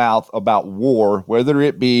frothing at the mouth about war, whether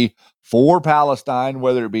it be for Palestine,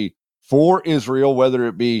 whether it be for Israel, whether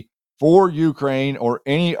it be for Ukraine or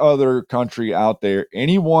any other country out there,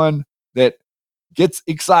 anyone that gets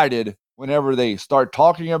excited whenever they start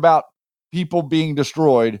talking about people being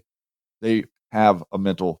destroyed, they have a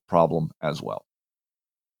mental problem as well.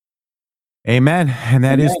 Amen. And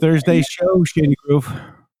that is Thursday's show, Shady Groove.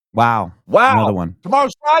 Wow. Another one.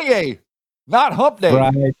 Tomorrow's Friday, not hump day.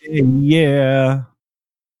 Friday, yeah.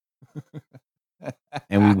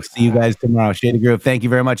 And we will see you guys tomorrow. Shady Groove, thank you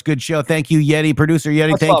very much. Good show. Thank you, Yeti, producer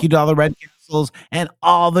Yeti. Thank you to all the Red Castles and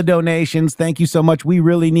all the donations. Thank you so much. We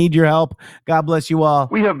really need your help. God bless you all.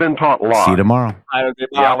 We have been taught lies. See you tomorrow.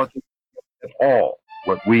 Reality is all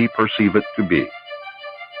what we perceive it to be.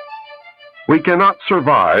 We cannot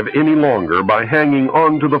survive any longer by hanging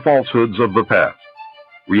on to the falsehoods of the past.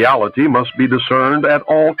 Reality must be discerned at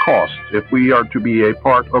all costs if we are to be a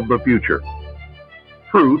part of the future.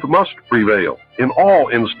 Truth must prevail in all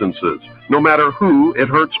instances, no matter who it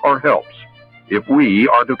hurts or helps, if we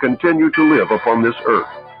are to continue to live upon this earth.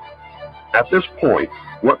 At this point,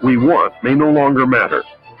 what we want may no longer matter.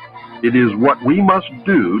 It is what we must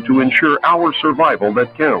do to ensure our survival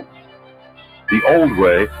that counts. The old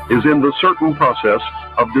way is in the certain process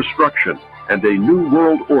of destruction, and a new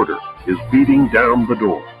world order is beating down the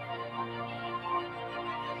door.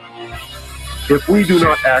 If we do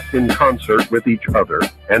not act in concert with each other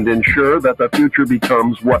and ensure that the future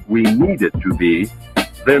becomes what we need it to be,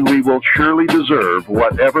 then we will surely deserve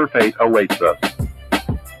whatever fate awaits us.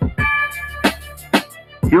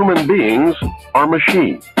 Human beings are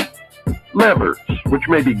machines, levers which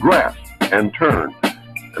may be grasped and turned.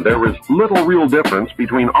 And there is little real difference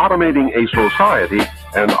between automating a society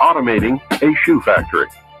and automating a shoe factory.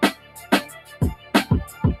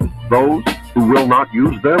 Those who will not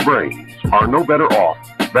use their brains are no better off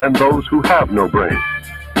than those who have no brains.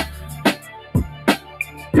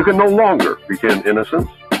 You can no longer pretend innocence.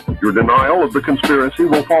 Your denial of the conspiracy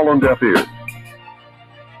will fall on deaf ears.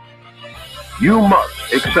 You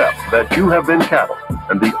must accept that you have been cattle,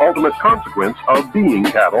 and the ultimate consequence of being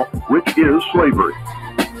cattle, which is slavery.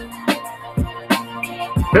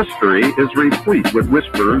 History is replete with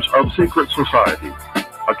whispers of secret societies,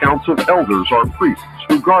 accounts of elders or priests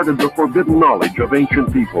who guarded the forbidden knowledge of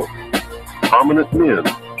ancient people, prominent men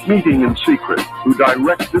meeting in secret who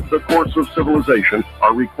directed the course of civilization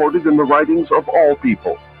are recorded in the writings of all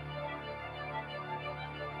people.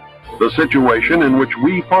 The situation in which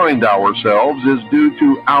we find ourselves is due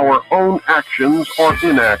to our own actions or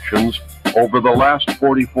inactions over the last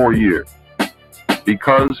 44 years.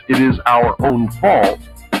 Because it is our own fault,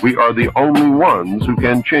 we are the only ones who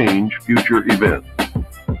can change future events.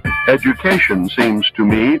 Education seems to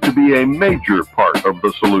me to be a major part of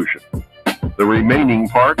the solution. The remaining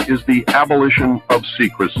part is the abolition of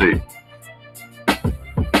secrecy.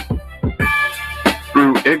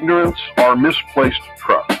 Through ignorance or misplaced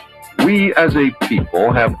trust, we as a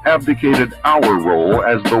people have abdicated our role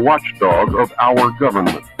as the watchdog of our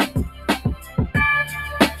government.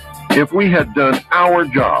 If we had done our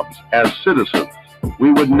jobs as citizens,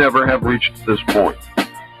 we would never have reached this point.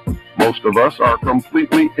 Most of us are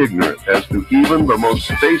completely ignorant as to even the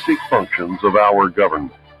most basic functions of our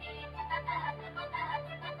government.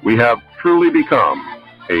 We have truly become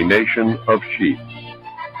a nation of sheep.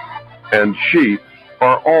 And sheep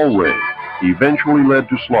are always eventually led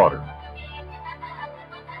to slaughter.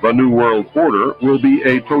 The New World Order will be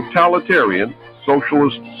a totalitarian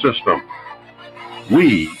socialist system.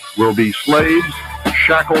 We will be slaves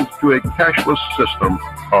shackled to a cashless system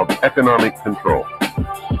of economic control.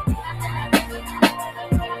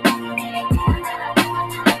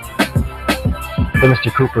 So,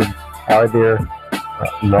 Mr. Cooper, are there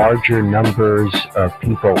larger numbers of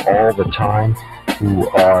people all the time who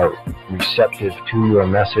are receptive to your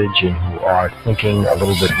message and who are thinking a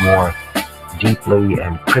little bit more deeply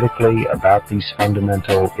and critically about these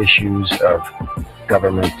fundamental issues of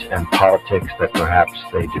government and politics that perhaps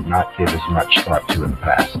they did not give as much thought to in the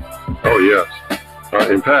past? Oh, yes.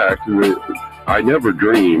 In fact, I never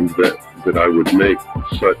dreamed that I would make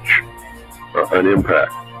such an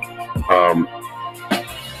impact.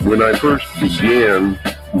 When I first began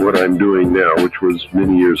what I'm doing now, which was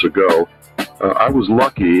many years ago, I was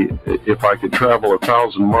lucky if I could travel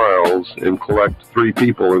 1,000 miles and collect 3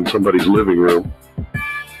 people in somebody's living room.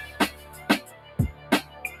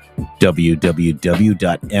 www.mg.show.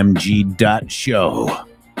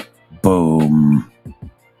 Boom.